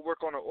woman to go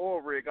work on an oil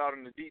rig out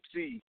in the deep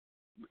sea,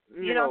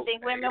 you don't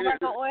think women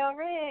work on oil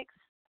rigs?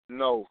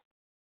 No.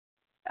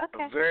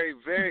 Okay. Very,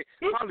 very,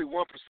 probably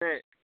 1%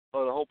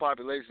 of the whole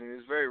population.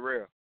 It's very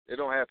rare. It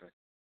don't happen.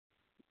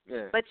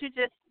 Yeah. But you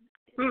just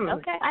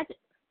okay.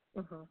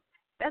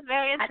 That's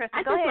very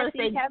interesting. Go ahead,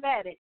 Steve. Have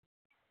at it.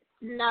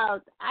 No,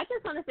 I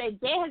just want to say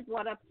Jay has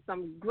brought up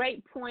some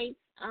great points,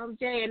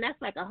 Jay, and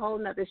that's like a whole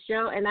nother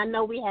show. And I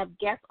know we have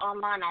guests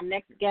online. Our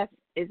next guest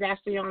is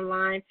actually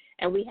online,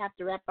 and we have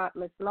to wrap up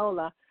Miss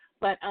Lola.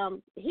 But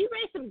he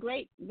raised some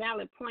great,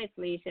 valid points,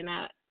 Lissha, and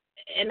I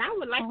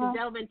would like to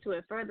delve into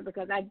it further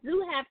because I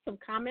do have some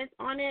comments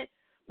on it.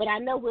 But I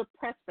know we're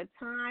pressed for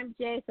time,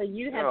 Jay, so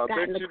you have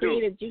gotten the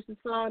creative juices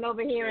flowing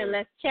over here, and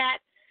let's chat.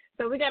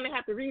 So we're going to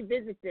have to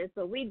revisit this.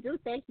 So we do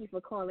thank you for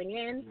calling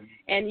in,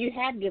 and you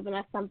have given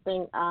us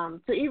something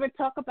to either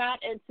talk about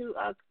and to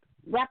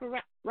wrap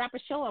a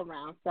show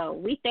around. So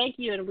we thank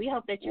you, and we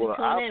hope that you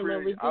tune in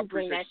when we do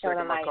bring that show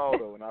to life. Call,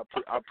 though, and I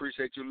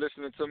appreciate you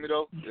listening to me,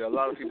 though. Yeah, a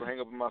lot of people hang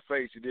up in my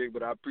face, you dig,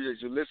 but I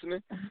appreciate you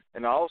listening,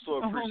 and I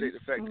also appreciate the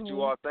fact that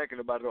you are thinking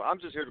about it. I'm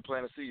just here to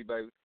plant a seed,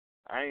 baby.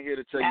 I ain't here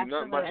to tell you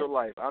nothing about your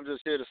life. I'm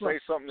just here to say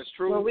something that's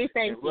true. Well, we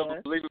thank you.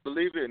 Whoever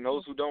believe it, and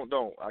those who don't.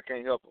 I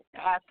can't help them.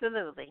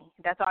 Absolutely.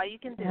 That's all you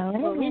can do.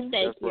 Well, we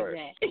thank you,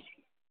 right.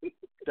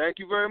 Thank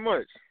you very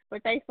much.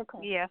 Well, thanks for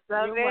calling. Yes,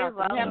 you're very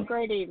welcome. Have a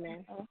great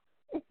evening.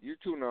 You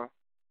too, now.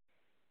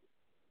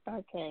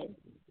 Okay.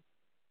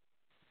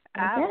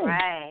 All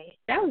right.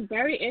 That was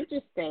very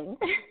interesting.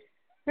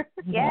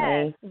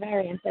 Yes.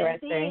 Very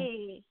interesting.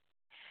 Indeed.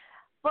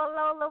 Well,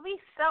 Lola, we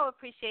so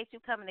appreciate you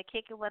coming to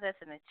kick it with us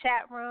in the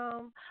chat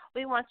room.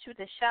 We want you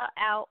to shout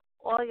out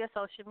all your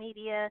social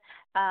media,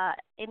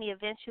 any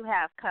events you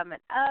have coming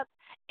up,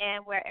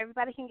 and where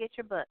everybody can get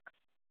your books.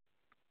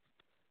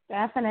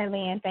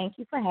 Definitely, and thank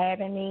you for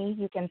having me.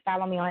 You can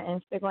follow me on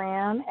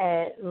Instagram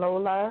at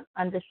Lola_G_author,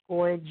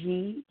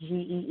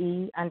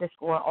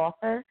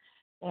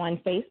 on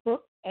Facebook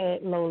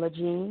at Lola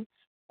G,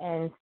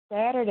 and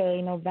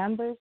Saturday,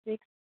 November 6th,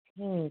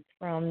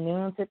 from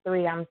noon to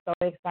 3. I'm so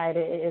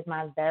excited. It is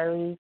my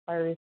very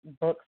first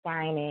book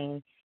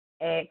signing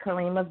at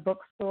Karima's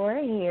Bookstore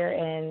here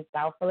in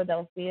South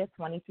Philadelphia,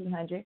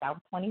 2200 South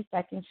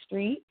 22nd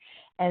Street.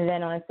 And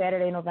then on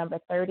Saturday, November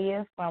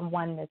 30th, from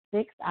 1 to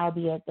 6, I'll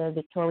be at the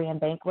Victorian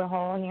Banquet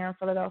Hall here in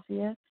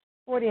Philadelphia,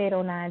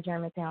 4809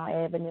 Germantown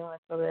Avenue in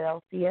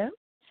Philadelphia.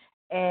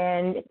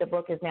 And the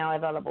book is now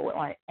available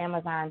on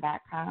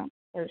Amazon.com.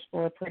 Search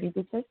for Pretty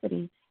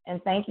Duplicity. And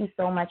thank you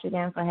so much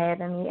again for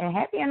having me. And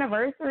happy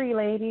anniversary,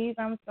 ladies.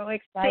 I'm so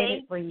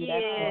excited for you.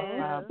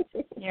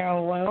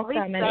 You're welcome.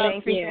 And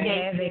thank you for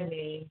having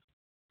me.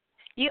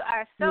 You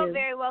are so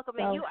very welcome.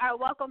 And you are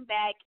welcome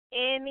back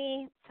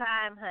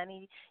anytime,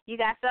 honey. You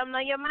got something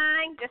on your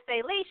mind? Just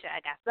say, Lissha,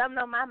 I got something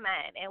on my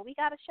mind. And we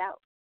got a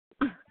show.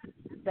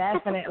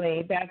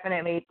 Definitely.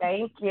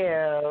 Thank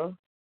you.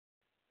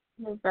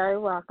 You're very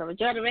welcome.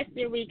 Enjoy the rest of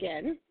your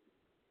weekend.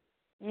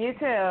 You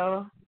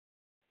too.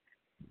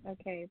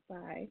 Okay,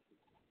 bye.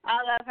 I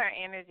love her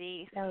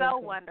energy. So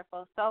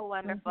wonderful, so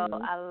wonderful.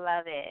 Mm-hmm. I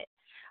love it.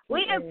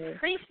 We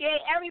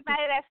appreciate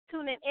everybody that's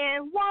tuning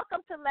in.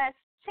 Welcome to Let's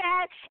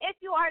Chat. If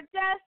you are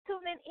just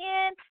tuning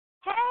in,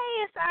 hey,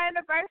 it's our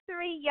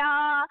anniversary,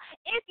 y'all.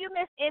 If you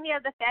missed any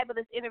of the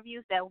fabulous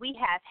interviews that we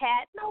have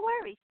had, no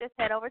worries. Just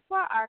head over to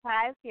our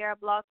archives here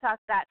at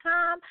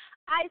blogtalk.com,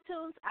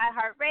 iTunes,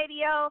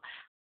 iHeartRadio,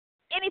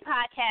 any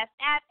podcast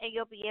app, and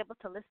you'll be able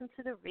to listen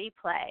to the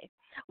replay.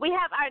 We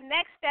have our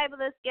next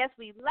fabulous guest.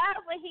 We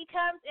love when he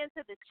comes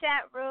into the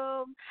chat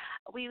room.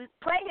 We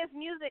play his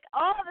music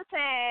all the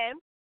time.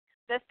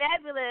 The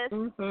fabulous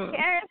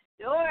Karras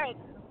Jordan.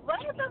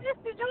 Welcome,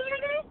 Mr.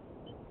 Jordan.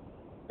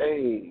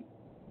 Hey.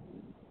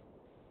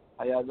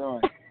 How y'all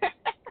doing?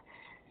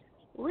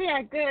 We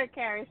are good,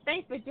 Karras.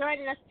 Thanks for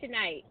joining us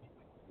tonight.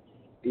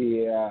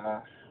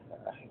 Yeah.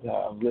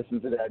 I'm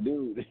listening to that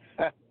dude.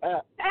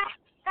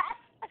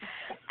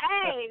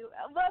 Hey,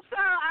 well, so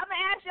I'm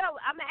gonna ask you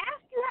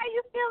how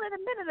you feel in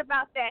a minute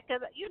about that,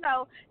 because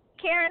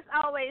Karras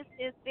always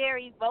is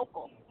very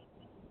vocal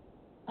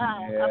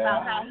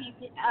about how he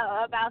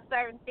about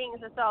certain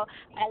things, and so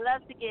I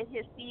love to get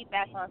his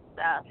feedback on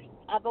stuff.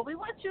 But we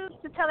want you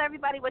to tell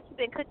everybody what you've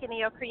been cooking in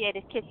your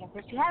creative kitchen,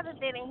 because you haven't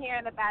been in here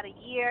in about a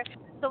year.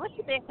 So what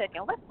you been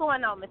cooking? What's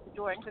going on, Mr.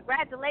 Jordan?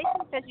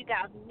 Congratulations, because you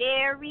got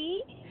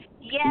married.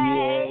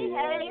 Yay!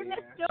 Hey,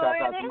 Miss Jordan.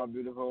 Shout out to my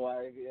beautiful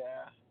wife.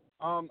 Yeah.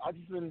 I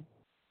just been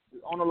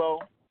on the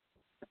low,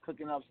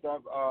 cooking up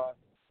stuff. I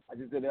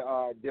just did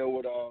a deal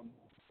with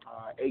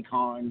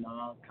Akon,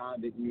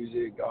 Convict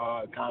Music,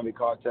 Convict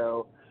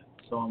Cartel.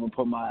 So I'm gonna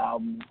put my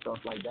album and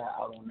stuff like that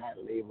out on that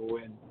label,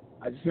 and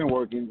I just been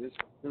working, just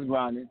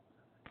grinding,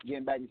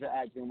 getting back into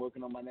acting,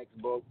 working on my next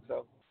book.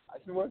 So I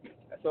just been working.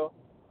 That's all.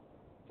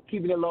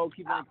 Keeping it low,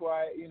 keeping it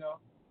quiet, Okay.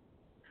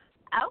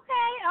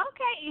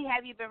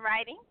 Have you been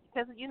writing?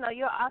 Because you're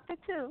an author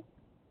too.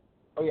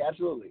 Oh yeah,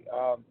 absolutely.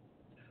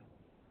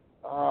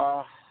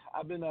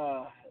 I've been,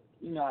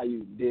 you know how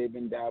you dib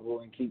and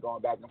dabble and keep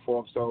going back and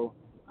forth. So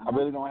I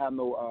really don't have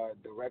no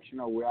direction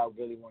or where I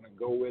really want to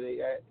go with it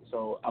yet.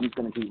 So I'm just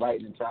gonna keep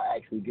writing until I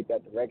actually get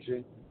that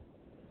direction.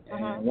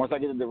 And once I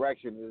get the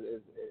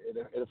direction,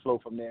 it'll flow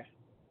from there.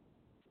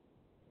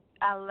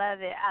 I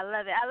love it. I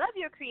love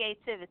your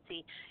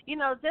creativity.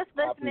 Just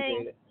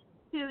listening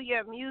to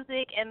your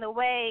music and the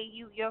way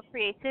your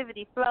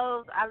creativity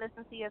flows. I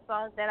listen to your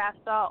songs that I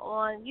saw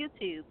on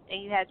YouTube,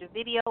 and you had your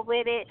video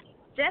with it.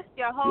 Just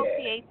your whole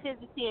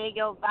creativity and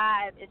your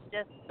vibe is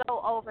just so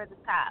over the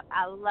top.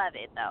 I love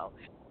it, though.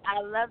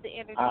 I love the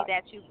energy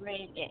that you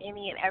bring in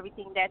any and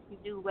everything that you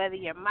do, whether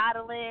you're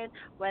modeling,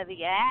 whether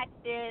you're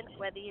acting,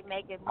 whether you're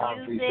making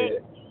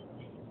music.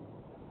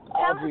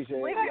 I appreciate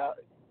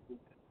it.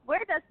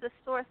 Where does the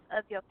source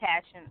of your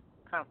passion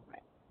come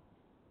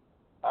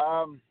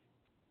from?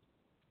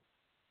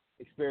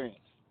 Experience.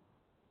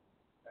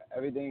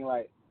 Everything,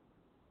 I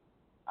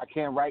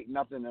can't write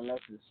nothing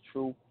unless it's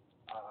true.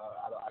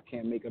 I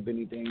can't make up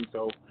anything,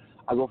 so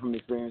I go from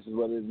experiences,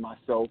 whether it's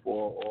myself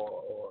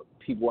or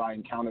people I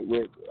encountered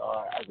with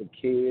as a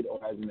kid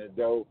or as an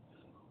adult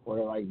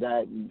or like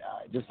that, and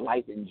just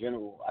life in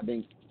general. I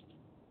think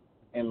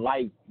in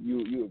life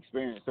you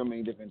experience so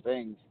many different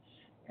things,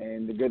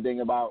 and the good thing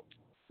about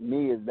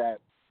me is that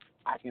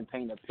I can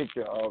paint a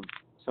picture of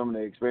some of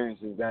the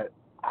experiences that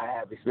I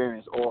have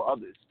experienced or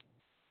others.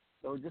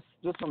 So just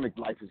some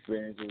life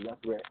experiences,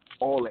 that's where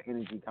all the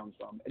energy comes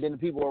from. And then the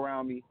people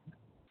around me,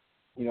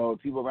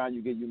 people around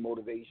you give you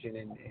motivation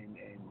and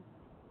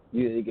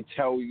they can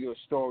tell you a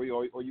story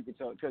or you can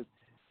tell, because,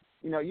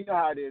 you know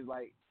how it is,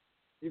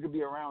 you could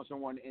be around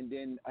someone and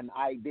then an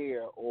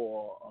idea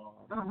or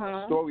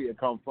a story will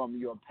come from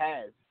your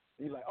past.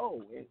 And you're like,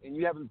 oh, and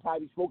you haven't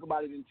probably spoke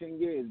about it in 10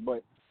 years,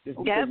 but just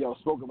because y'all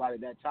spoke about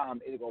it that time,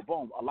 it'll go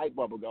boom, a light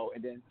bulb will go,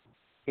 and then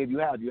if you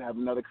have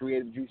another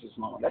creative juices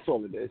flowing. That's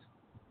all it is.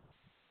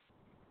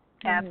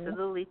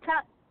 Absolutely.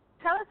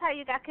 Tell us how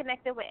you got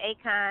connected with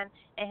Akon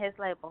and his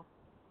label.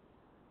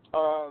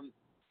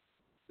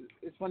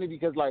 It's funny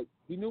because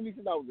he knew me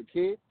since I was a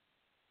kid,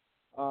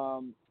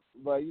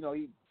 but he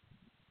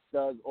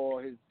does all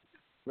his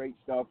great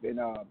stuff, and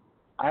I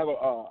have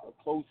a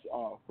close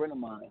friend of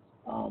mine.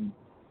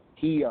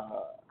 He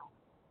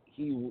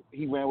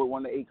ran with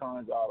one of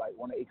Akon's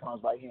one of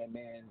Akon's right hand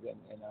mans,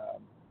 and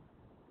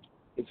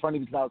it's funny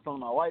because I was telling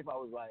my wife, I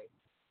was like,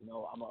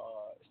 I'm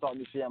starting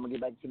this year, I'm gonna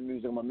get back to the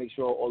music, I'm gonna make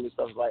sure all this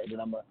stuff's right, and then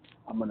I'm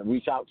gonna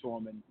reach out to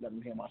him and let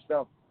him hear my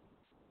stuff.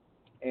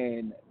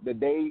 And the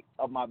day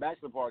of my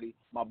bachelor party,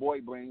 my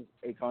boy brings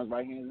Akon's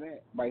right hand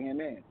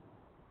man.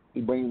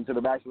 He brings him to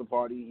the bachelor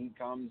party. He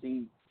comes.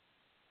 He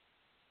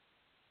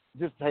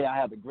just say I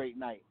had a great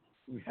night.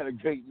 We had a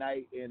great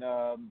night, and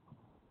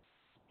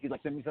he's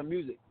like, send me some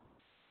music.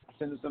 I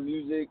sent him some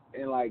music,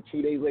 and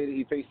 2 days later,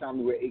 he FaceTimed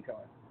me with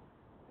Akon,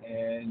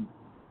 and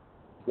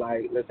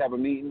let's have a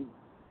meeting.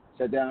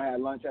 Sat down, had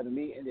lunch, had a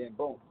meeting, and then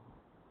boom,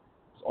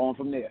 it's on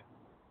from there.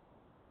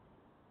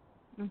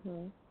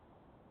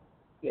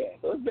 Yeah,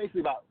 so it's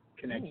basically about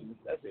connections.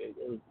 That's it.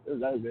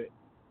 That was it.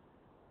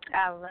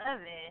 I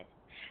love it.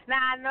 Now,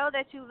 I know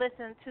that you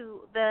listened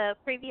to the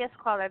previous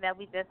caller that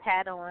we just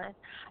had on.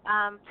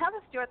 Tell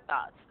us your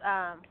thoughts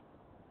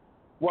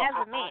Well,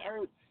 as a man.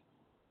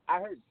 I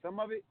heard some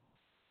of it.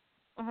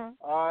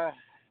 Mm-hmm.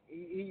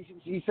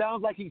 He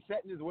sounds like he's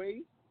set in his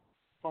ways.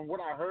 From what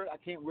I heard, I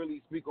can't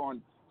really speak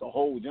on the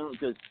whole general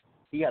because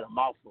he had a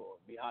mouthful.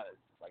 To be honest,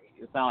 like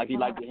it sounded like he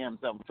liked to hear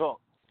himself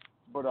talk.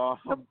 But I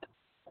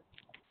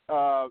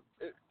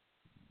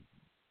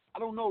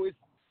don't know.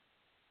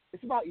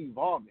 It's about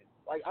evolving.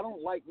 Like I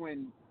don't like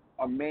when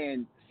a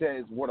man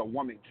says what a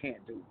woman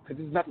can't do because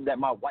there's nothing that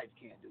my wife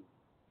can't do.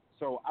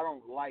 So I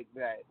don't like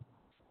that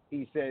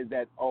he says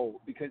that,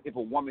 oh, because if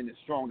a woman is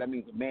strong, that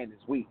means a man is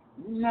weak.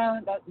 No,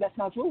 that's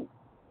not true.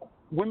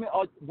 Women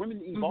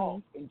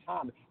evolve in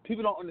time.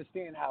 People don't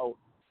understand how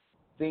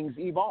things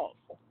evolve,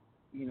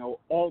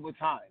 all the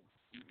time.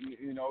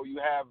 You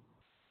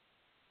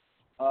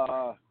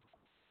have,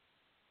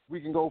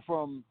 we can go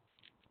from,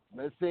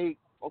 let's say,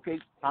 okay,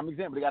 prime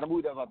example, they got a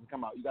movie that's about to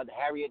come out. You got the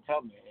Harriet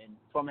Tubman, and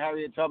from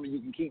Harriet Tubman, you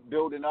can keep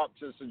building up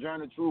to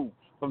Sojourner Truth.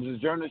 From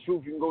Sojourner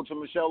Truth, you can go to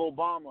Michelle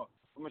Obama.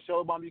 From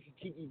Michelle Obama, you can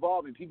keep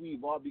evolving. People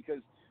evolve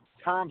because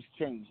times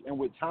change, and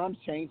with times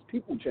change,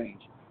 people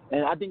change.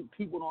 And I think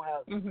people don't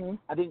have.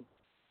 I think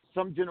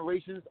some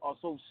generations are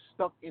so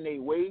stuck in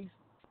their ways,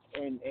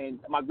 and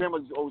my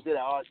grandmother always said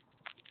that, oh,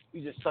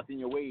 you just stuck in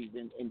your ways,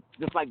 and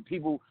just like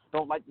people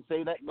don't like to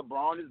say that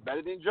LeBron is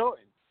better than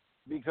Jordan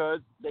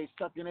because they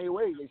stuck in their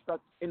ways, they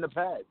stuck in the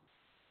past.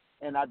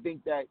 And I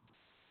think that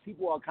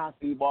people are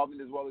constantly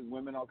evolving as well as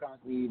women are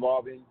constantly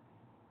evolving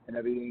and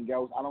everything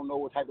else. I don't know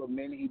what type of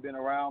men he's been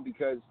around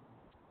because,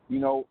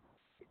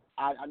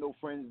 I know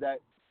friends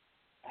that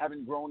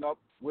haven't grown up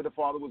where the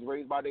father was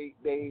raised by their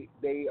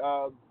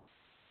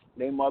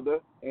mother,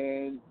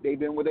 and they've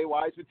been with their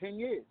wives for 10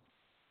 years.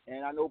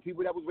 And I know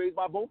people that was raised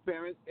by both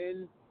parents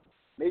and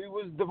maybe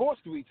was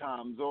divorced 3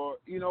 times or,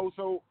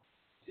 so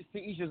it's to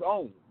each his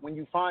own. When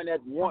you find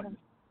that one,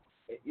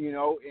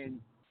 and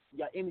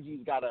your energies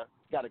gotta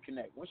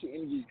connect. Once your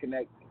energies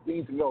connect,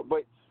 things can go.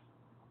 But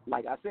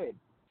like I said,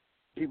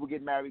 people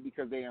get married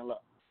because they're in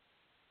love.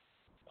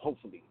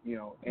 Hopefully,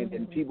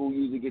 and people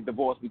usually get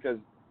divorced because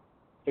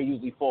they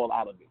usually fall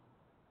out of it.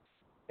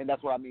 And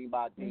that's what I mean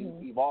by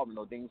things evolving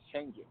or things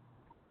changing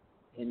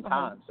in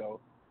time. So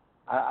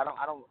I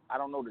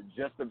don't know the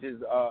gist of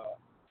his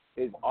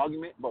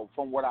argument, but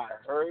from what I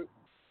heard,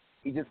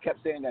 he just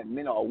kept saying that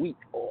men are weak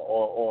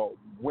or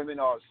women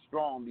are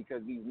strong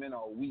because these men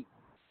are weak.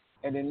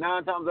 And then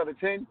 9 times out of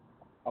 10,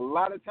 a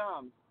lot of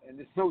times, and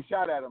there's no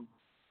shot at him,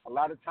 a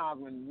lot of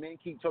times when men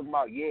keep talking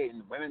about,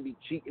 and the women be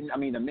cheating,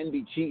 the men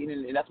be cheating,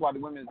 and that's why the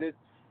women is this,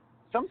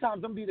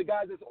 sometimes them be the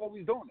guys that's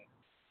always doing it.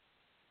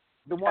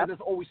 The ones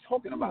that's always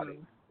talking about it.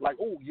 Like,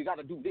 oh, you got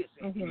to do this,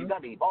 and you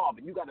got to evolve,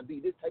 and you got to be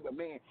this type of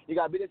man. You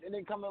got to be this, and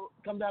then come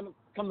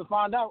to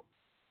find out,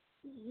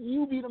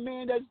 you be the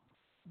man that's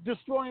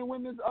destroying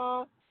women's,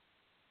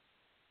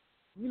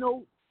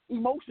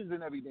 emotions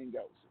and everything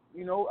else.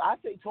 I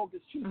say talk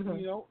is cheap.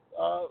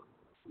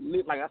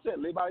 Live, like I said,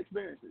 live by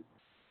experiences.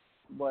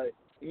 But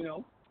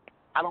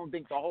I don't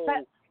think the whole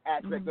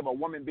aspect of a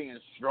woman being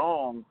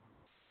strong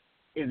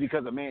is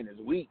because a man is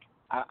weak.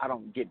 I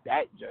don't get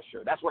that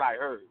gesture. That's what I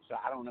heard, so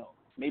I don't know.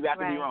 Maybe I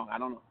could be wrong. I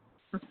don't know.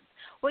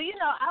 Well,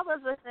 I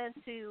was listening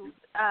to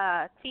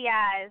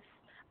T.I.'s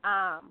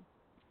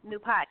new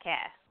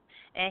podcast,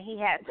 and he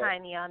had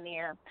Toni on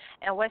there.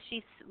 And what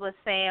she was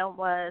saying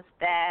was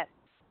that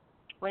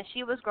when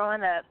she was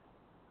growing up,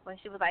 when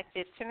she was like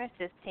 15 or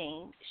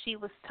 16, she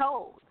was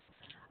told,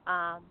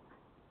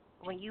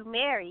 when you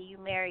marry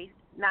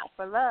not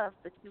for love,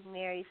 but you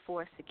marry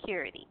for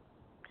security.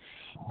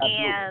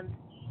 Absolutely. And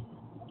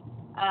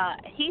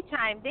he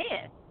chimed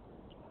in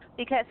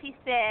because he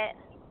said,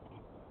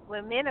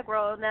 when men are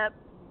growing up,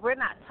 we're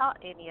not taught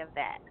any of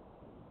that.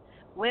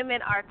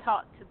 Women are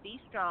taught to be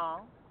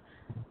strong,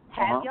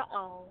 have your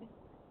own,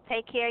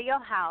 take care of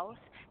your house,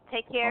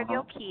 take care of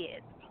your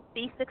kids,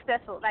 be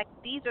successful. Like,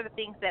 these are the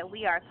things that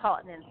we are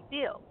taught and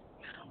instilled.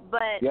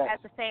 But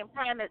at the same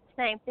time, the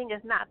same thing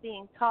is not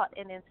being taught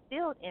and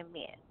instilled in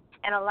men.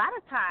 And a lot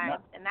of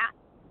times, and not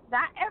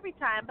every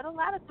time, but a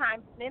lot of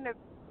times, men are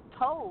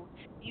told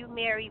you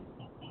marry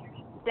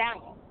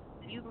down.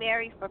 You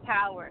marry for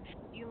power.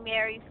 You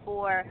marry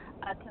for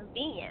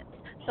convenience.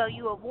 So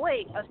you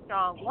avoid a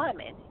strong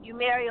woman. You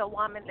marry a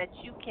woman that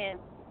you can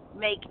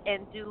make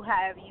and do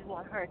however you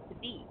want her to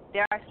be.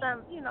 There are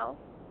some,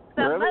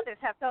 some mothers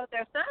have told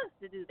their sons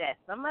to do that.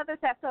 Some mothers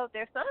have told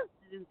their sons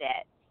to do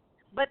that.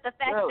 But the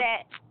fact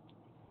that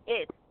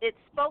it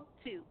spoke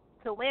to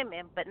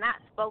women, but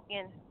not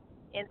spoken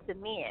into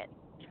men.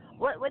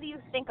 What do you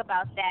think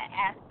about that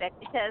aspect?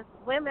 Because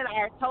women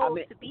are told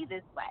to be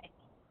this way.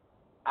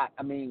 I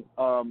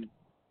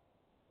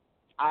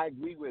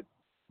agree with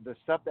the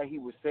stuff that he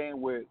was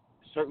saying, where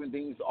certain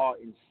things are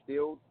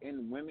instilled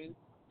in women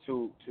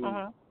to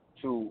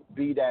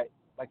be that.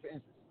 Like, for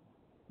instance,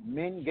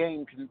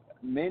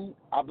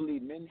 I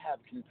believe men have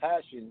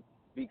compassion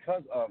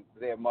because of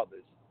their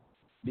mothers.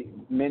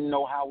 Men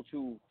know how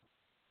to,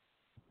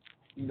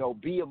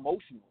 be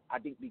emotional. I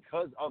think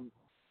because of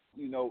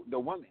the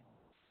woman,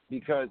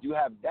 because you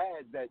have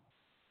dads that,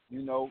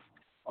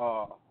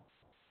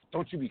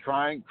 don't you be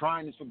crying.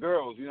 Crying is for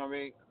girls, you know what I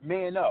mean?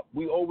 Man up.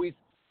 We always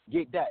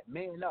get that.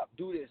 Man up.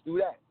 Do this, do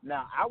that.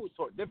 Now, I was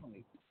taught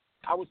differently.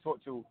 I was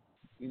taught to,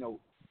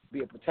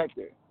 be a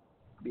protector,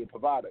 be a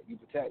provider. You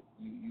protect.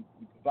 You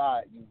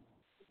provide.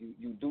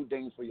 You do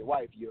things for your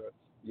wife. Your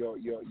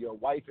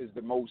wife is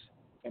the most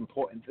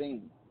important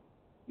thing.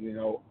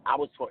 I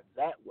was taught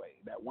that way,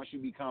 that once you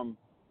become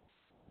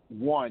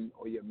one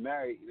or you're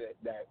married,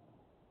 that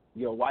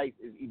your wife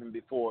is even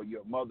before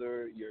your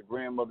mother, your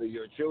grandmother,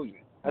 your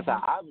children. That's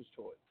how I was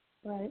taught.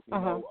 Right.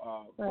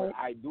 But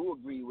I do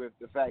agree with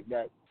the fact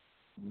that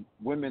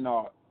women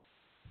are,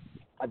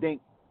 I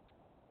think,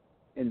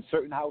 in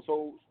certain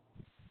households,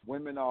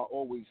 women are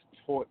always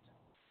taught,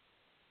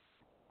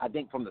 I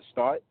think from the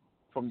start,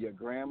 from your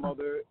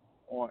grandmother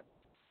on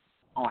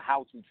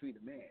how to treat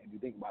a man. If you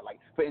think about it, like,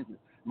 for instance,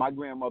 my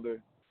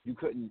grandmother, you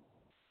couldn't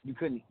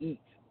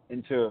eat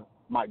until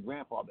my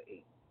grandfather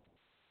ate.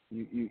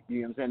 You know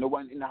what I'm saying? No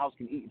one in the house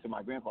can eat until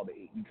my grandfather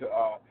ate.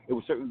 It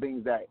was certain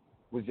things that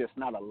was just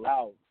not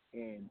allowed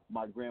in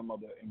my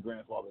grandmother and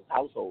grandfather's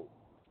household.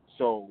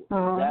 So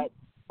that,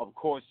 of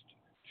course,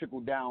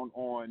 trickled down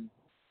on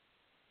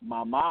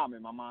my mom,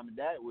 and my mom and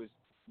dad was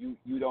you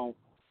don't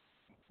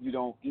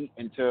eat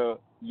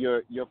until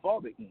your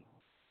father eats,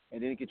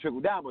 and then it can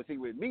trickle down. But see,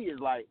 with me, it's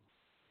like,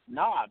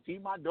 nah,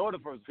 feed my daughter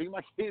first, feed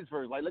my kids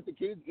first. Like, let the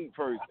kids eat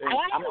first. And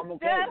I'm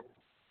okay.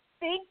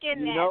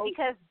 Thinking that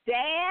because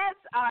dads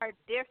are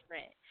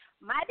different.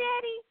 My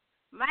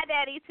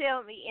daddy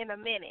tell me in a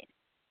minute,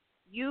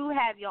 you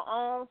have your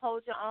own,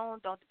 hold your own,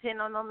 don't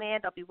depend on no man,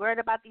 don't be worried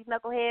about these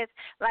knuckleheads.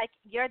 Like,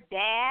 your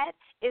dad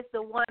is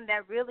the one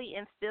that really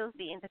instills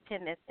the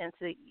independence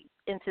into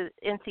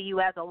you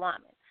as a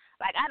woman.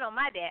 Like, I know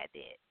my dad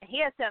did. And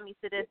he'll tell me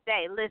to this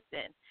day,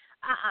 listen,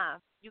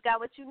 you got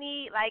what you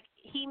need. Like,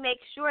 he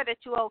makes sure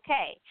that you're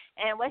okay.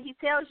 And what he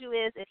tells you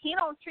is, if he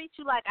don't treat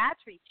you like I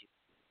treat you,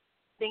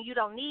 then you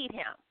don't need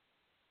him.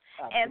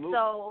 Absolutely. And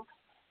so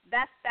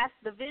that's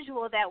the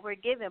visual that we're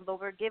given, but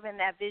we're given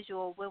that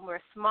visual when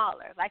we're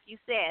smaller. Like you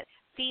said,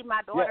 feed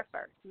my daughter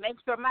first. Make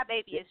sure my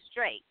baby is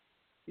straight.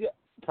 Yeah,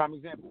 prime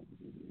example.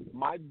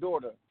 My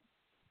daughter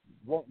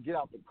won't get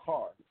out the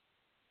car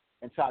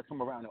until I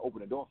come around and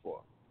open the door for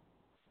her.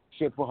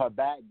 She'll put her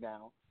bag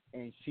down,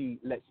 and she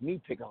lets me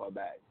pick up her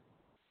bags.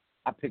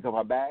 I pick up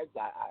her bags.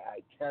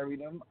 I carry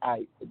them.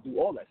 I do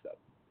all that stuff.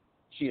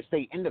 She'll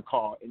stay in the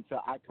car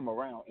until I come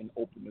around and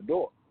open the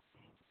door.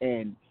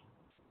 And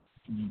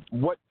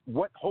what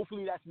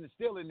hopefully that's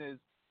instilling is,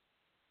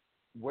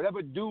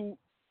 whatever dude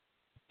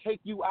take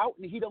you out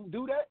and he don't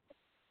do that,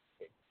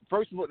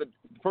 first of all, the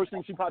first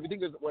thing she probably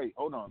thinks is, wait,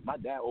 hold on, my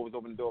dad always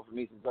opened the door for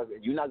me since I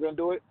said, you're not going to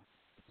do it,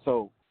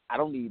 so I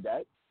don't need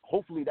that.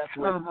 Hopefully that's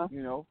what,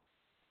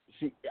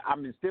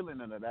 I'm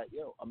instilling into that,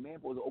 a man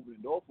supposed to open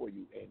the door for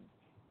you and,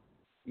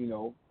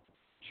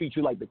 treat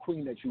you like the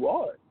queen that you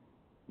are.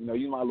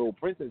 You're my little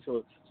princess,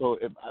 so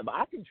if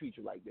I can treat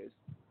you like this,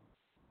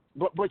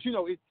 but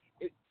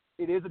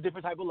it is a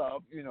different type of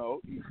love,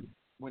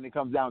 when it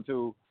comes down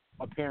to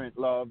a parent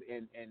love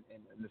and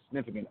the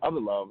significant other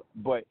love,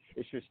 but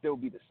it should still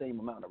be the same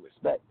amount of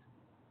respect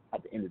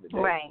at the end of the day.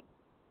 Right.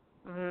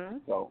 Mm-hmm.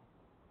 So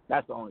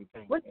that's the only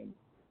thing. What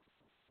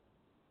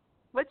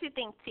you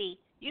think, T?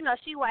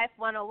 She wife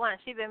 101.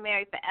 She been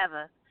married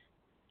forever.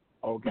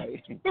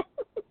 Okay.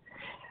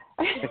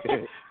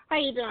 How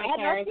you doing,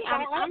 Karras?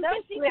 I'm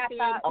just listening.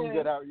 I'm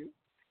good. How are you?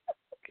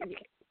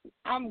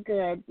 I'm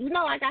good.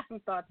 I got some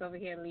thoughts over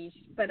here,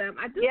 Lissha. But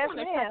I do want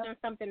to touch on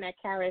something that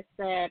Karras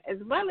said, as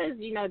well as,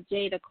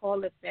 Jay, the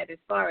caller, said, as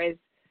far as,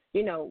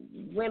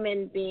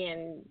 women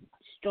being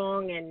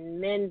strong and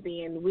men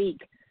being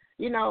weak.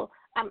 I'm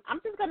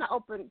just going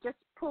to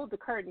pull the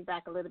curtain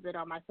back a little bit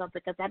on myself,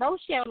 because I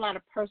don't share a lot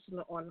of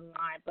personal on the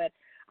line. But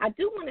I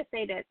do want to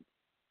say that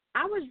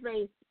I was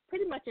raised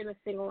pretty much in a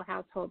single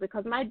household,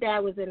 because my dad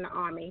was in the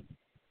Army.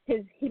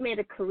 He made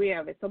a career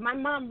of it. So my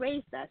mom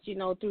raised us,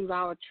 through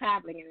our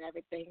traveling and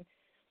everything.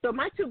 So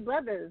my two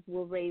brothers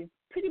were raised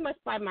pretty much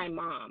by my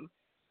mom.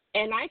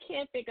 And I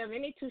can't think of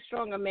any two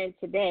stronger men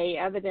today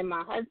other than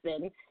my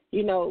husband.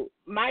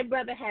 My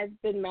brother has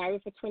been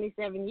married for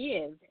 27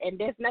 years, and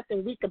there's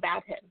nothing weak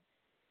about him.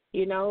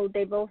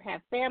 They both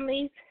have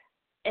families,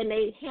 and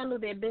they handle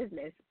their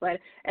business. But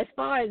as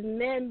far as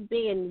men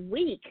being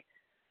weak,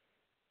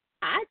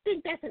 I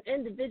think that's an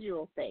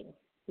individual thing.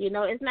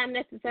 It's not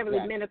necessarily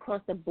men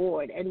across the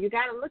board. And you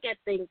got to look at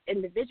things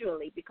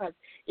individually, because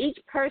each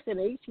person,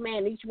 each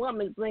man, each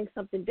woman brings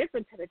something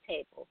different to the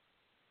table.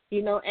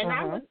 And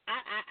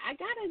I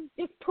got to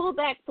just pull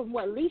back from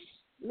what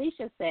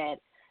Lissha said,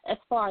 as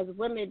far as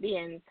women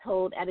being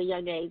told at a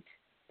young age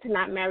to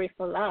not marry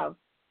for love.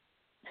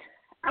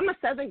 I'm a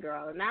Southern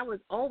girl, and I was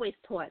always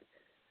taught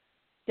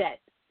that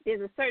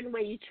there's a certain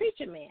way you treat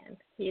your man,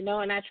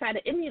 and I try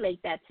to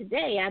emulate that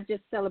today. I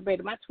just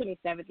celebrated my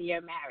 27th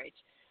year marriage.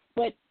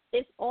 But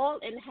it's all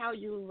in how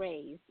you're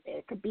raised.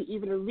 It could be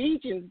even the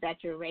regions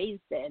that you're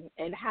raised in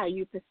and how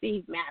you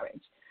perceive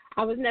marriage.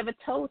 I was never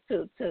told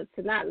to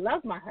not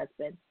love my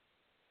husband.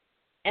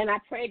 And I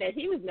pray that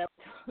he was never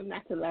told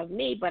not to love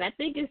me. But I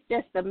think it's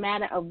just a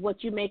matter of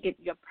what you make it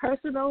your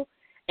personal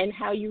and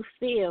how you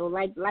feel.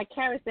 Like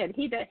Karras said,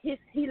 he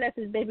lets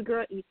his baby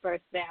girl eat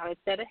first now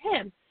instead of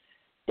him.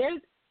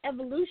 There's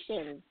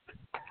evolution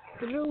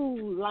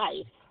through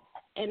life,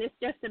 and it's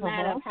just a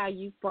matter of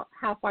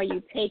how far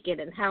you take it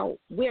and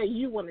where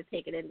you want to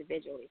take it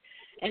individually.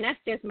 And that's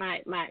just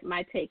my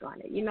take on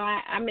it. You know,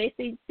 I may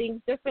see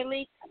things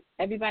differently.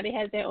 Everybody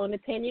has their own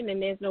opinion,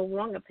 and there's no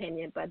wrong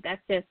opinion, but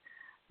that's just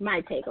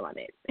my take on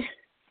it.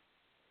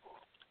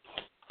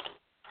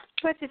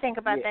 What do you think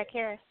about that,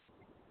 Karras?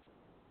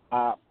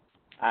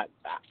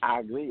 I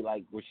agree.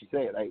 Like what she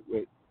said, like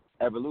with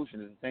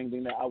evolution, is the same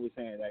thing that I was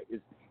saying. Like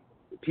it's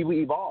people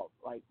evolve.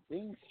 Like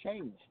things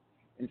change,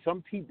 and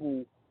some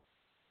people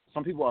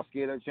are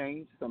scared of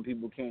change. Some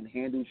people can't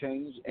handle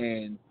change,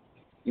 and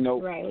you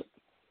know, right.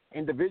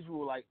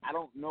 Individual. Like I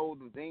don't know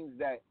the things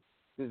that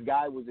this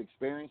guy was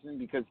experiencing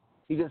because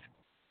he just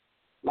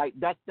like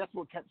that's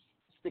what kept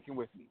sticking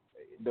with me.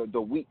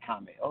 The weak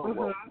comment. Oh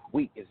well,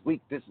 weak is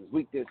weak. This is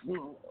weak. This.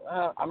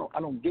 I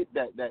don't get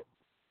that. That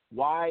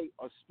why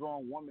a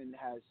strong woman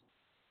has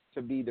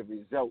to be the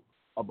result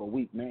of a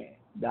weak man.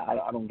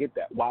 I don't get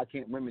that. Why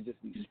can't women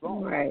just be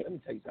strong? Right. Let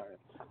me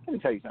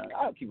tell you something.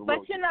 I'll keep it real.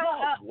 But you know,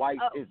 my wife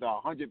is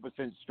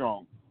 100%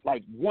 strong.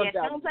 Like 1,000% she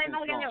don't play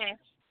no strong. games.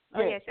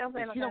 Oh yeah, she don't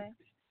play no games.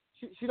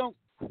 She don't.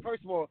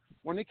 First of all,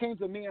 when it came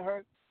to me and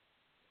her,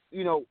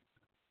 you know,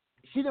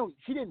 she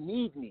didn't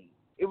need me.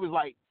 It was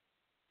like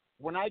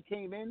when I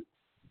came in,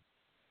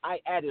 I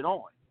added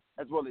on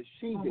as well as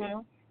she did.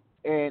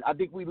 And I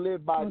think we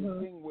live by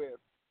this thing where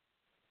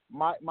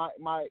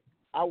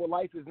our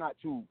life is not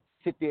to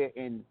sit there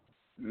and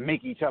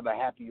make each other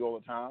happy all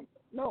the time.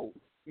 No.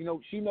 You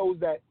know, she knows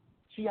that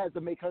she has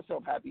to make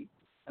herself happy,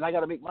 and I got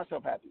to make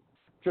myself happy.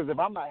 Because if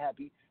I'm not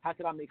happy, how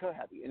can I make her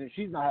happy? And if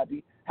she's not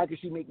happy, how can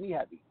she make me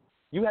happy?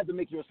 You have to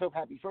make yourself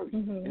happy first.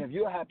 And if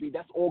you're happy,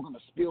 that's all going to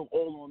spill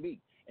all on me.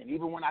 And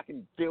even when I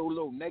can feel a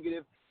little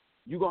negative,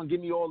 you're going to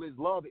give me all this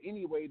love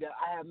anyway that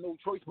I have no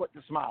choice but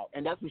to smile.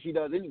 And that's what she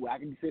does anyway. I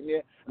can be sitting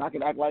there and I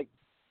can act like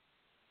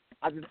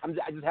I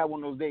just have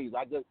one of those days.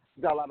 I just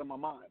got a lot on my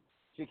mind.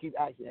 She keeps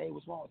asking, hey,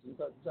 what's wrong?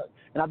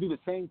 And I do the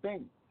same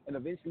thing. And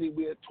eventually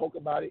we'll talk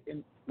about it.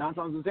 And 9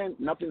 times out of 10,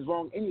 nothing's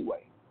wrong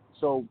anyway.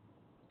 So,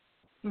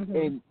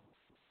 and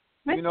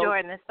Miss you know,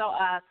 Jordan is so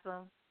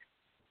awesome.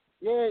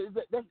 Yeah,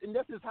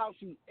 that's just how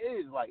she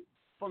is. Like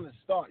from the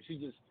start,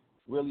 she's just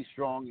really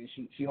strong, and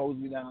she holds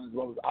me down as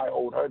well as I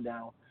hold her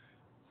down.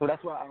 So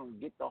that's why I don't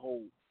get the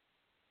whole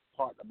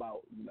part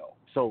about, you know.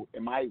 So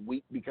am I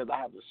weak because I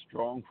have a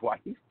strong wife?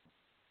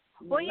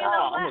 Well, you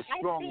know what? I'm a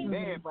strong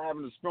man for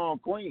having a strong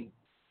queen.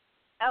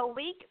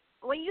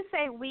 When you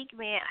say weak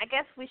man, I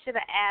guess we should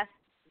have asked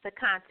the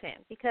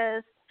content,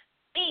 because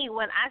me,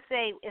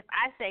 if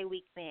I say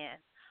weak man,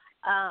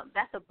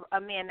 that's a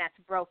man that's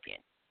broken.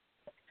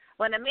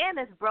 When a man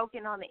is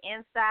broken on the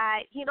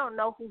inside, he don't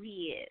know who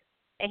he is,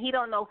 and he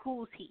don't know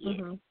whose he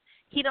is.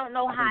 He don't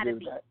know how to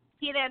be.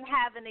 He doesn't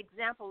have an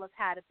example of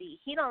how to be.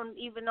 He don't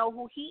even know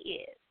who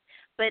he is.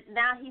 But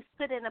now he's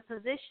put in a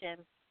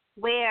position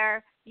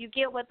where you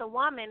get with a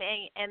woman,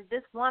 and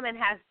this woman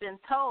has been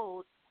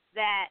told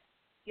that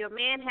your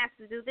man has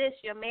to do this,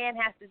 your man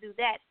has to do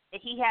that,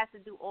 and he has to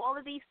do all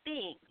of these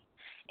things.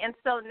 And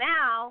so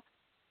now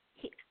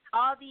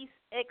all these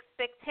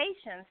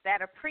expectations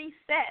that are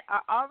preset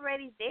are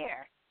already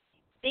there,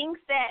 things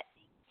that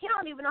he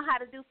don't even know how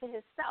to do for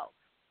himself.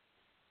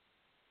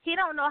 He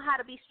don't know how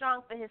to be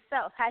strong for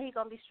himself. How he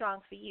going to be strong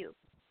for you?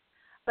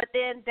 But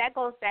then that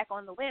goes back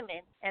on the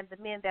women and the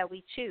men that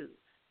we choose,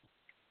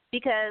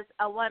 because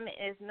a woman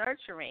is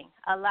nurturing.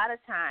 A lot of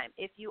time,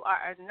 if you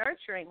are a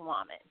nurturing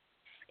woman,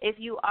 if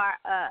you are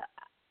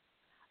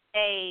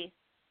a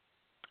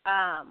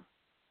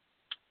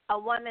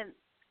woman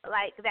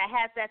like that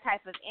has that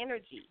type of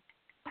energy,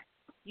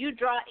 you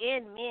draw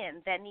in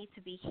men that need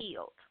to be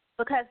healed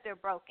because they're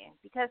broken,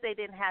 because they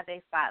didn't have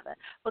their father,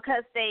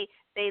 because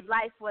their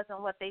life wasn't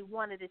what they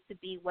wanted it to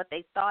be, what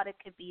they thought it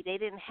could be. They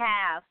didn't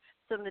have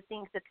some of the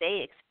things that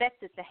they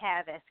expected to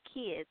have as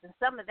kids, and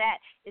some of that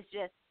is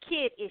just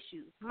kid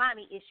issues,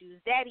 mommy issues,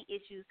 daddy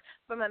issues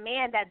from a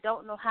man that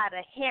don't know how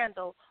to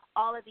handle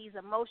all of these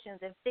emotions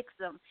and fix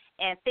them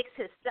and fix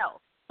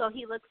himself. So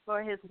he looks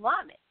for his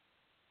woman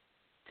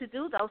to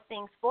do those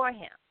things for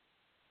him.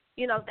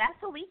 You know,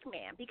 that's a weak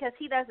man, because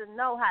he doesn't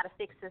know how to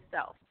fix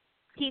himself.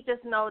 He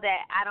just know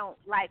that I don't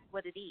like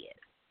what it is.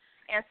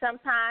 And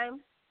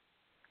sometimes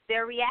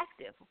they're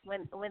reactive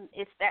when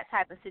it's that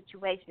type of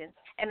situation.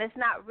 And it's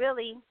not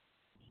really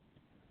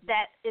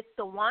that it's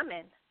the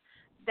woman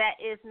that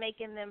is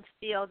making them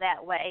feel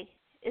that way.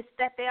 It's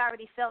that they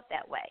already felt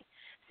that way.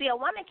 See, a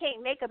woman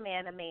can't make a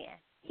man a man.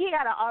 He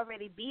got to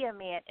already be a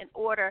man in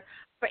order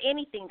for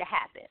anything to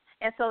happen.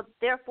 And so,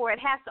 therefore, it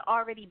has to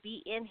already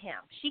be in him.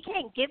 She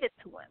can't give it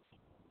to him.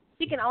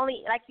 She can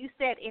only, like you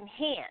said,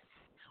 enhance.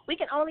 We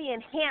can only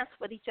enhance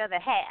what each other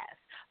has.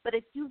 But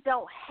if you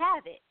don't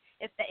have it,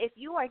 if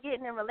you are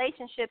getting in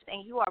relationships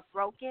and you are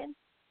broken,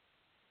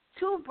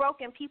 two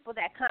broken people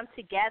that come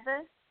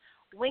together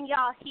when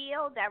y'all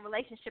heal, that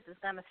relationship is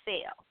going to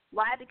fail.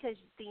 Why? Because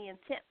the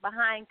intent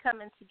behind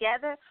coming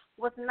together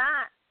was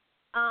not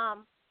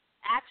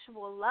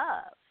actual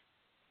love.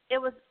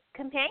 It was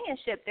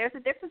companionship. There's a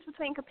difference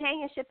between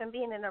companionship and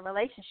being in a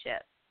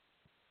relationship.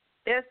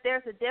 There's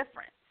a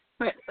difference.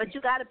 But you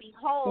got to be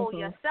whole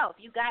yourself.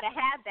 You got to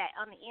have that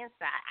on the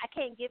inside. I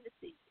can't give it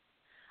to you.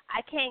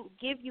 I can't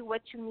give you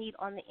what you need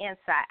on the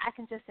inside. I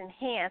can just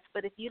enhance.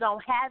 But if you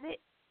don't have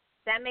it,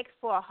 that makes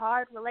for a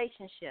hard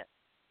relationship.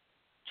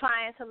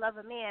 Trying to love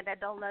a man that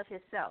don't love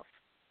himself.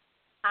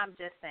 I'm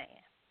just saying.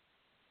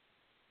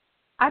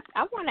 I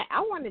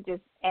want to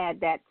just add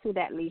that to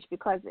that, Leash,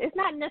 because it's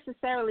not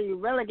necessarily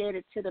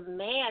relegated to the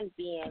man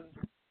being. And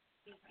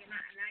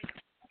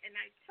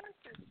I tend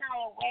to shy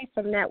away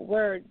from that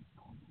word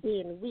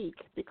being weak,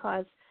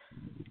 because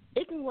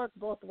it can work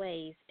both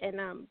ways.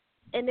 And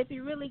if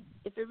it really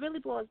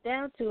boils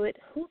down to it,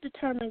 who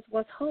determines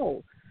what's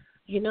whole?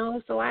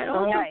 So I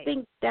also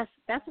think that's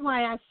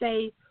why I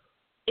say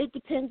it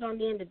depends on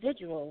the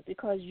individual,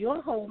 because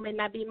your whole may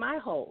not be my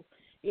whole.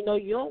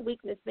 Your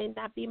weakness may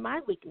not be my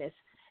weakness,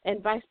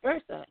 and vice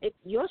versa.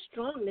 Your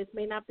strongness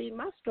may not be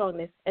my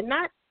strongness, and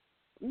not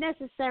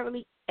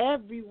necessarily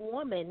every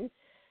woman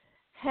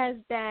has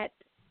that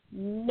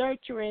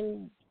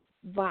nurturing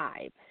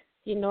vibe.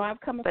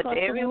 I've come across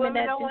every women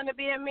that don't want to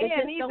be a man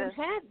just either. don't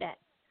have that.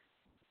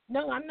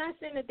 No, I'm not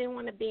saying that they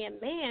want to be a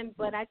man,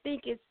 but I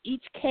think it's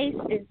each case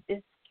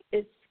is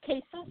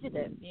case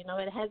sensitive.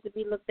 It has to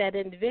be looked at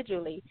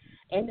individually.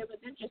 And it was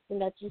interesting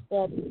that you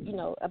said,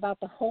 about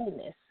the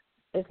wholeness.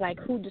 It's like,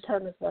 who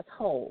determines what's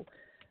whole?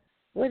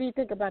 What do you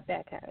think about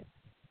that, Karras?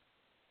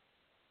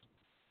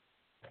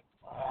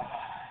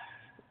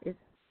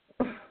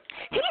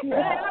 He said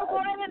I'm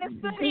going in the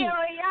studio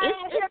and y'all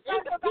ain't here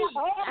talking about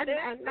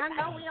wholeness. I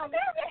know we only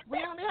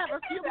have a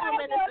few more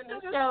minutes in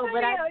the show,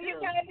 but you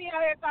can't be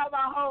out here talking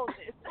about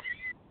wholeness.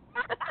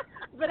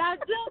 But I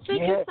do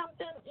think it's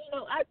something,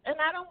 I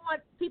don't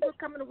want people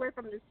coming away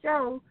from the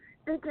show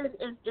thinking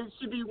it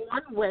should be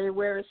one way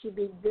where it should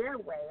be their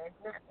way. It's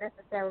not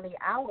necessarily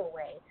our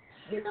way,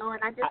 and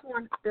I just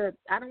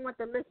I don't want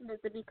the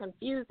listeners to be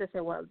confused and say,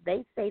 well,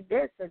 they say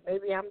this and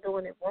maybe I'm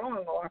doing it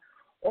wrong,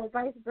 or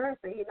vice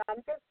versa.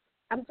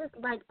 I'm just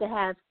like to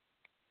have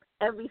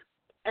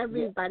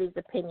everybody's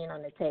opinion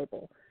on the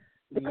table,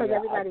 because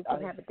everybody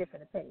can have a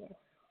different opinion.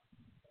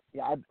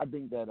 Yeah, I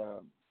think that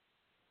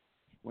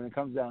when it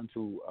comes down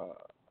to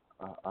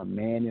a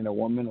man and a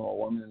woman, or a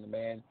woman and a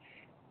man,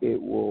 it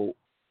will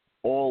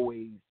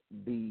always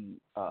be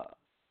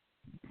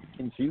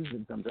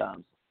confusing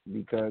sometimes,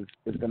 because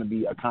it's going to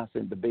be a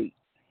constant debate.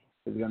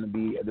 It's going to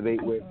be a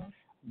debate with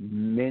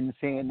men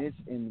saying this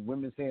and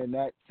women saying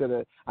that.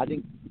 I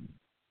think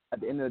at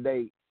the end of the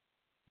day,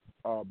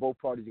 both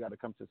parties got to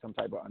come to some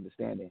type of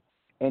understanding.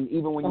 And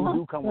even when you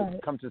do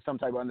come to some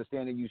type of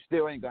understanding, you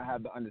still ain't going to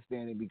have the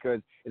understanding,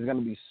 because it's going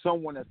to be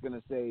someone that's going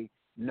to say,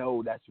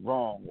 no, that's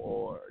wrong,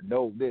 or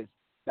no, this.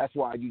 That's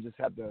why you just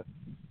have to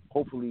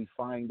hopefully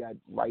find that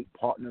right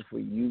partner for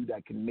you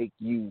that can make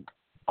you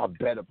a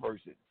better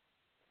person,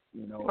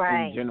 in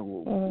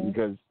general.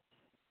 Because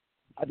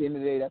at the end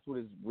of the day, that's what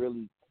it's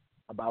really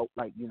about,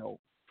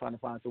 trying to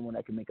find someone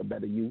that can make a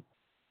better you,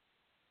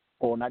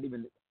 or not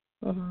even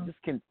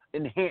just can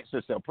enhance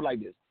yourself. Put it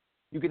like this.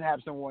 You can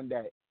have someone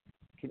that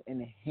can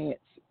enhance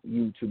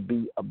you to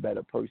be a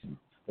better person.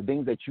 The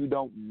things that you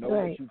don't know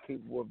that you're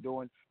capable of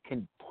doing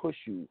can push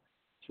you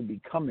to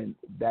becoming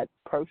that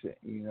person,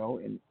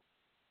 and,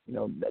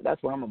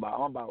 that's what I'm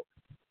about. I'm about,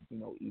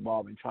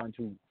 evolving, trying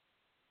to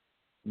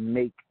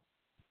make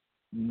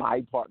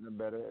my partner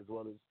better, as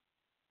well as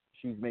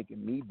she's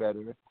making me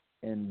better,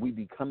 and we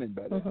becoming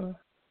better,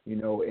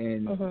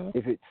 and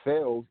if it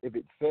fails, it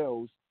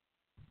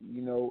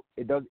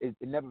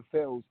never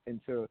fails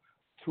until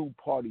two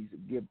parties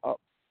give up.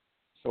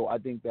 So I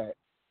think that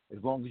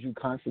as long as you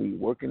constantly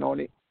working on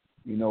it,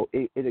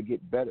 it'll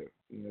get better.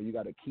 You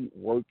got to keep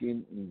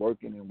working and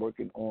working and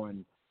working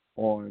on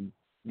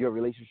your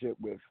relationship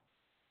with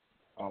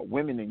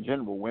women in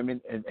general. Women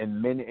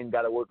and men and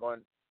got to work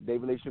on their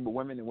relationship with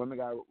women, and women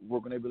got to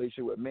work on their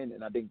relationship with men.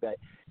 And I think that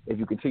if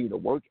you continue to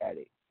work at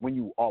it, when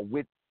you are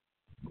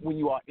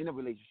in a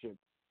relationship,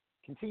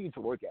 continue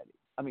to work at it.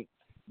 I mean,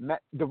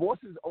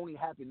 divorces only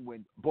happen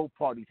when both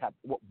parties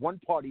one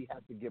party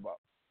has to give up.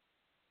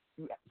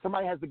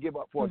 Somebody has to give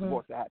up for a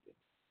divorce to happen.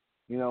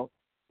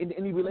 In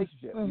any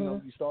relationship,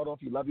 you start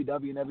off, you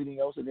lovey-dovey and everything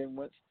else, and then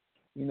once,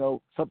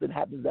 something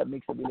happens that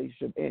makes the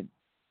relationship end.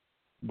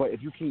 But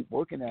if you keep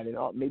working at it,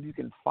 maybe you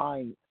can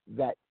find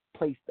that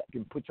place that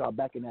can put y'all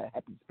back in that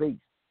happy space.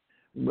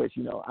 But,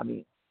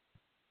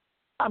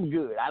 I'm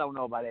good. I don't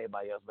know about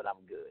everybody else, but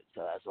I'm good.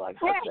 So that's all I got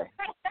to say.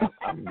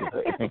 I'm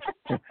good.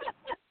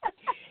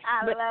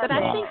 But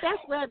I think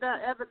that's where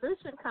the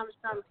evolution comes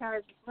from, Karras,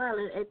 as well.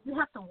 And you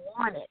have to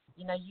want it.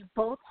 You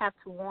both have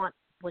to want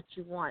what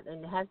you want,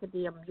 and it has to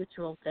be a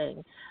mutual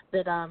thing.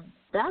 But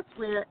that's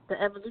where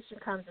the evolution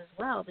comes as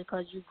well,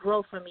 because you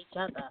grow from each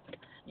other.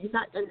 You're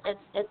not, and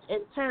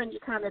in turn, you're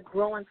kind of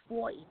growing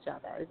for each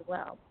other as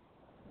well.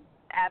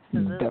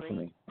 Absolutely.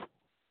 Definitely.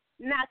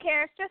 Now,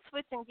 Karras, just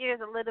switching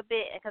gears a little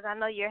bit because I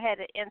know you're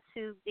headed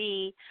into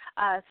the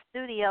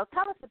studio.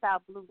 Tell us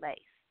about Blue Lace.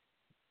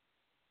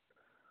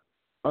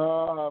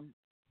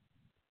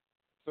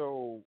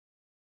 So,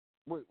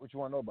 what you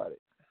want to know about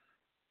it?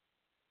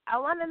 I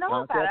want to know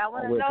Concept? about it. I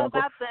want to know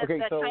about the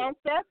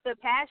concept, the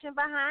passion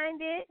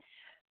behind it,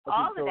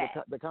 all of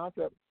that. The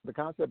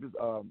concept is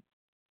so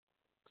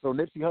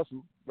Nipsey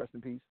Hussle, rest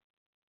in peace.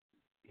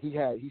 He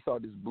saw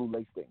this Blue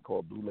Lace thing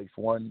called Blue Lace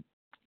 1,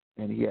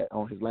 and he had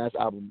on his last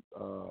album,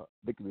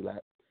 Victory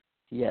Lap,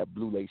 he had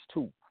Blue Lace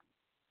 2,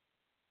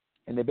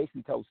 and they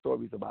basically tell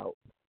stories about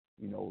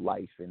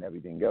life and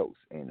everything else,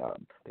 and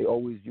they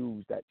always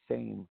use that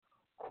same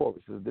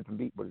chorus. It's a different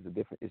beat, but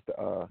it's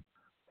the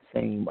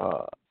same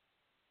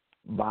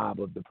vibe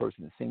of the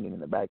person singing in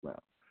the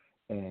background.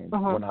 And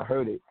when I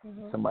heard it,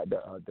 somebody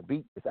the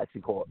beat is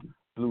actually called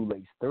Blue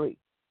Lace 3,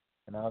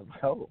 and I was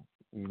like, oh,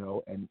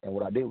 and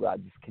what I did was I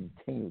just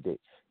continued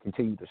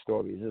the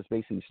story. It's just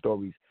basically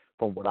stories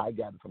from what I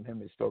gathered from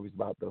him, is stories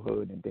about the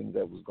hood and things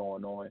that was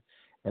going on,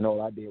 and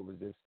all I did was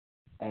just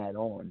add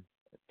on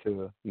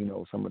to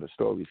some of the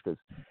stories, because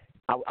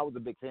I was a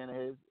big fan of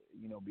his.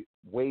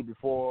 Way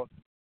before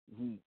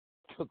he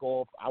took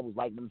off, I was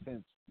liking him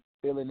since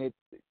feeling it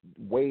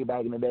way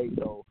back in the day.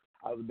 So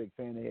I was a big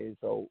fan of his.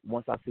 So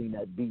once I seen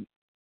that beat,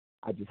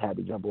 I just had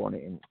to jump on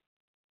it and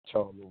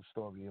tell a little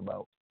story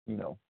about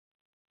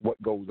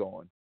what goes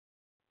on.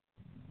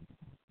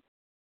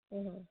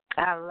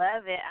 I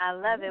love it. I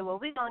love it. Well,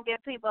 we're gonna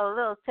give people a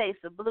little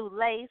taste of Blue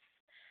Lace.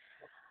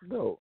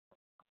 Go.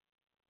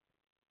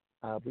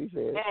 I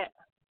appreciate it. Yeah.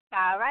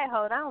 All right,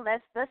 hold on.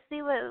 Let's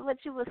see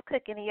what you was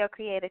cooking in your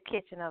creative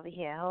kitchen over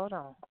here. Hold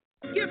on.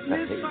 Give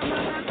me some of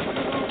that.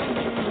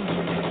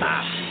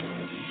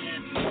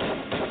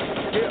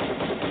 Yeah.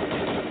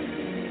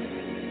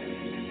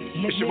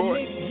 It's your boy.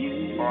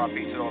 R.I.P.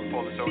 to all the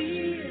fallen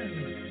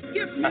soldiers.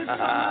 Give me some of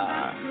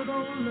that.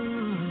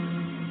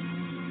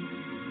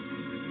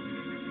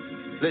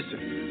 Listen.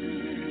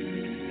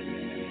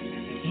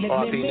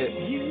 R.I.P. Nick.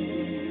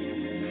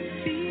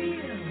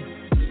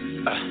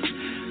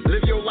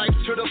 Live your life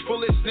to the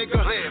fullest,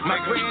 nigga. My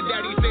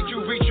granddaddy said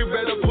you reach, you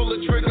better pull the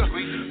trigger.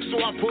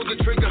 So I pull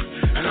the trigger,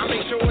 and I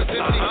make sure it's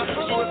empty.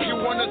 So if you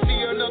wanna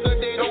see another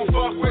day, don't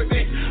fuck with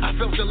me. I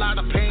felt a lot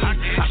of pain, I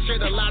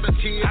shed a lot of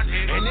tears,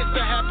 and it's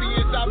the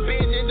happiest I've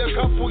been in a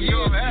couple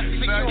years.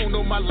 See, you don't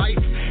know my life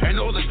and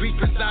all the grief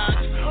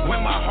inside.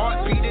 When my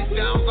heart beat, it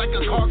sounds like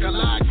a car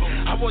collide.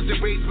 I wasn't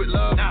raised with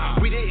love,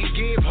 we didn't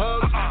give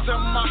hugs.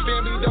 Some of my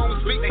family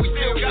don't speak, we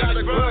still got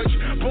a grudge.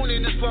 Born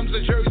in the slums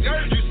of Jersey,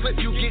 you slip,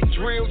 you get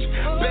drilled.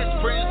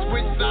 Best friends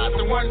switch sides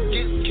and one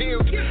gets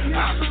killed.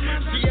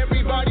 See,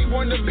 everybody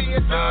wanna be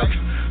a thug.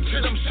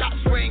 Till them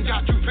shots ring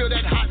out, you feel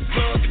that hot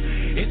slug.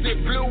 Is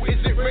it blue, is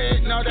it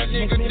red? Now that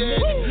nigga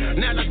dead.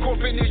 Now the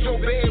coffin is your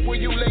bed where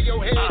you lay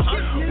your head.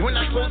 When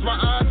I close my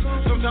eyes,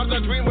 sometimes I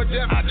dream of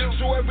death.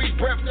 So every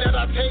breath that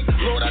I take,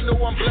 Lord, I know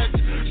I'm blessed.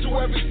 So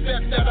every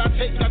step that I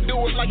take, I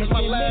do it like it's my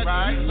last.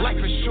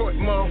 Life is short,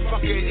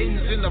 motherfucker, it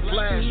ends in a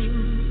flash.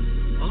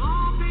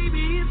 Oh,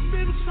 baby, it's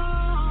been so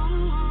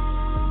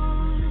long.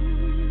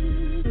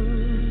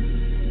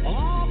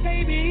 Oh,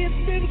 baby,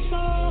 it's been so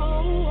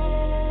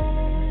long.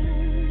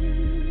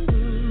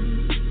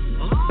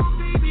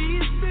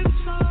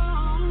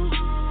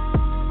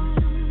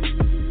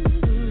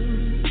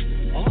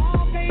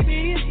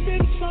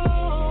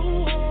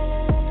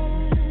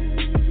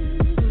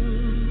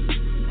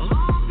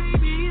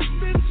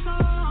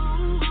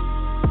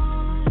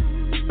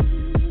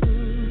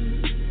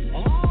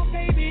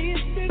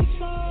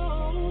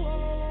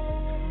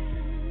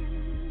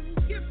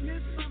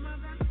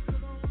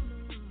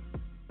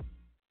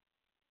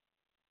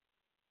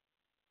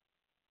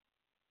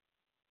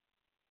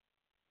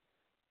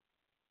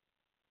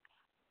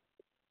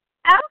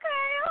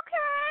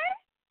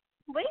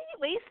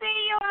 We see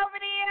you over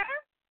there.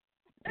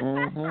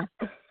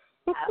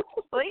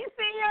 We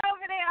see you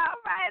over there.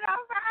 All right.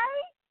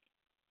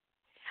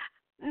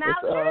 Now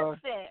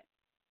listen.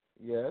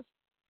 Yes.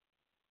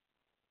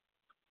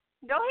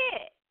 Go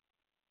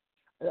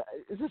ahead.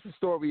 Is this a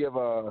story of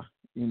a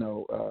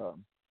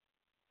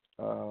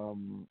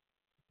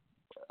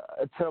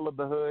tale of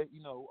the hood?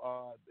 You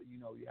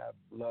have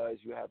Bloods,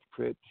 you have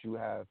Crips, you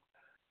have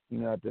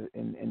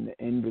in the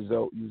end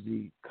result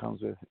usually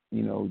comes with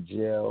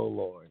jail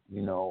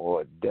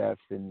or death,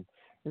 and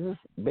it's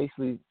just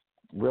basically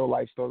real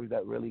life stories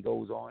that really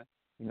goes on.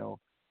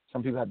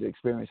 Some people have to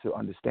experience to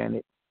understand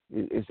it.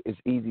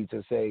 It's easy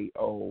to say,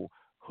 oh,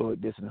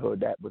 hood this and hood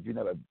that, but if you've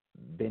never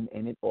been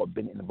in it or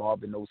been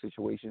involved in those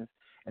situations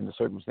and the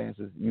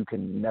circumstances, you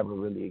can never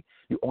really.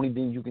 The only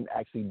thing you can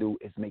actually do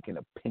is make an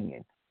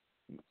opinion.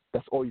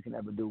 That's all you can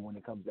ever do when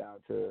it comes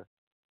down to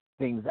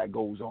things that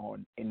goes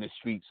on in the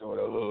streets or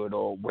the hood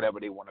or whatever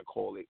they want to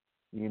call it.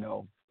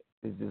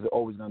 There's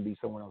always going to be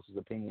someone else's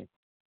opinion.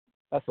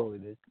 That's all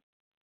it is.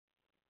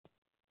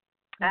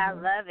 I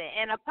love it.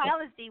 And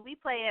Apology, we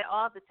play it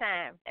all the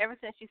time. Ever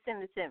since you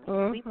sent it to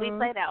me, we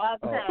play that all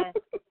the time.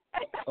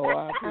 Oh, I I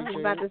was appreciate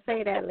about it. to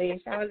say that,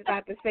 Leash. I was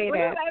about to say We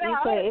that. say that You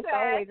all said the it's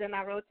time. always in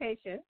our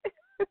rotation.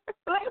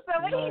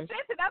 Listen, when he Nice.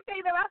 says it, I'm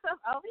thinking to myself,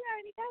 oh, we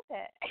already got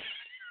that.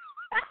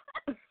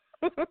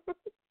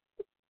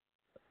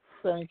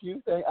 Thank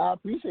you. I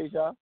appreciate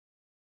y'all.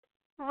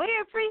 We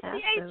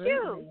appreciate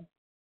you.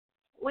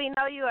 We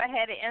know you are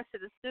headed into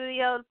the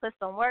studio to put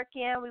some work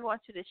in. We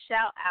want you to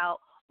shout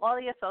out all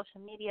of your social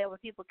media where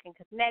people can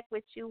connect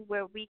with you,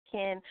 where we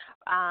can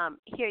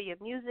hear your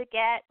music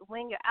at,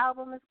 when your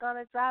album is going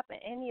to drop,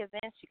 and any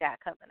events you got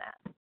coming up.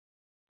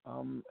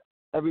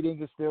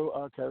 Everything is still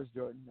Karras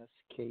Jordan. That's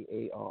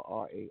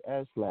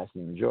Karras. Last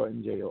name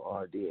Jordan, Jordan.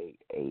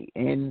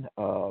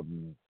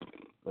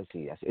 Let's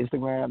see. That's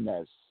Instagram.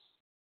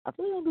 I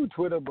really don't do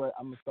Twitter, but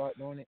I'm gonna start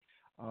doing it.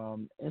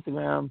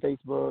 Instagram,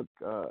 Facebook,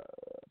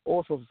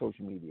 all sorts of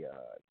social media.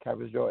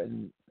 Karras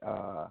Jordan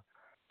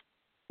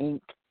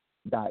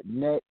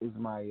Inc.net is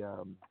my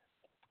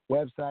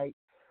website.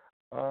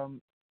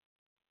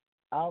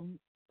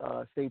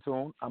 Stay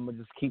tuned. I'm gonna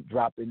just keep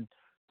dropping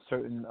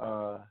certain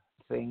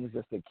things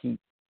just to keep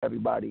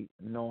everybody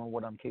knowing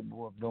what I'm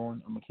capable of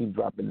doing. I'm gonna keep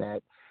dropping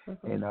that,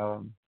 and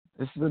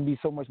this is gonna be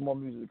so much more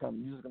music to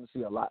come. You're just gonna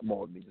see a lot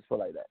more of me. Just feel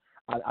like that.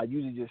 I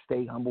usually just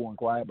stay humble and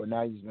quiet, but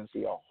now you're just gonna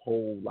see a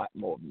whole lot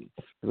more of me.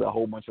 There's a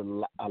whole bunch of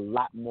a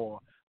lot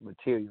more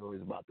material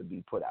is about to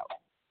be put out,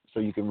 so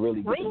you can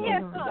really get to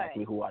know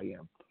exactly who I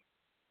am.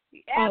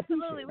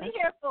 Absolutely, we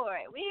here for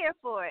it. We here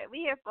for it. We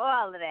here for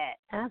all of that.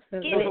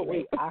 Absolutely. So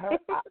wait, I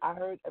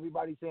heard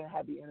everybody saying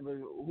happy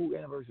anniversary. Who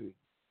anniversary?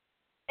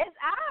 It's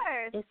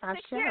ours. It's our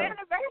 6-year show.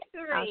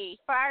 anniversary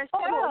for our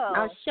show.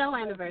 Our show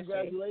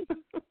anniversary.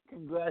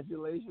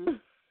 Congratulations.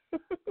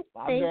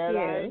 My Thank bad, you.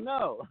 I didn't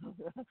know.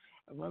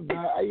 My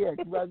bad. Yeah,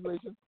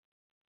 congratulations.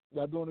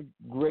 Y'all doing a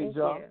great Thank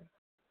job, you.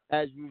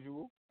 as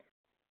usual.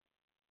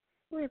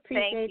 We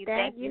appreciate that.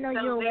 Thank You you know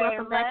so you're very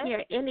welcome back much.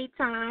 here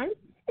anytime.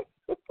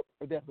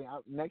 Definitely.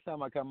 Next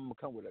time I come, I'm going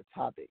to come with a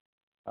topic,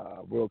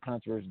 real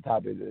controversial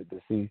topic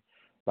to see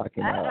if I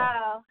can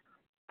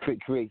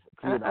create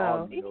an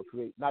argument or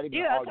create, not even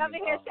you an come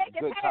in argument, here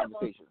shaking good tables.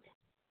 conversation.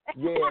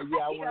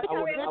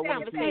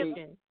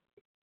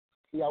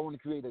 Yeah, I want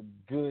to create a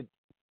good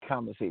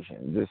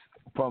conversation, just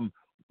from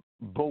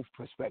both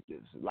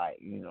perspectives,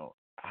 like,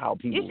 how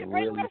people You should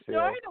bring really Miss feel.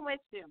 Jordan with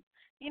you.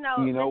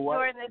 Miss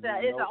Jordan is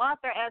an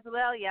author as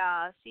well,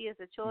 y'all. She is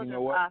a children's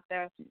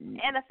author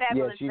and a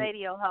fabulous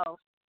radio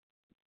host.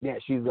 Yeah,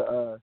 she's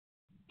a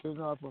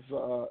children's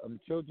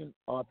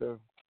author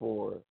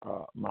for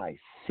My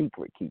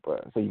Secret Keeper,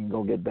 so you can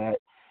go get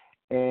that.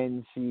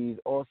 And she's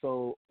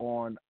also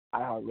on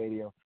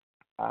iHeartRadio.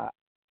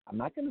 I'm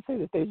not going to say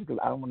the station because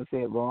I don't want to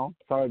say it wrong.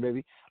 Sorry,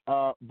 baby.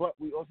 But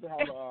we also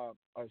have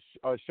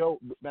a show.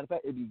 Matter of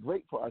fact, it'd be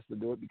great for us to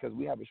do it because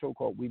we have a show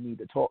called We Need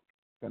to Talk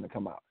going to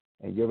come out.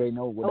 And you already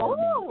know what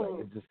that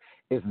means.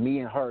 It's me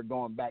and her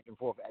going back and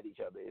forth at each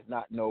other. It's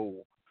not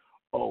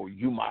oh,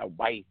 you my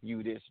wife,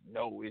 you this.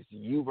 No, it's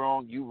you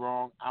wrong,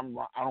 I'm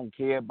wrong. I don't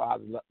care about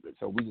it.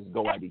 So we just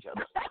go at each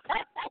other.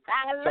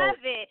 I love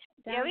it.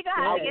 Yeah, we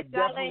gonna have to get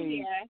y'all in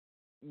here.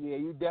 Yeah,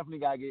 you definitely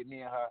gotta get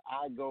me and her.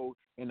 I go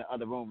in the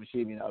other room and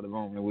she be in the other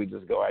room and we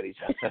just go at each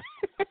other.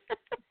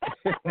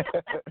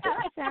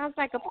 Sounds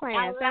like a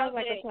plan.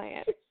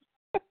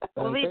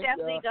 Well, we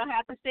definitely gonna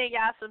have to send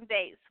y'all some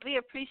dates. We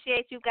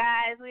appreciate you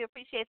guys. We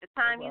appreciate the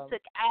time you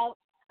took out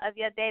of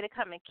your day to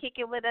come and kick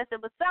it with us.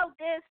 It was so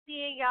good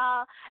seeing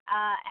y'all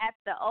at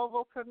the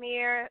Oval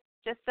premiere,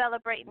 just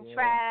celebrating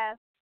Trav.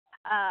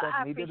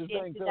 I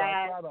appreciate you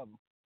guys.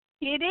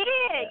 He did,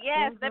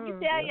 yes. Let me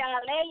tell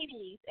y'all,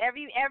 ladies,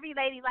 every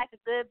lady likes a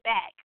good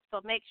back.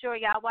 So make sure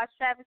y'all watch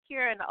Travis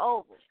Cure in the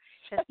Oval,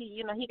 because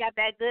he got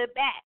that good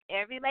back.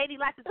 Every lady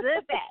likes a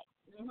good back.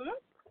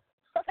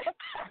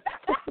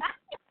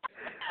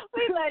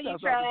 We love you,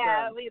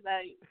 Travis. We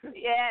love you.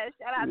 Yeah,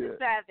 shout out to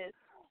Travis.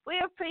 We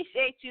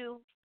appreciate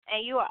you,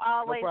 and you are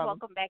always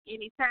welcome back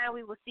anytime.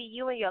 We will see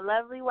you and your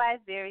lovely wife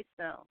very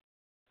soon.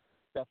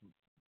 Definitely.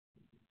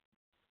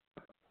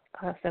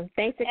 Awesome.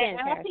 Thanks again,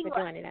 Karras, for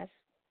joining us.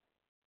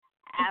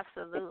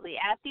 Absolutely.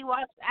 As he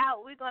walks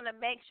out, we're going to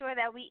make sure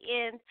that we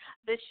end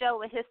the show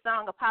with his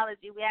song,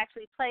 Apology. We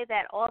actually play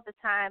that all the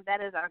time. That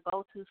is our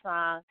go-to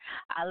song.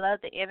 I love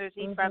the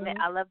energy from it.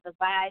 I love the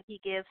vibe he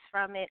gives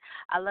from it.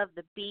 I love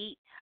the beat.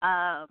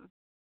 I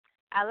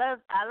love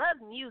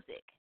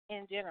music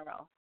in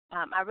general.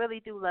 I really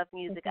do love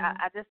music.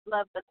 I just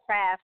love the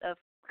craft of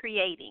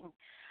creating.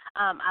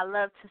 I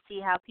love to see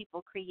how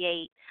people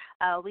create.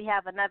 We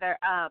have another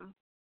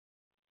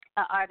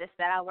an artist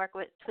that I work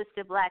with,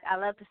 Twisted Black. I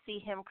love to see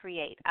him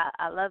create.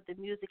 I love the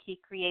music he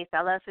creates.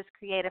 I love his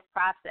creative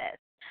process.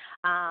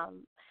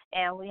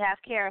 And we have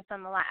Karras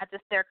on the line.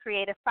 Their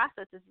creative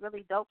process is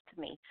really dope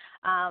to me.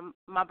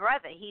 My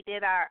brother, he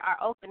did our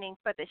opening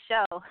for the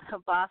show,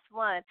 Boss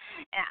One,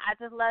 and I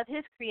just love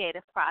his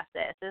creative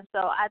process. And so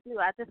I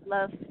just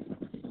love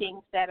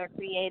things that are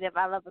creative.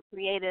 I love a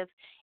creative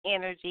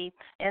energy.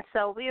 And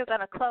so we are going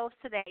to close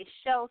today's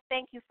show.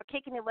 Thank you for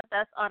kicking it with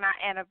us on our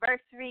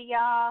anniversary,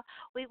 y'all.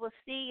 We will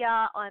see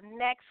y'all on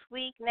next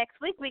week.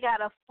 Next week we got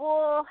a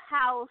full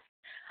house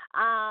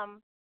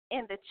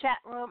in the chat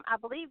room. I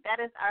believe that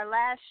is our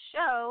last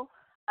show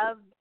of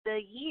the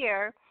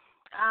year.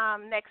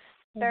 Next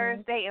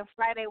Thursday and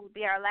Friday will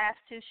be our last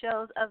 2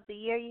 shows of the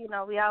year. You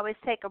know, we always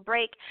take a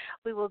break.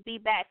 We will be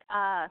back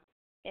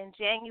in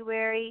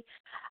January.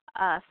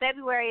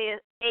 February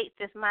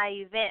 8th is my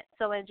event.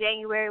 So in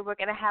January, we're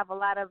going to have a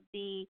lot of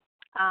the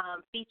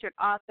featured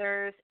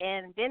authors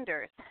and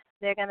vendors.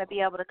 They're going to be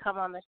able to come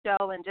on the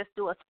show and just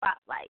do a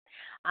spotlight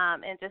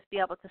and just be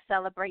able to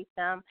celebrate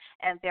them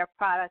and their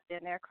product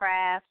and their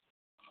crafts.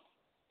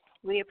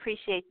 We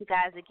appreciate you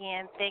guys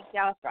again. Thank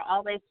y'all for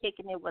always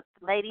kicking it with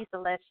the ladies. So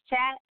let's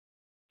chat.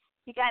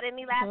 You got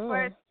any last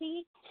words,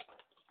 T?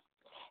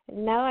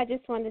 No, I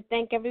just want to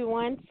thank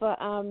everyone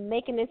for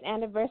making this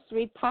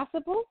anniversary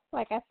possible.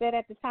 Like I said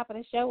at the top of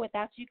the show,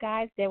 without you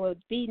guys, there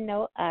would be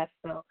no us.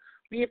 So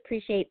we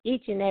appreciate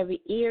each and every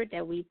ear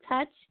that we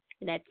touch,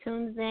 that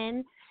tunes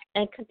in,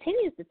 and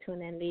continues to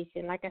tune in, Lissha.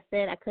 And like I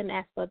said, I couldn't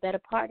ask for a better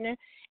partner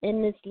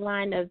in this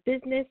line of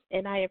business,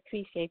 and I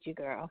appreciate you,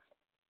 girl.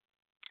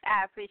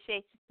 I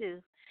appreciate you,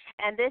 too.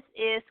 And this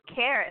is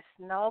Karras,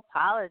 No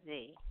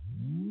Apology.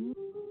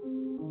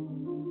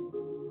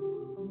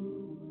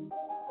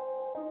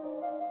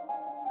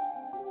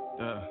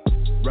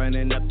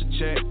 Running up the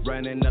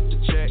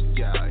check,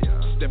 yeah.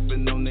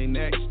 Stepping on their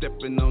neck,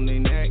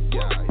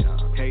 yeah.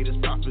 Haters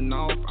popping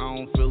off, I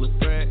don't feel a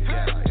threat,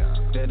 yeah.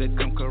 Better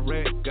come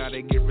correct,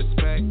 gotta get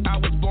respect. I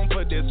was born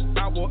for this,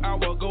 I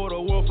will go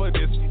to war for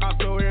this. I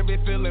throw every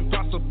feeling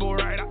possible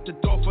right out the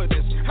door for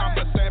this. I'm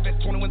a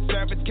savage, 21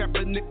 savage,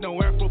 Kaepernick,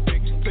 no Afro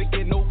pick.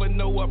 Taking over,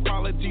 no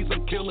apologies,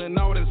 I'm killing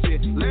all this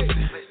shit.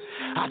 Listen.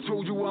 I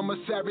told you I'm a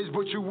savage,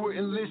 but you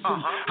wouldn't listen.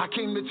 I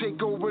came to take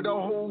over the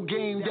whole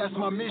game, that's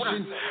my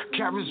mission.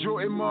 Karras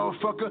Jordan,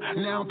 motherfucker,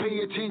 now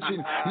pay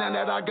attention. Now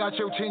that I got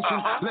your attention,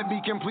 let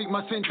me complete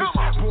my sentence.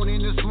 Born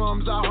in the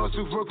slums, I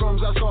hustle for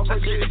crumbs, I saw for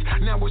days.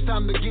 Now it's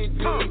time to get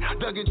paid,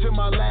 dug into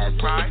my last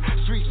days.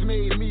 Streets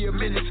made me a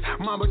menace,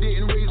 mama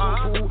didn't raise no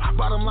fool.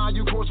 Bottom line,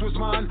 you course was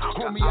mine,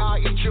 homie,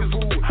 I eat your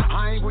food.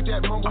 I ain't with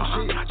that mumble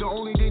shit, the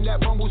only thing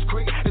that mumbles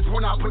quick is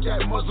when I put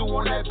that muzzle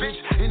on that bitch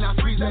and I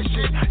squeeze that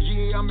shit.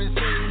 Yeah, I'm insane.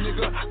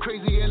 Nigga,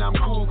 crazy and I'm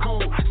cool.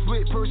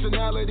 Split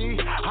personality,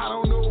 I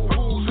don't know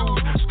who's who.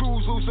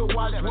 Screws loose, so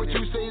watch what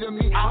you say to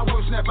me. I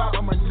will snap out,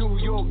 I'm a New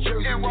York,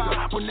 Jersey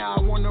nigga. But now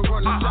I wanna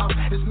run the south.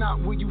 It's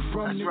not where you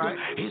from, nigga.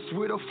 It's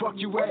where the fuck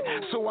you at.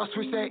 So I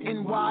switch that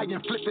NY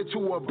and flip it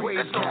to a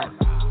braid cap.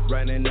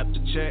 Running up the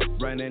check,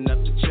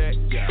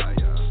 yeah.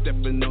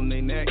 Stepping on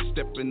their neck,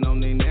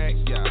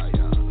 yeah.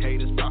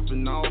 Haters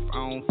popping off,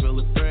 I don't feel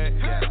a threat,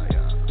 yeah.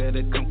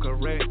 Better come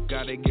correct,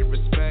 gotta get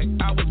respect.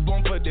 I was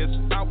born for this,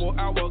 I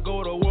will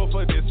go to war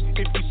for this.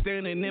 If you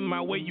standing in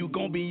my way, you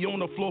gon' be on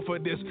the floor for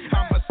this.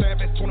 I'm a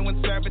savage,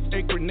 21 savage,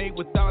 a grenade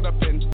without a pin.